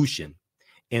Revolution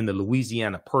and the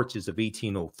Louisiana Purchase of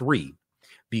 1803.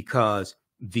 Because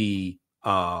the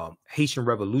Haitian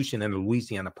Revolution and the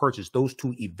Louisiana Purchase, those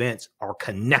two events are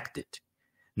connected.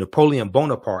 Napoleon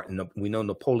Bonaparte, and we know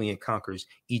Napoleon conquers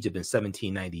Egypt in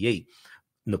 1798.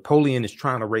 Napoleon is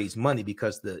trying to raise money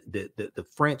because the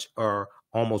French are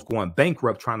almost going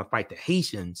bankrupt trying to fight the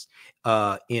Haitians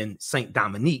in Saint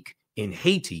Dominique in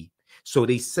Haiti. So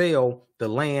they sell the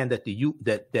land that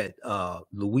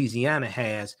Louisiana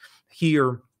has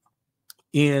here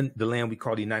in the land we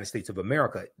call the United States of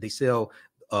America. They sell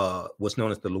what's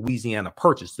known as the Louisiana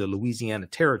Purchase, the Louisiana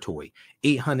Territory,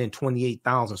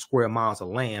 828,000 square miles of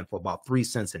land for about 3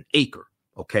 cents an acre.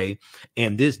 Okay.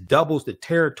 And this doubles the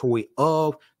territory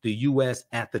of the U.S.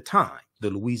 at the time, the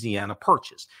Louisiana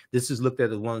Purchase. This is looked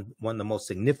at as one of the most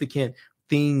significant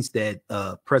things that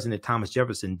President Thomas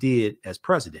Jefferson did as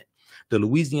president. The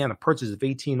Louisiana Purchase of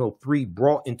 1803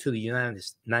 brought into the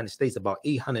United States about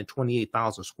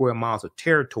 828,000 square miles of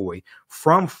territory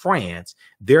from France,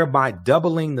 thereby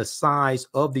doubling the size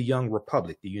of the young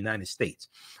republic, the United States.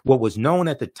 What was known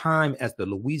at the time as the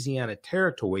Louisiana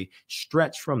Territory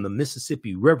stretched from the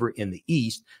Mississippi River in the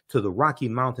east to the Rocky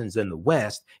Mountains in the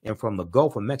west, and from the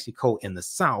Gulf of Mexico in the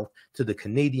south to the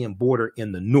Canadian border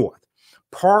in the north.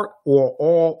 Part or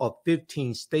all of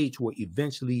 15 states were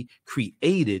eventually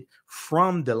created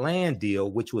from the land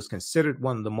deal, which was considered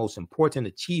one of the most important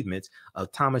achievements of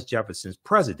Thomas Jefferson's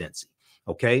presidency.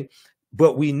 Okay.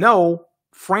 But we know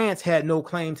France had no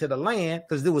claim to the land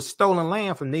because there was stolen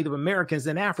land from Native Americans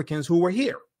and Africans who were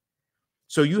here.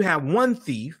 So you have one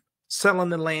thief selling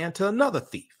the land to another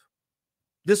thief.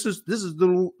 This is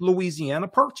the Louisiana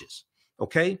Purchase.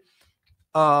 Okay.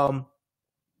 All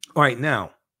right.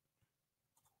 Now,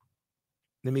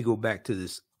 let me go back to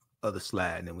this other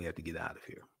slide, and then we have to get out of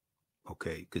here.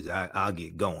 Okay, because I'll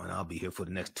get going. I'll be here for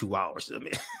the next 2 hours. I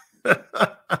mean,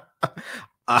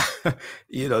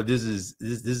 this is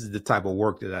the type of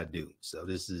work that I do. So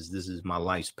this is my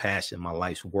life's passion, my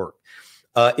life's work.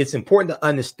 It's important to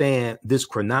understand this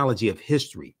chronology of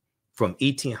history from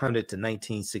 1800 to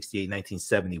 1968,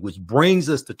 1970, which brings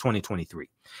us to 2023.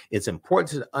 It's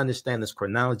important to understand this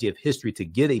chronology of history to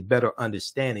get a better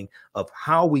understanding of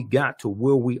how we got to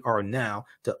where we are now,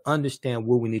 to understand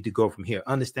where we need to go from here,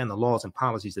 understand the laws and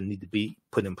policies that need to be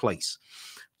put in place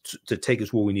to take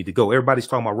us where we need to go. Everybody's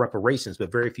talking about reparations,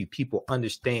 but very few people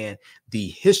understand the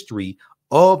history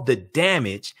of the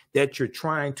damage that you're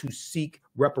trying to seek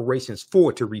reparations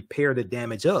for, to repair the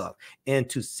damage of. And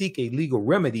to seek a legal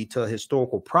remedy to a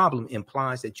historical problem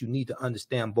implies that you need to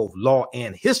understand both law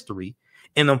and history.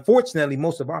 And unfortunately,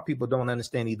 most of our people don't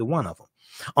understand either one of them.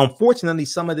 Unfortunately,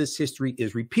 some of this history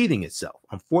is repeating itself.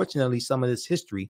 Unfortunately, some of this history